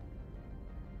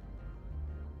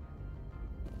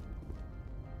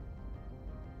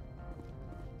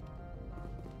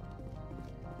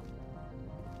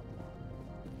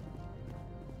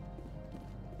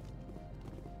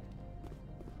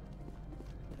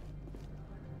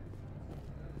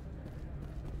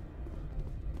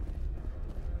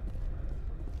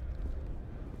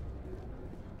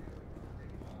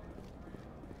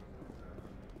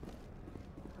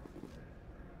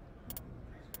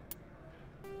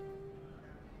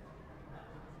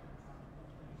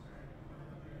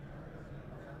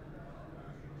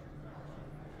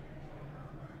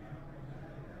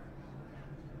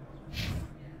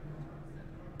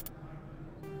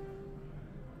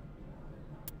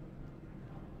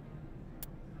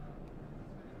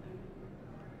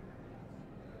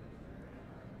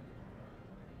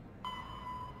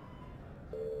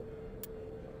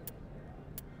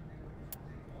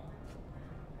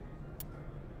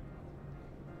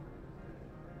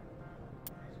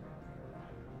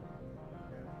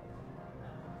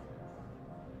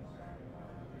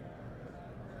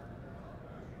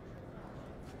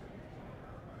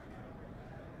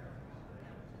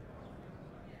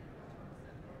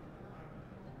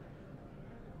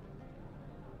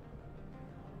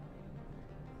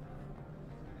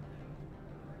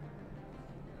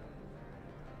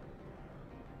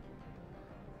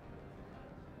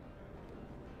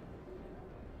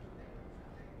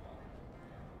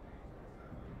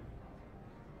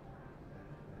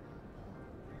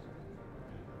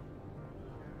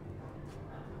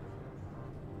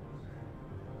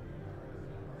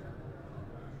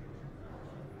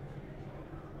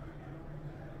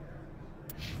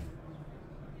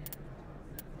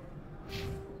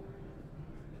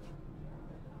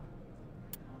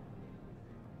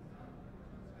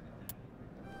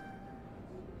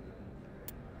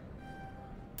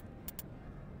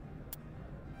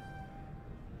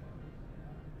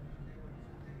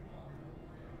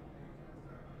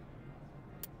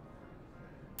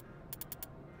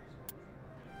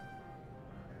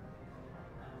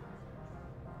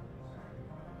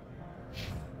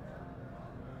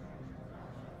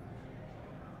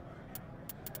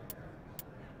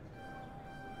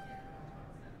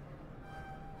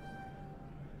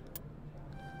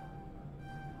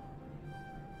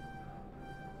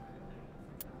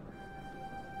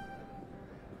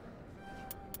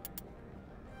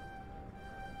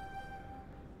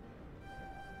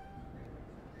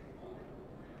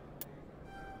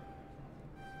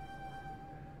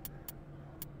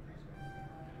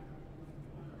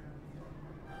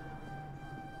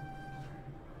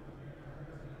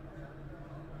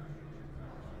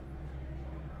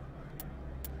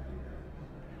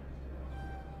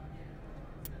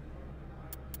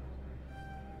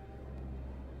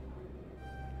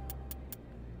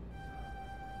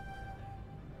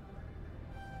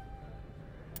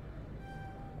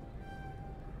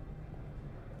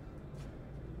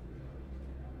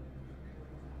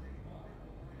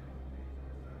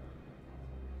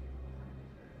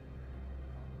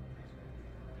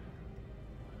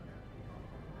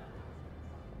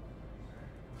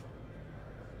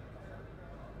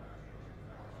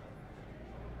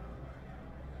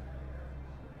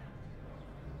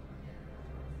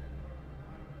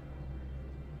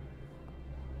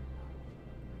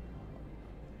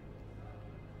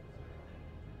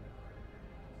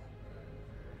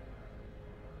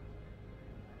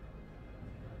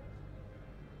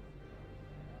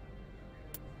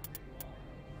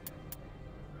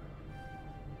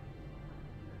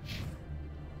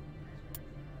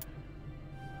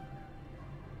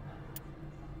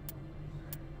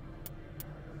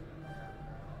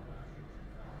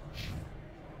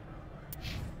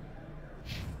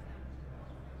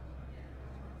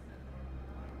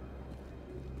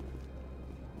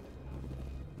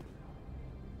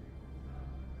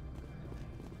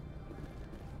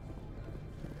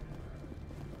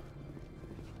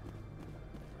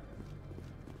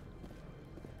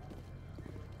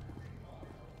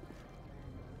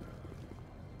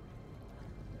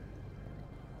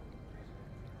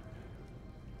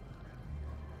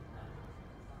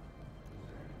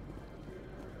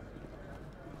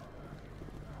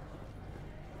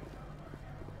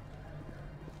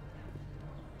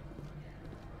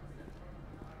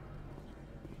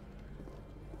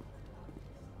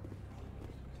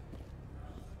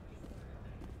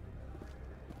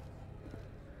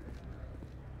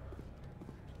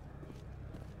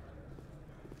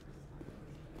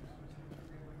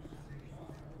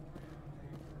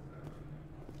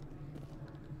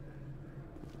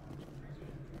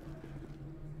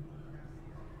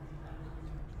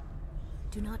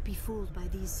 cannot be fooled by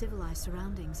these civilized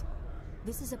surroundings.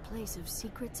 This is a place of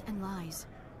secrets and lies.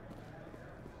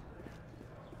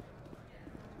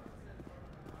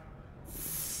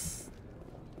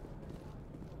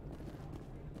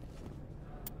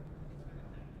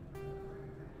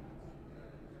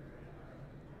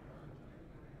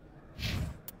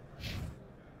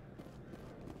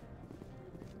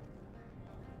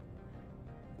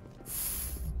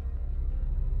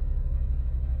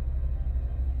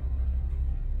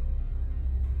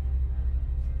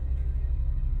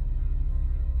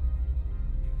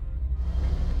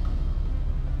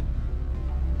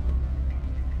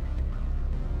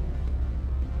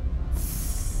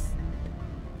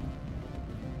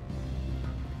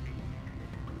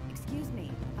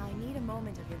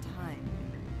 Of your time.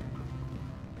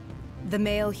 The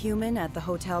male human at the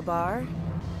hotel bar?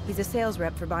 He's a sales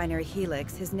rep for Binary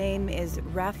Helix. His name is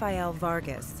Rafael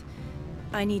Vargas.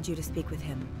 I need you to speak with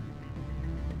him.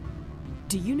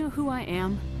 Do you know who I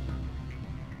am?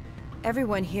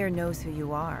 Everyone here knows who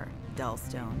you are,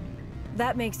 Dullstone.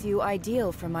 That makes you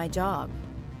ideal for my job.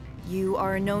 You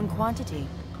are a known quantity,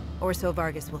 or so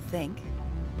Vargas will think.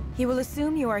 He will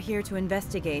assume you are here to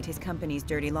investigate his company's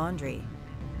dirty laundry.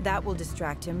 That will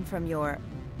distract him from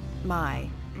my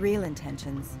real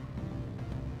intentions.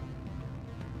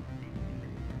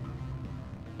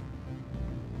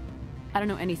 I don't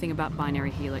know anything about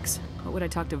Binary Helix. What would I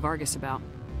talk to Vargas about?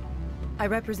 I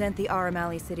represent the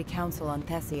Aramali City Council on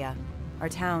Thessia. Our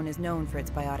town is known for its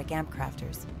biotic amp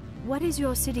crafters. What is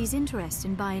your city's interest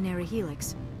in Binary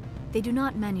Helix? They do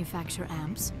not manufacture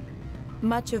amps.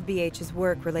 Much of BH's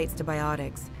work relates to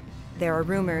biotics. There are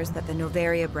rumors that the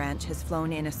Noveria branch has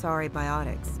flown in Asari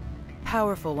biotics.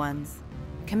 Powerful ones.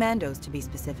 Commandos, to be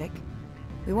specific.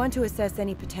 We want to assess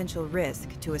any potential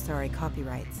risk to Asari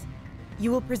copyrights. You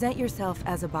will present yourself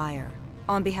as a buyer,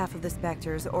 on behalf of the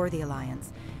Spectres or the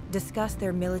Alliance. Discuss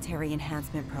their military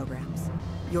enhancement programs.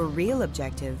 Your real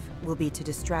objective will be to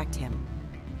distract him.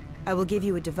 I will give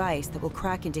you a device that will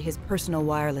crack into his personal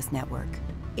wireless network.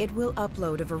 It will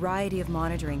upload a variety of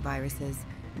monitoring viruses.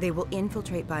 They will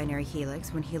infiltrate Binary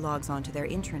Helix when he logs onto their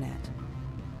intranet.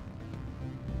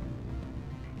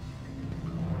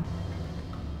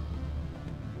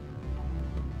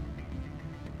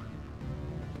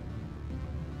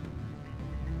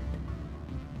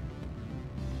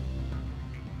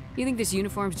 You think this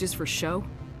uniform's just for show?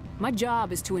 My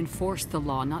job is to enforce the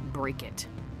law, not break it.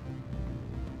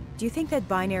 Do you think that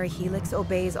Binary Helix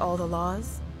obeys all the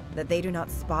laws? That they do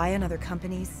not spy on other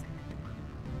companies?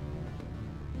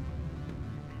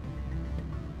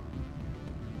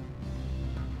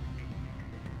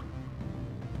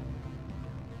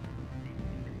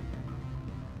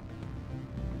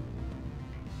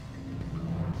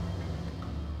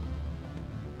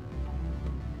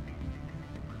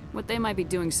 What they might be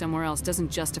doing somewhere else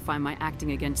doesn't justify my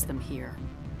acting against them here.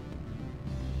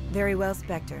 Very well,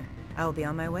 Spectre. I will be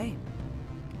on my way.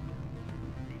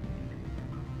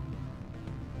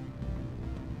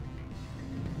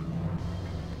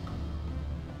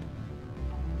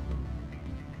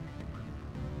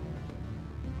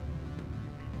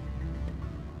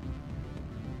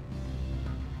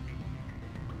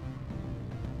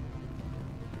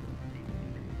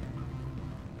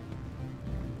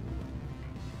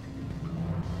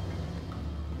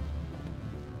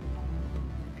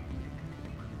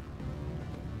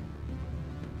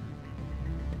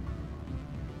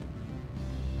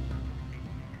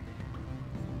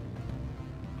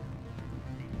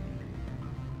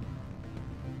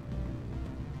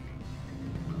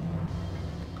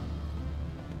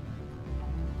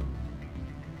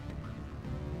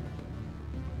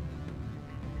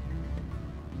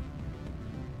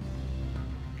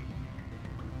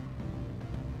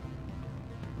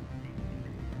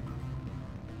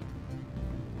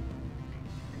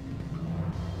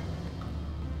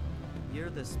 You're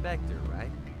the Spectre,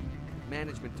 right?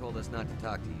 Management told us not to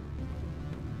talk to you.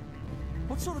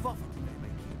 What sort of offer did they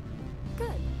make you?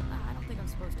 Good. I don't think I'm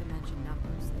supposed to mention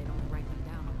numbers. They don't write them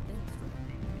down on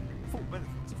things. Full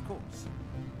benefits, of course.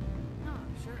 No,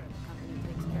 sure. The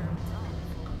company takes care of its own.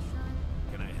 Full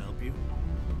insurance. Can I help you?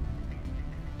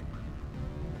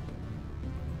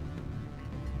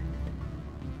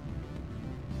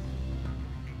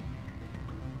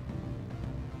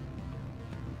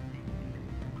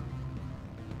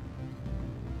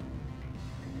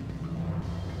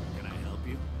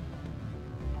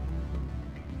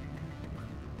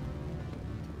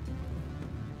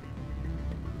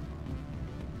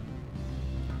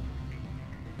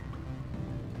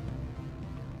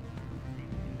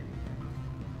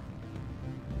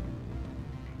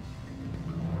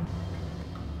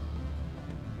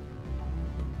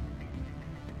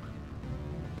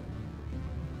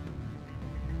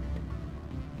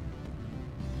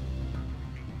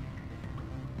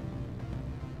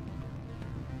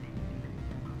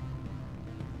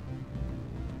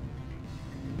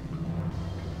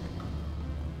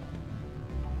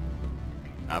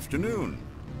 Afternoon.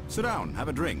 Sit down, have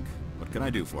a drink. What can I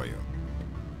do for you?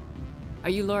 Are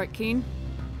you Lorik Keen?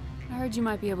 I heard you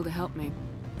might be able to help me.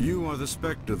 You are the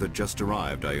Spectre that just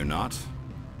arrived, are you not?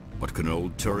 What can an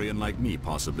old Turian like me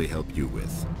possibly help you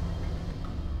with?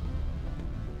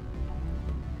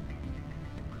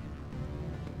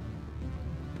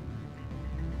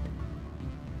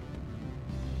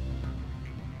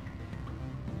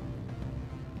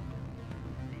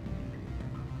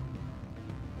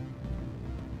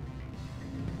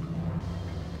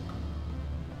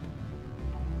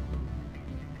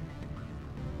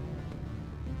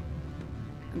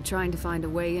 I'm trying to find a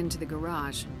way into the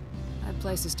garage. I have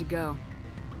places to go.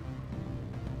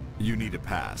 You need a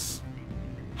pass.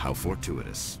 How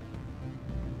fortuitous.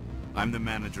 I'm the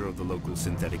manager of the local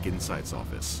Synthetic Insights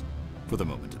office. For the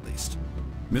moment, at least.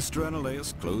 Mr.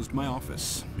 Analeus closed my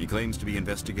office. He claims to be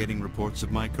investigating reports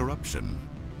of my corruption.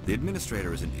 The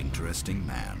administrator is an interesting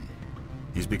man.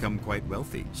 He's become quite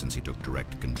wealthy since he took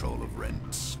direct control of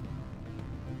rents.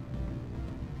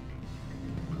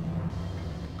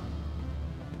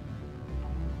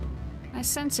 I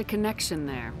sense a connection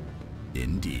there.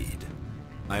 Indeed.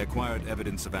 I acquired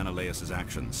evidence of Analeus'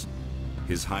 actions.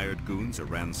 His hired goons are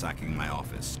ransacking my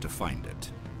office to find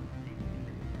it.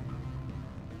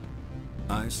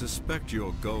 I suspect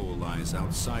your goal lies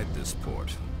outside this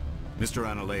port. Mr.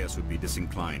 Analeus would be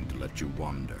disinclined to let you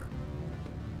wander.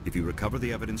 If you recover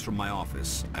the evidence from my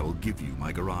office, I will give you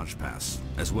my garage pass,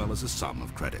 as well as a sum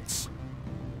of credits.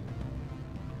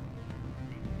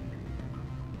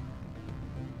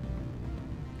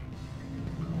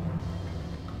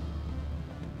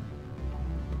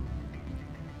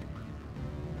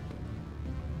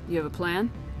 You have a plan?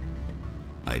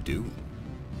 I do.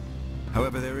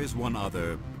 However, there is one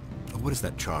other... What is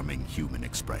that charming human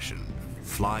expression?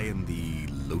 Fly in the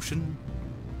lotion?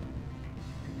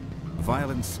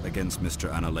 Violence against Mr.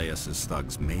 Analeus'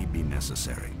 thugs may be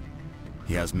necessary.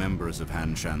 He has members of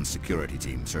Han Shan's security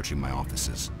team searching my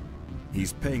offices.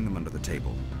 He's paying them under the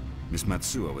table. Miss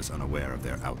Matsuo is unaware of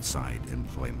their outside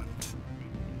employment.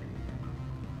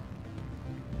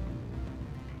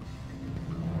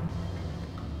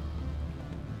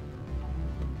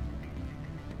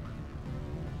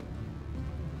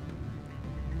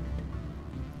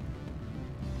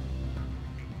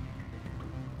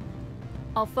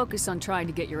 I'll focus on trying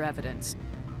to get your evidence.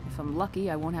 If I'm lucky,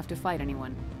 I won't have to fight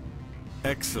anyone.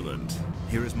 Excellent.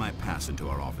 Here is my pass into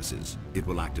our offices. It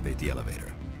will activate the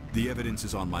elevator. The evidence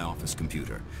is on my office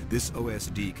computer. This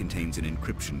OSD contains an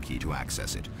encryption key to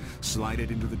access it. Slide it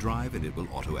into the drive and it will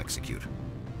auto-execute.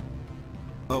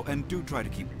 Oh, and do try to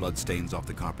keep bloodstains off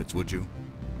the carpets, would you?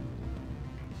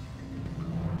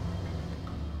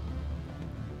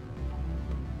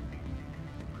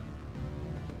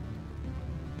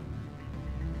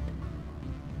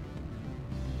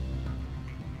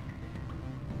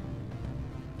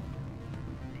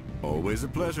 Always a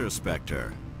pleasure,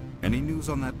 Spectre. Any news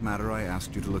on that matter I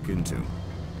asked you to look into?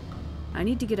 I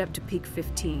need to get up to peak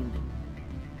 15.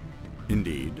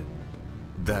 Indeed.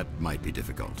 That might be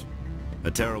difficult.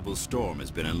 A terrible storm has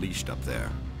been unleashed up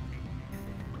there.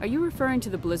 Are you referring to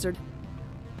the blizzard?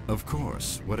 Of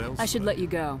course. What else? I should let you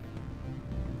go.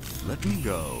 Let me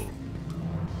go.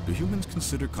 Do humans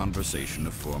consider conversation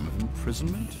a form of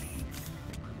imprisonment?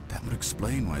 That would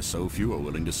explain why so few are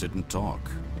willing to sit and talk.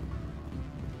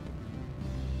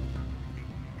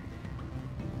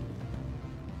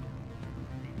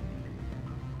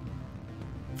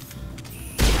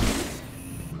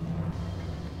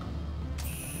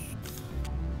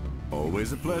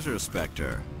 Always a pleasure,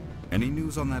 Spectre. Any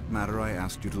news on that matter I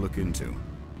asked you to look into?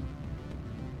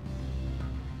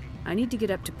 I need to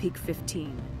get up to peak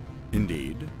 15.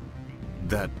 Indeed.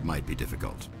 That might be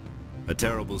difficult. A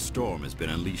terrible storm has been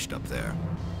unleashed up there.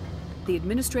 The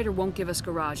administrator won't give us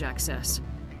garage access.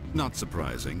 Not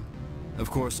surprising.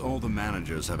 Of course, all the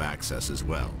managers have access as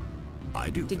well. I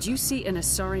do. Did you see an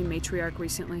Asari matriarch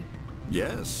recently?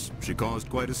 Yes, she caused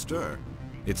quite a stir.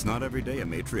 It's not every day a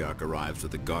matriarch arrives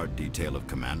with a guard detail of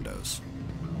commandos.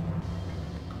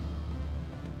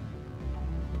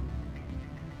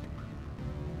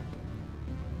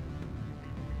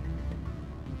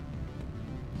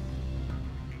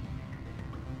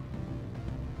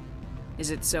 Is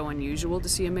it so unusual to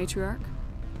see a matriarch?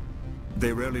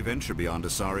 They rarely venture beyond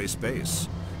Asari space.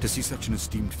 To see such an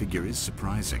esteemed figure is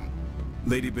surprising.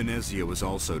 Lady Benezia was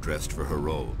also dressed for her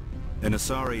role. An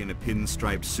Asari in a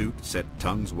pinstriped suit set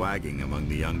tongues wagging among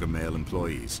the younger male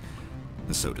employees,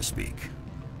 so to speak.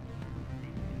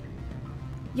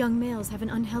 Young males have an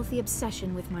unhealthy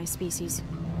obsession with my species.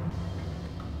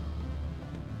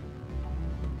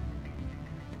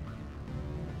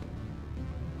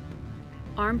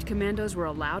 armed commandos were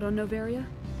allowed on Noveria?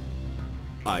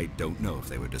 I don't know if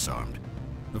they were disarmed.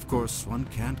 Of course, one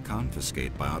can't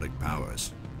confiscate biotic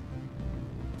powers.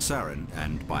 Saren,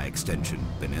 and by extension,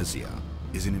 Benezia,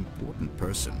 is an important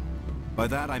person. By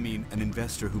that I mean an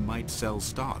investor who might sell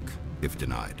stock, if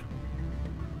denied.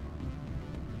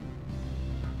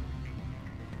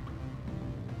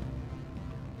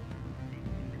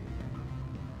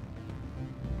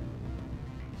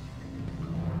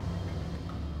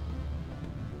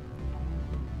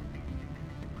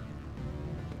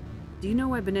 Do you know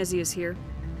why Benezia's here?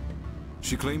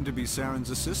 She claimed to be Saren's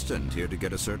assistant, here to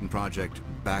get a certain project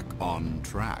back on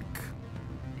track.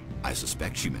 I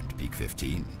suspect she meant Peak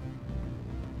 15.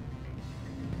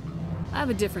 I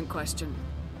have a different question.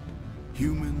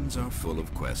 Humans are full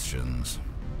of questions.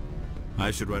 I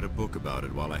should write a book about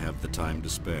it while I have the time to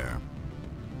spare.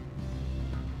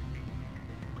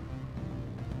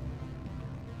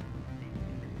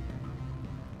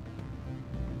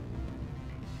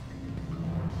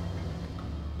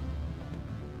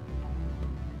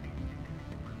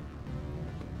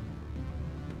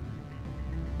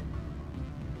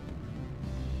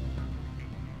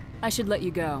 I should let you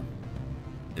go.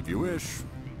 If you wish,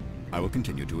 I will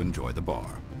continue to enjoy the bar.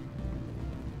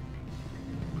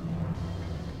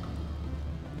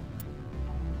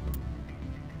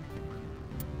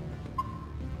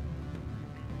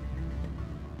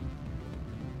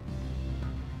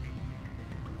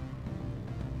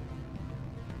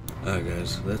 Alright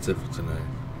guys, that's it for tonight.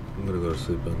 I'm gonna go to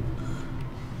sleep and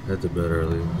head to bed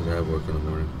early because I have work in the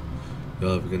morning.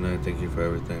 Y'all have a good night. Thank you for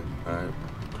everything. Alright.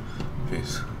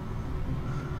 Peace.